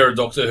current era of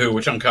Doctor Who,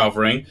 which I'm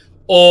covering,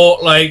 or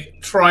like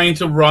trying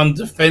to run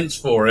defense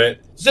for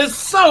it just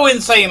so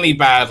insanely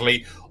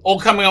badly, or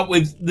coming up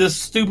with the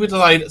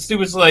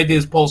stupidest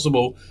ideas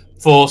possible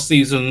for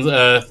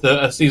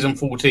season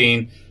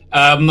 14.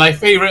 My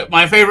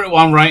favorite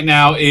one right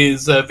now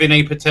is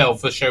Vinay Patel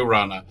for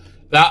showrunner.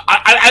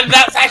 And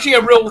that's actually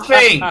a real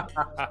thing.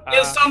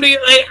 It's somebody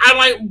I'm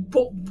like,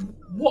 what?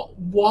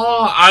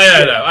 Why?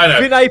 I don't know.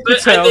 Vinay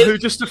Patel, who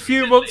just a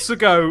few months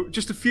ago,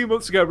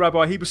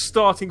 Rabbi, he was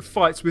starting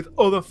fights with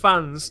other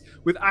fans,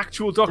 with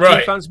actual Doctor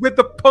Who fans, with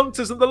the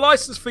punters and the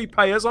license fee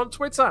payers on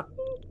Twitter.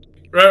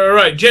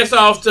 Right. Just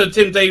after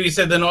Tim Davies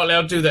said they're not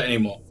allowed to do that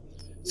anymore.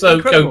 So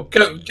Incredible.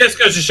 go. Just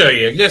goes to show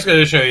you.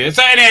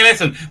 So anyway,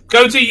 listen.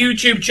 Go to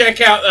YouTube.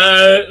 Check out.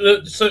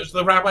 Search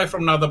the Rabbi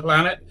from Another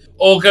Planet,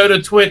 or go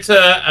to Twitter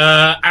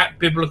at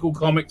Biblical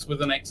Comics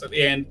with an X at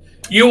the end.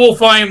 You will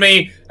find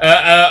me.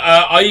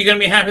 Are you going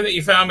to be happy that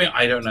you found me?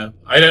 I don't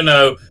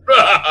know.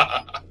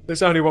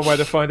 There's only one way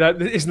to find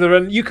out, isn't there?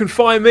 And you can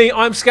find me.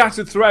 I'm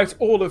scattered throughout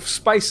all of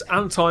space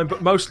and time,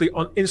 but mostly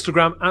on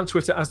Instagram and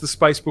Twitter as the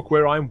Spacebook,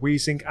 where I'm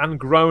wheezing and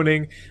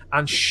groaning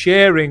and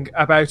sharing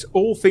about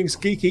all things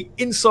geeky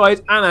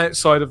inside and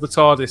outside of the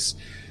TARDIS.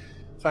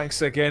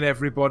 Thanks again,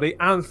 everybody.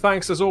 And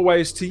thanks, as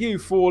always, to you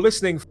for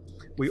listening.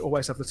 We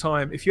always have the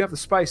time if you have the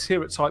space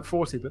here at Type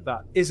 40, but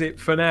that is it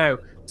for now.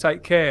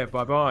 Take care.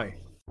 Bye-bye.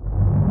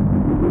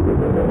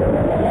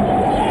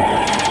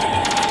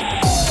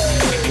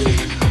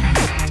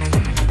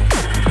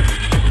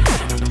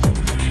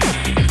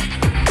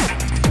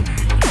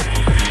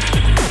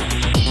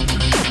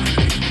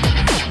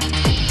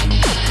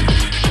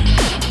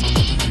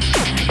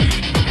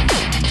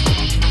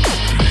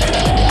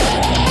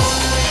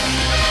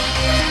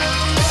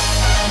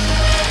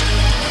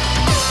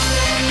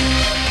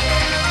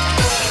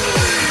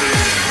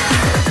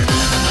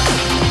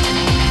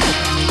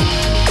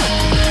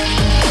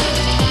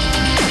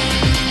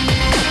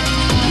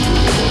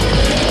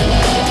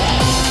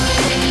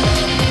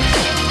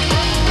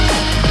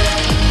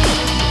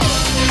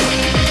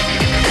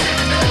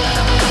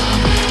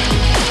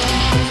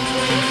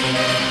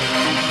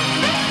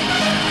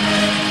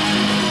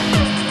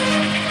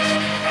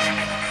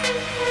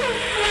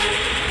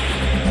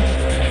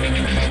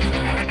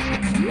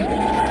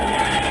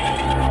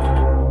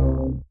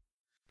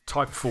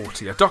 Type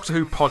 40, a Doctor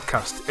Who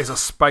podcast, is a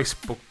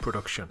Spacebook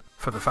production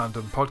for the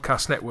Fandom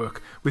Podcast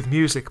Network with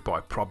music by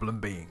Problem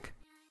Being.